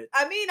to do it.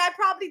 I mean, I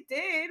probably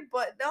did,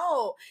 but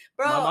no,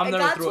 bro. My mom it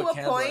never got threw to a a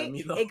candle point. at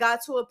me, though. It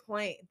got to a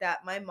point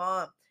that my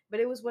mom, but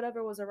it was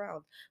whatever was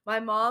around. My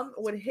mom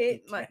would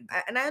hit my,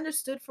 and I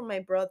understood from my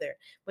brother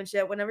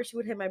whenever she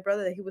would hit my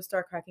brother, that he would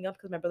start cracking up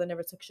because my brother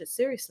never took shit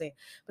seriously.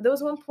 But there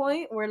was one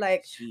point where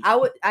like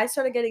I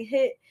started getting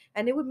hit,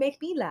 and it would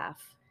make me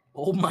laugh.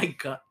 Oh my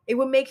God. It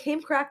would make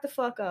him crack the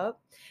fuck up.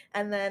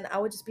 And then I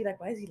would just be like,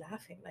 why is he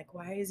laughing? Like,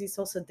 why is he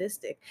so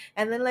sadistic?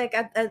 And then like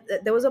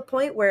there was a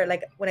point where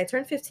like when I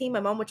turned 15, my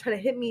mom would try to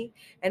hit me,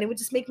 and it would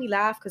just make me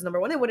laugh because number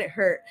one, it wouldn't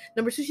hurt.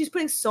 Number two, she's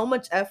putting so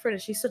much effort and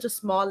she's such a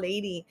small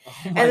lady.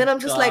 And then I'm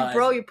just like,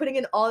 bro, you're putting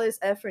in all this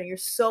effort and you're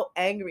so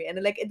angry.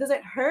 And like, it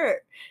doesn't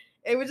hurt.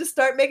 It would just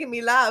start making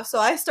me laugh. So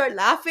I start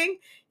laughing.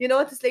 You know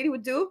what this lady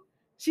would do?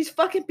 She's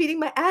fucking beating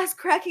my ass,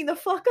 cracking the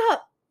fuck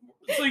up.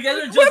 So you guys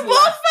are just we're both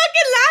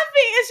fucking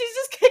laughing, and she's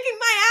just kicking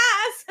my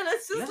ass, and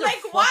it's just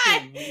like,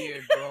 why?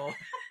 Weird, bro.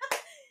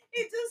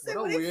 It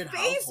wouldn't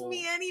face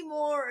me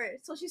anymore,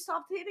 so she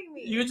stopped hitting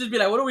me. You would just be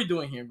like, "What are we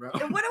doing here, bro?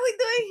 What are we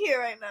doing here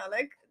right now?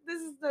 Like,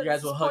 this is the." You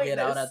guys will hug it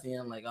out at the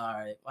end, like, "All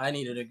right, I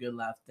needed a good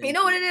laugh." You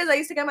know what it is? I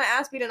used to get my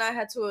ass beat, and I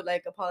had to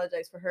like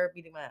apologize for her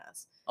beating my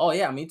ass. Oh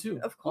yeah, me too.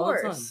 Of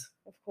course.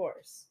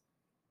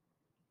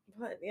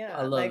 But yeah,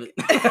 I love it.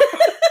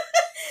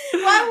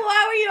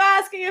 Why were you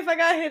asking if I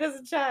got hit as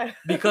a child?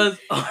 Because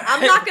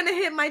I'm not gonna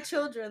hit my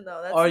children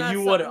though. That's not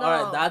you would. No.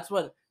 All right, that's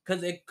what.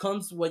 Because it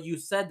comes to what you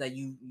said, that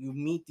you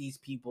meet these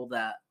people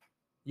that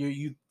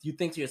you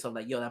think to yourself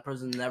like, yo, that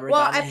person never.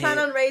 Well, I plan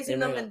on raising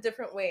them in a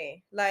different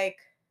way. Like,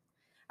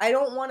 I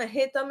don't want to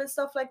hit them and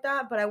stuff like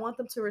that, but I want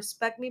them to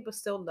respect me but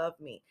still love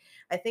me.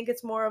 I think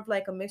it's more of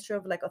like a mixture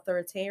of like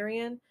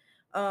authoritarian,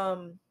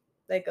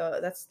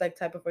 that's like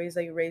type of ways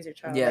that you raise your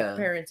child, like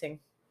parenting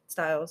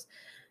styles.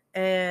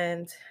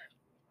 And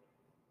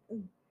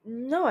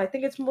no, I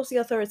think it's mostly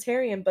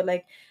authoritarian, but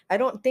like I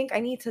don't think I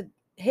need to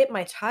hit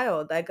my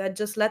child. Like, I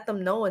just let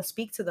them know and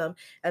speak to them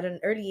at an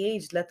early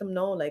age. Let them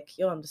know like,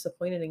 yo, I'm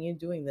disappointed in you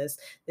doing this.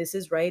 This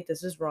is right,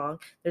 this is wrong.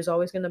 There's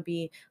always gonna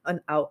be an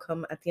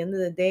outcome. At the end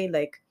of the day,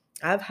 like,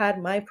 I've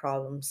had my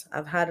problems.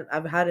 I've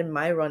had in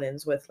my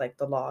run-ins with like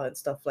the law and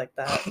stuff like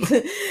that.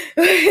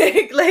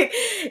 like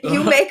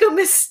you make a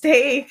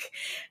mistake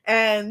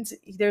and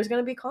there's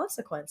gonna be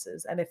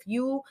consequences. And if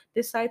you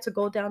decide to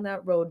go down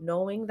that road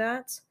knowing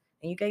that,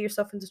 and you get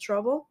yourself into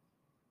trouble,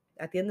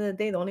 at the end of the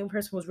day, the only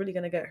person who's really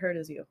gonna get hurt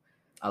is you.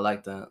 I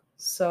like that.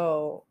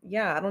 So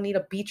yeah, I don't need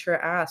to beat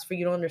your ass for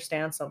you to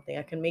understand something.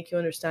 I can make you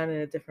understand in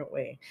a different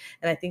way.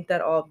 And I think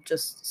that all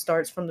just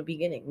starts from the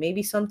beginning.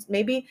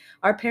 Maybe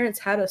our parents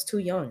had us too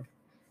young.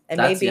 And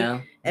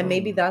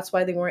maybe that's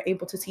why they weren't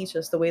able to teach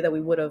us the way that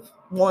we would have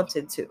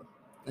wanted to.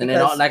 And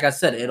it all, like I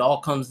said, it all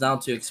comes down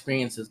to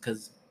experiences,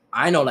 because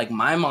I know like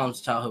my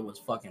mom's childhood was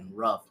fucking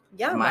rough.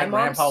 Yeah, my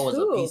grandpa was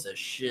a piece of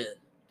shit.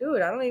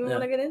 Dude, I don't even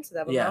want to get into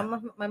that. But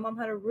my mom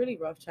had a really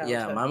rough childhood.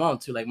 Yeah, my mom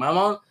too. Like my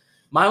mom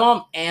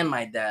and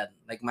my dad.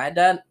 Like my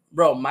dad's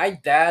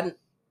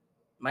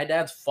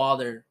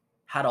father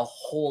had a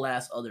whole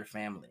ass other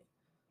family.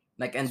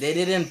 Like, and they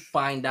didn't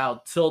find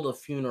out till the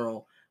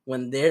funeral,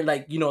 when they're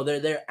like,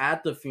 they're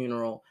at the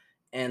funeral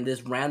and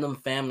this random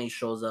family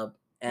shows up,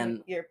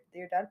 and your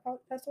dad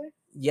passed away?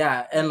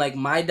 Yeah, and like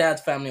my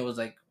dad's family was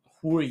like,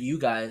 "Who are you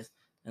guys?"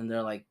 And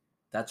they're like,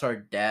 "That's our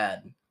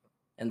dad."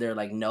 And they're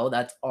like, "No,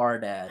 that's our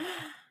dad."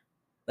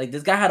 Like,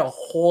 this guy had a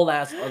whole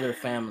ass other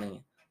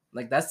family.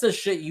 Like, that's the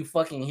shit you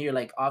fucking hear.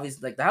 Like,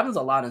 obviously, like, that happens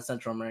a lot in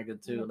Central America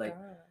too. Like,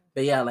 God.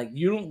 But yeah, like,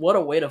 what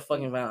a way to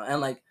fucking find out.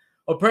 And like,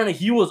 apparently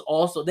he was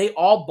also, they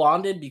all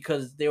bonded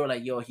because they were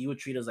like, yo, he would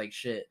treat us like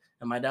shit.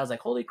 And my dad was like,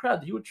 holy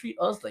crap, he would treat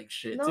us like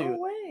shit too. No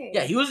way.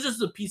 Yeah, he was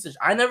just a piece of shit.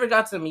 I never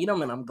got to meet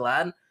him, and I'm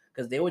glad,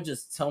 because they would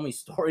just tell me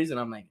stories, and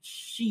I'm like,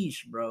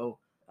 sheesh, bro.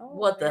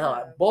 What the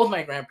hell? Both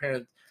my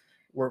grandparents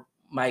were,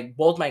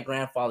 both my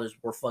grandfathers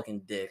were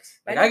fucking dicks.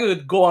 Like, I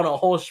could go on a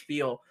whole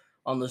spiel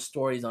on the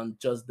stories on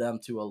just them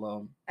two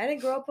alone. I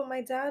didn't grow up with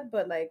my dad,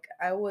 but like,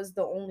 I was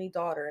the only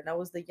daughter and I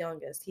was the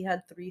youngest. He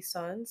had 3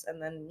 sons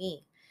and then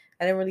me.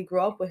 I didn't really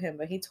grow up with him,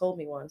 but he told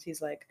me once,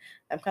 he's like,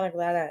 I'm kind of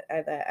glad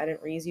I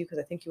didn't raise you, because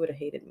I think you would have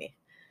hated me.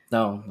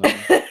 No.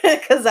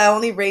 Because I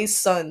only raised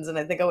sons, and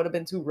I think I would have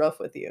been too rough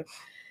with you.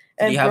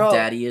 Do you have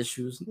daddy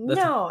issues?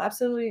 No,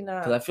 absolutely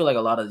not. Because I feel like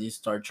a lot of these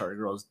Star Chart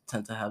girls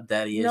tend to have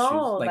daddy issues.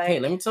 Like, hey,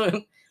 let me tell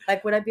you.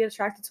 Like, would I be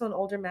attracted to an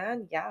older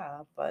man?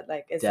 Yeah, but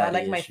like, is that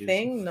like my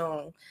thing?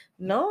 No.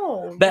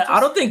 But I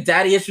don't think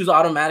daddy issues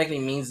automatically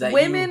means that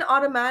women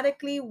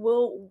automatically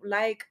will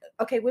like.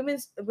 Okay,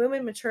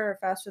 women mature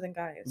faster than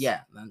guys.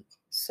 Yeah.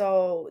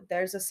 So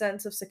there's a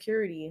sense of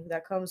security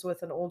that comes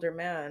with an older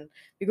man,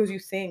 because you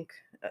think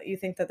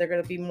that they're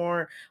gonna be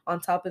more on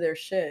top of their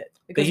shit,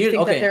 because you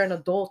think that they're an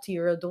adult to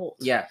your adult.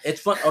 Yeah, it's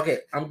fun. Okay,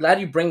 I'm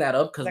glad you bring that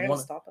up, because they're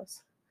gonna stop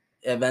us.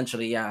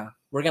 Eventually, yeah,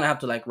 we're gonna have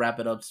to like wrap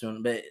it up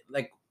soon. But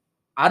like,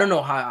 I don't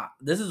know how.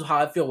 This is how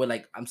I feel with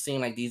like, I'm seeing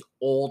like these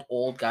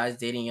old guys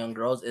dating young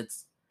girls.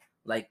 It's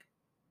like,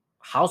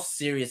 how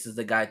serious is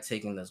the guy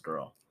taking this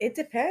girl? It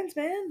depends,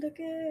 man. Look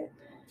at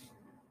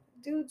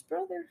dude's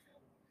brother.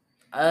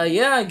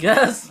 Yeah, I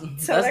guess.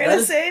 So I'm not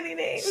gonna say any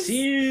names.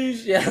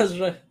 Sheesh. Yeah, that's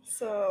right.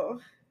 So.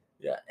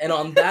 Yeah, and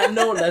on that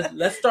note,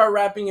 let's start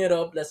wrapping it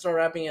up.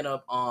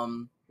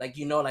 Like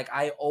like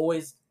I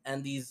always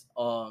end these.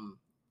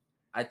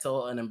 I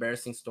tell an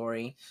embarrassing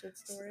story. Shit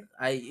story.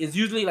 It's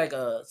usually like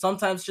a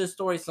sometimes shit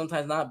story,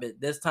 sometimes not. But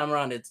this time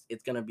around, it's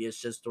gonna be a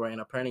shit story.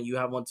 And apparently, you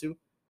have one too.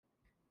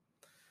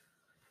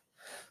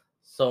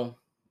 So,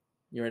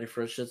 you ready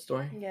for a shit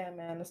story? Yeah,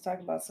 man. Let's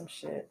talk about some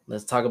shit.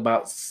 Let's talk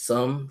about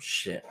some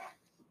shit.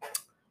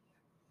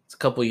 It's a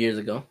couple years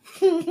ago.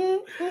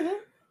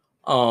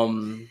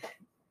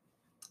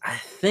 I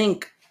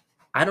think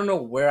I don't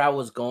know where I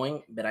was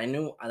going, but I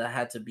knew I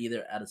had to be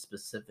there at a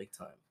specific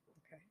time.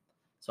 Okay.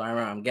 So I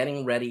remember I'm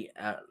getting ready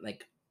at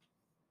like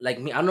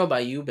me. I don't know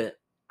about you, but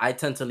I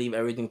tend to leave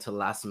everything to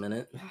last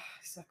minute. I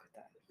suck with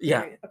that.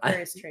 Yeah,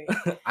 Aquarius trait.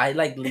 I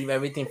like leave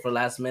everything for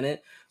last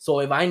minute. So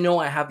if I know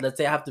let's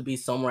say I have to be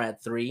somewhere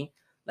at 3,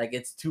 like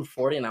it's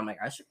 2:40, and I'm like,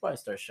 I should probably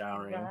start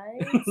showering.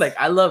 Right? Like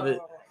I love it.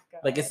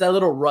 Like it's that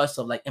little rush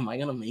of like, am I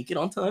gonna make it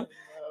on time?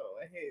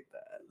 No, I hate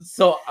that.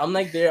 So I'm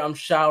like there, I'm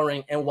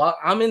showering, and while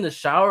I'm in the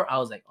shower, I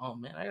was like, oh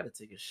man, I gotta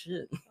take a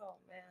shit. Oh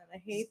man, I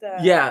hate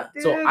that. Yeah,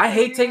 dude, so I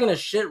hate taking a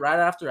shit right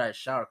after I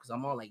shower because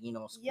I'm all like,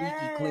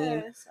 squeaky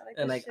clean,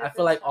 and like I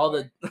feel like all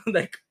the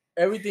like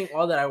everything,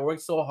 all that I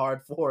worked so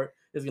hard for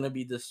is gonna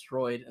be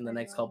destroyed in the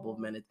next couple of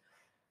minutes.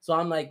 So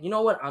I'm like, you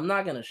know what? I'm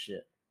not gonna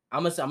shit.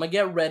 I'm gonna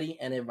get ready,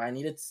 and if I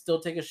need to still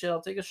take a shit,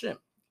 I'll take a shit.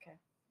 Okay.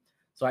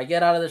 So I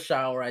get out of the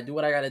shower, I do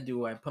what I gotta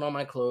do, I put on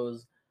my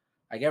clothes,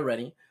 I get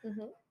ready,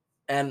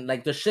 and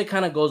like the shit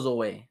kind of goes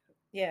away.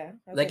 Yeah.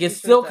 Like it's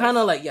still kind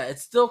of like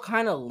it's still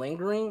kind of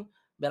lingering,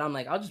 but I'm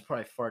like, I'll just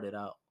probably fart it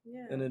out.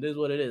 Yeah. And it is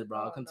what it is, bro.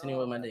 I'll continue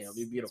with my day. It'll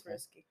be beautiful.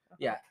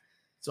 Yeah.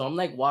 So I'm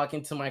like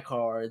walking to my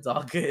car. It's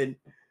all good.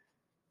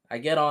 I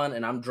get on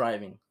and I'm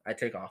driving. I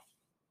take off.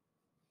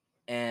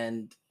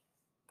 And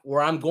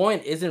where I'm going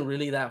isn't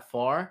really that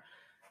far,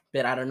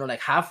 but I don't know,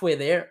 like halfway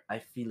there, I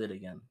feel it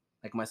again.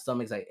 Like my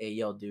stomach's like, hey,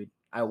 yo, dude,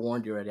 I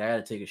warned you already. I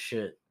gotta take a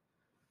shit.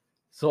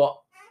 So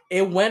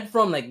it went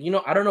from like,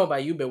 I don't know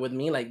about you, but with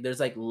me, like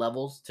there's like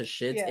levels to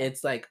shits. Yeah.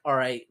 It's like, all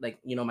right, like,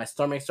 my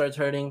stomach starts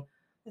hurting.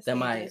 Then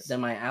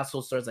my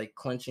asshole starts like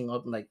clenching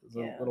up, and like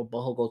the little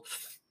butthole goes,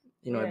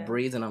 it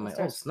breathes, and I'm like,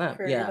 oh snap.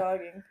 Yeah.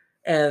 Dogging.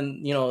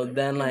 And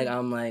then like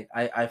I'm like,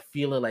 I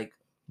feel it like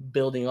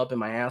building up in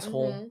my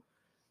asshole. Mm-hmm.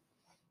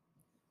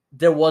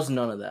 There was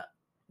none of that.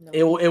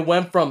 No. It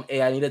went from,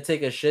 hey, I need to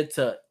take a shit,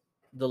 to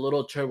the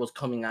little turd was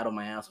coming out of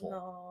my asshole.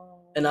 No.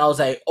 And I was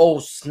like, oh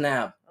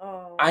snap.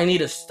 Oh. I need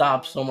to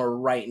stop somewhere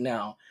right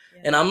now.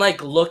 Yeah. And I'm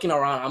like looking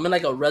around. I'm in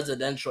like a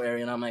residential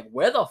area, and I'm like,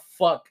 where the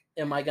fuck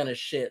am I gonna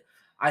shit?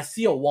 I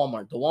see a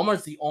Walmart. The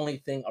Walmart's the only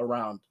thing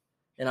around.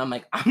 And I'm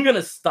like, I'm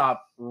gonna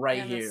stop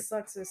right here. That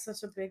sucks. It's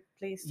such a big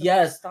place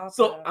to stop.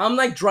 So at. I'm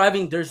like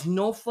driving. There's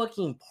no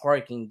fucking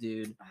parking,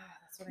 dude.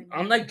 That's what I mean.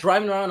 I'm like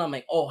driving around. I'm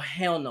like, oh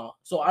hell no.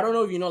 So I don't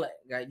know if you know,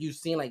 like you've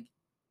seen like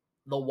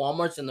the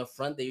Walmarts in the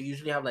front. They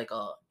usually have like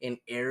an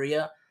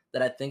area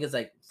that I think is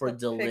like for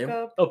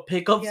delivery, a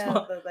pickup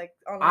spot.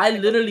 I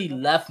literally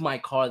left my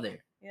car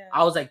there. Yeah.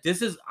 I was like,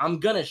 I'm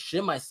gonna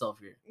shit myself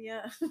here.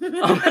 Yeah.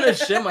 I'm gonna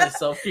shit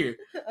myself here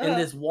in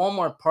this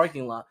Walmart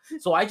parking lot.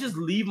 So I just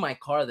leave my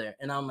car there,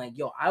 and I'm like,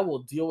 yo, I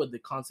will deal with the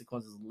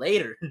consequences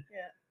later.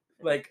 Yeah.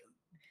 Like,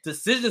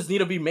 decisions need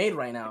to be made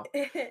right now.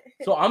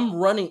 So I'm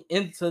running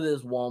into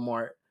this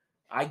Walmart.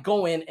 I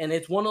go in, and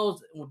it's one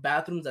of those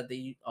bathrooms that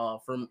they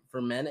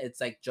for men. It's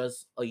like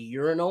just a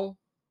urinal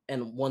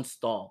and one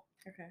stall.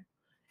 Okay.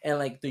 And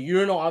like the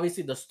urinal,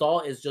 obviously the stall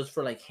is just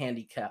for like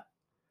handicap.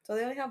 So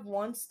they only have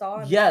one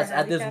stall? Yes,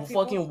 at this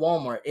fucking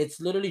Walmart.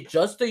 It's literally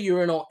just the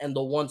urinal and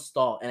the one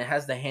stall, and it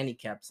has the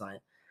handicap sign.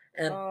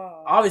 And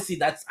obviously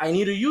I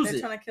need to use it.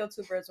 They're trying to kill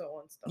two birds with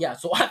one stone. Yeah,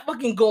 so I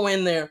fucking go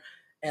in there,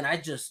 and I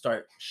just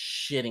start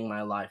shitting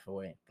my life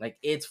away. Like,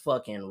 it's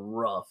fucking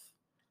rough.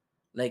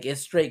 Like,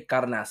 it's straight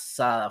carne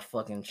asada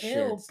fucking shit.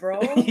 Ew, bro.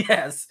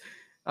 Yes.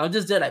 I'm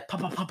just there like,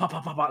 pop, pop, pop, pop,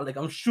 pop, pop, like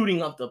I'm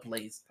shooting up the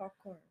place.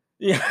 Popcorn.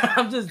 Yeah,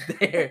 I'm just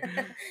there.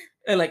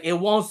 And like it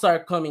won't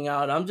start coming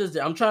out. I'm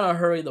trying to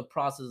hurry the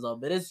process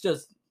up, but it's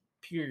just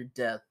pure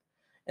death.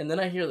 And then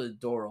I hear the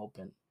door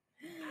open.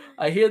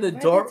 I hear the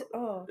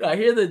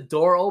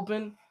door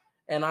open,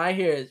 and I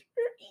hear it.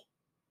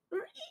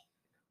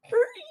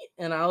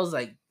 And I was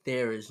like,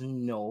 there is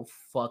no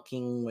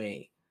fucking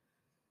way.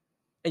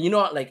 And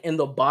like in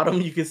the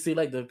bottom you can see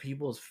like the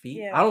people's feet.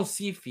 Yeah. I don't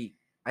see feet.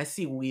 I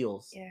see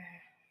wheels. Yeah.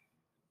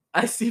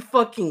 I see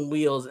fucking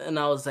wheels, and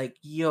I was like,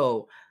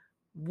 yo,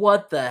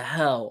 what the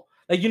hell?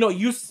 Like,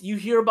 you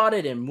hear about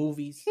it in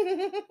movies.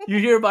 You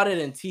hear about it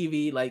in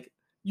TV. Like,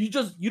 you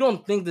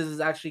don't think this is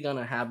actually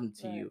gonna happen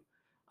to you.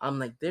 I'm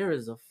like, there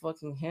is a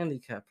fucking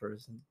handicapped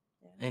person.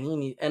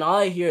 Yeah. And all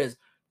I hear is,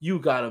 you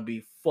gotta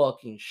be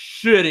fucking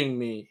shitting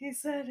me. He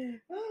said it.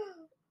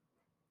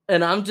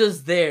 And I'm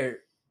just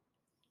there.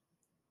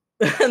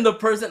 And the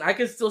person, I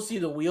can still see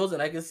the wheels,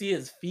 and I can see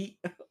his feet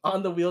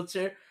on the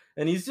wheelchair,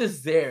 and he's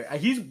just there.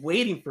 He's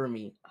waiting for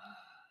me.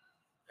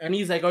 And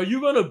he's like, are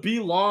you gonna be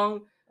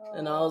long?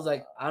 And I was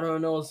like, I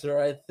don't know,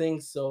 sir. I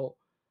think so.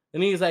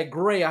 And he's like,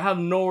 great, I have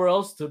nowhere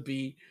else to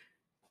be.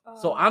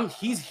 So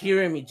he's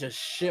hearing me just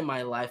shit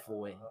my life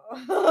away.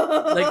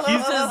 Like,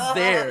 he's just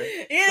there.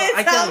 You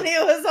didn't tell me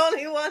it was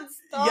only one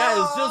stall.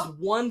 Yeah, it's just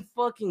one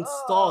fucking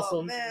stall.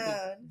 So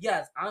man.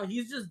 Yes,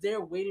 he's just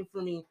there waiting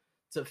for me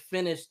to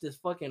finish this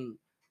fucking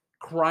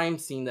crime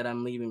scene that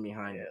I'm leaving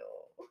behind.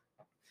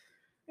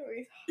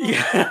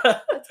 Yeah.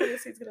 That's what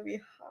it's gonna be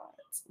hot.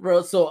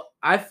 Bro, so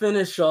I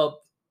finish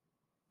up.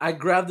 I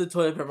grab the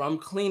toilet paper. I'm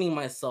cleaning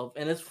myself.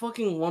 And it's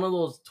fucking one of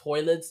those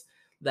toilets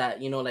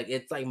that, like,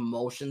 it's like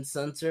motion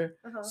sensor.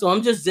 So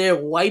I'm just there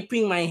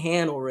wiping my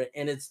hand over it,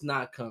 and it's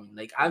not coming.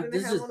 Like, one of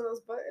those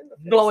buttons?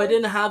 No, I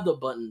didn't have the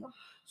button.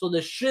 So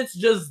the shit's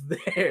just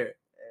there.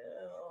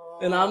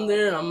 And I'm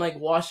there, and I'm like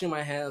washing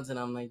my hands, and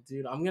I'm like,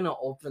 dude, I'm gonna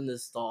open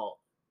this stall.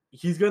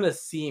 He's gonna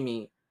see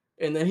me,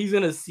 and then he's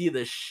gonna see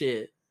the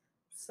shit.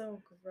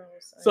 So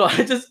gross. So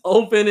I just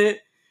open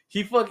it.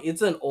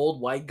 It's an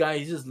old white guy.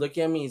 He's just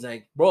looking at me. He's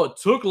like, bro, it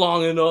took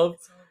long enough.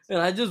 And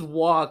I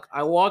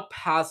walk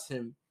past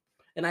him,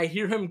 and I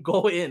hear him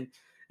go in,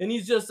 and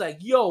he's just like,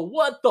 yo,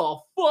 what the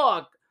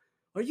fuck?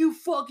 Are you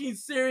fucking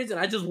serious? And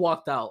I just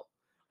walked out.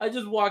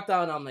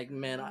 And I'm like,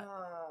 man,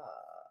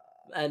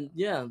 and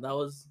yeah,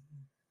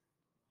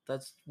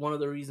 that's one of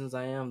the reasons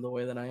I am the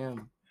way that I am.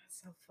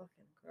 That's so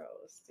fucking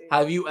gross, dude.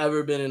 Have you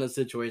ever been in a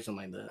situation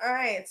like that? All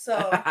right,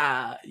 so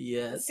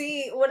yes.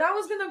 See, what I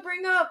was gonna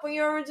bring up when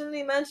you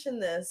originally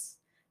mentioned this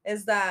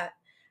is that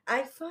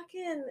I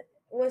fucking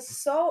was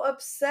so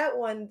upset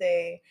one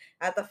day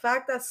at the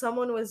fact that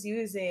someone was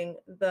using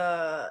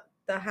the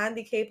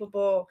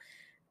handy-capable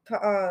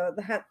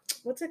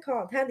what's it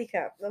called?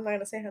 Handicap. I'm not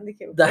gonna say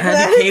handicap. The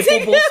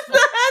handy-capable.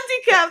 The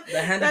handicap. The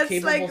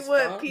handicapable. That's like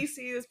what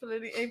PC is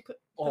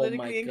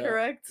politically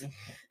incorrect.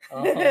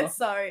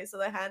 Sorry. So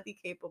the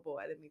handy-capable.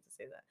 I didn't mean to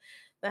say that.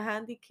 The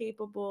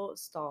handy-capable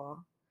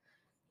stall.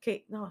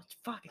 Okay, no,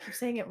 fuck. I keep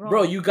saying it wrong.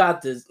 Bro, you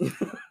got this.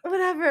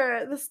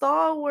 Whatever. The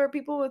stall where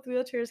people with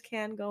wheelchairs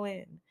can go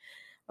in.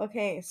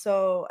 Okay,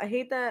 so I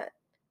hate that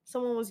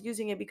someone was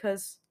using it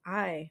because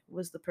I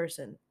was the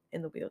person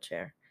in the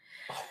wheelchair.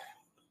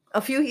 A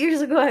few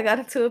years ago, I got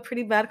into a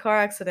pretty bad car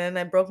accident.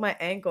 I broke my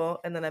ankle,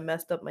 and then I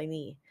messed up my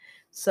knee.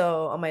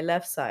 So on my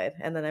left side,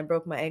 and then I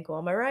broke my ankle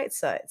on my right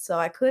side. So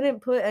I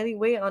couldn't put any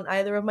weight on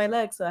either of my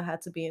legs, so I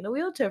had to be in a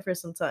wheelchair for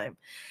some time.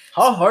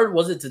 How hard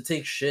was it to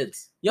take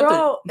shits?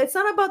 Bro, it's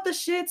not about the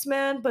shits,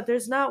 man, but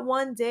there's not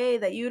one day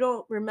that you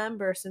don't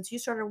remember since you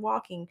started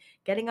walking,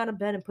 getting out of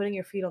bed and putting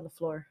your feet on the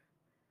floor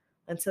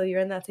until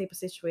you're in that type of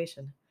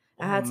situation.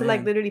 I had to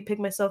like literally pick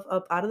myself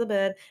up out of the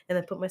bed and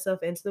then put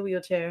myself into the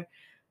wheelchair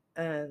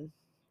and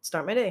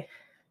start my day.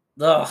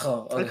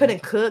 I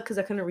couldn't cook because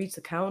I couldn't reach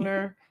the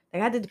counter.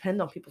 Like, I had to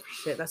depend on people for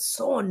shit. That's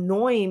so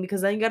annoying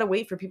because then you gotta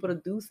wait for people to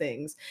do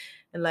things,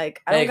 and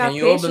like I don't got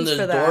patience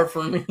for that. Door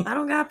for me? I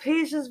don't got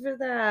patience for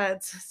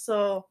that.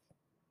 So,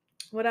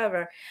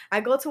 whatever. I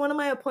go to one of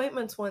my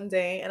appointments one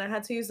day and I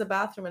had to use the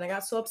bathroom and I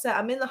got so upset.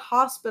 I'm in the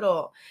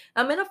hospital.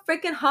 I'm in a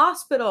freaking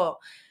hospital.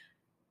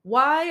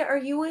 Why are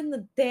you in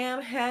the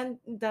damn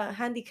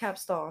handicap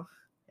stall?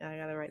 Yeah, I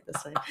gotta write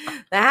this in.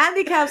 The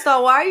handicap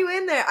stall. Why are you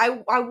in there?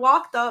 I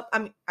walked up.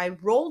 I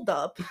rolled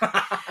up.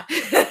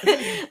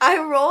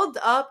 I rolled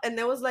up, and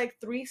there was like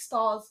 3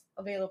 stalls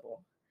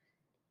available,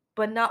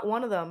 but not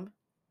one of them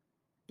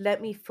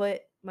let me put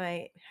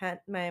my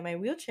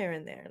wheelchair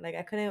in there. Like,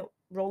 I couldn't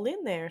roll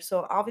in there,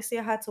 so obviously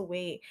I had to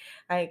wait.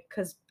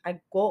 Because I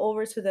go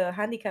over to the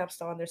handicap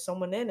stall and there's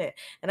someone in it,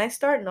 and I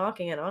start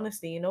knocking. And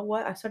honestly, you know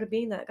what? I started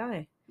being that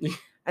guy.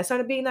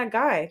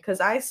 Because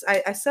I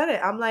said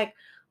it. I'm like,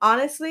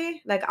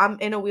 honestly, like, I'm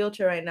in a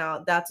wheelchair right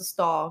now. That's a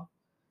stall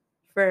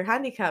for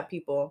handicapped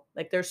people.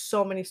 Like, there's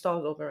so many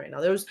stalls open right now.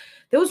 There was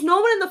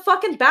no one in the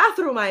fucking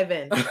bathroom,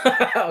 Ivan.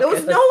 Okay. There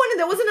was no one.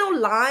 There wasn't no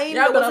line.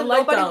 Yeah, there wasn't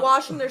nobody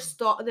washing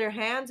their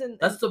hands. And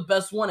that's the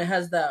best one. It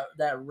has that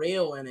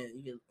rail in it.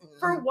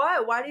 For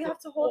what? Why do you have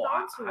to hold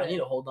on to it? I need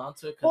to hold on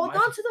to it. Hold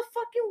on to the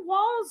fucking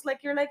walls, like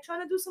you're like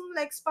trying to do some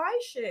like spy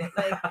shit.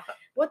 Like,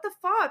 what the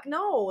fuck?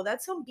 No,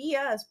 that's some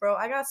BS, bro.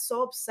 I got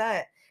so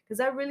upset because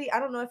I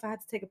don't know if I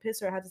had to take a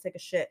piss or I had to take a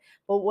shit,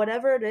 but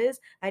whatever it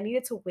is, I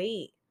needed to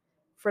wait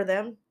for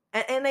them.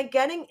 And like,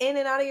 getting in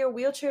and out of your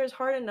wheelchair is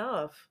hard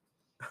enough.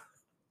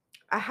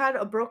 I had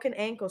a broken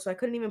ankle, so I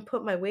couldn't even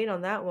put my weight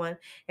on that one,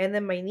 and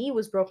then my knee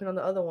was broken on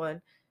the other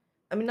one.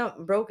 I mean,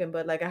 not broken,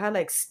 but like I had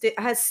like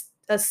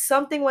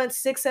something went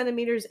 6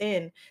 centimeters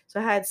in, so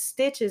I had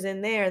stitches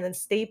in there and then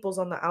staples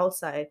on the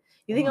outside.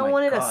 You think I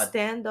wanted to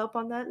stand up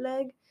on that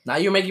leg? Now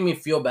you're making me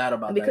feel bad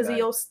about that. Because of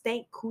your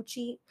stank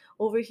coochie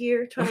over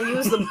here trying to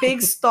use the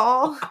big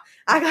stall.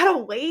 I gotta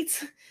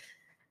wait.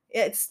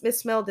 It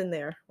smelled in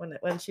there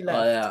when she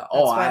left.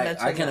 Oh yeah.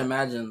 I can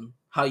imagine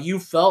how you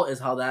felt is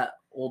how that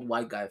old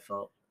white guy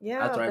felt.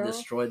 Yeah. After I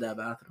destroyed that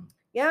bathroom.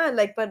 Yeah,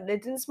 like, but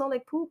it didn't smell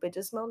like poop. It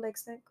just smelled like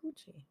stank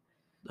coochie.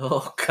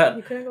 Oh god.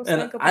 You couldn't go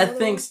stank up. I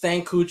think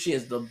stank coochie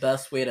is the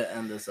best way to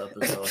end this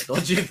episode.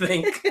 Don't you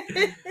think?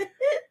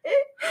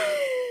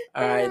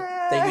 All right.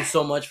 Thank you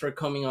so much for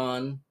coming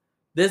on.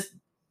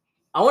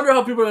 I wonder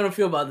how people are gonna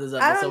feel about this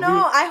episode. I don't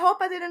know. I hope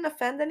I didn't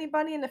offend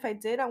anybody, and if I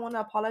did, I want to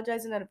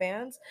apologize in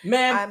advance.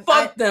 Man,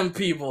 fuck them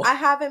people. I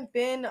haven't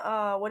been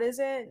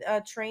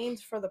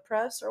trained for the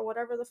press or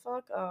whatever the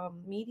fuck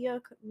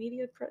media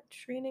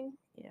training.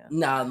 Yeah.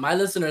 Nah, my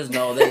listeners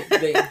know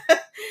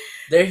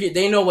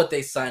they know what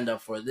they signed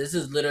up for. This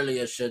is literally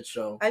a shit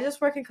show. I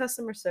just work in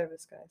customer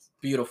service, guys.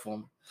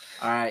 Beautiful.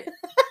 All right,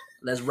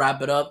 let's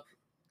wrap it up.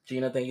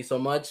 Gina, thank you so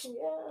much. Yeah.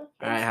 All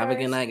right, have a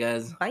good night,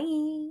 guys.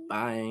 Bye.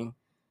 Bye.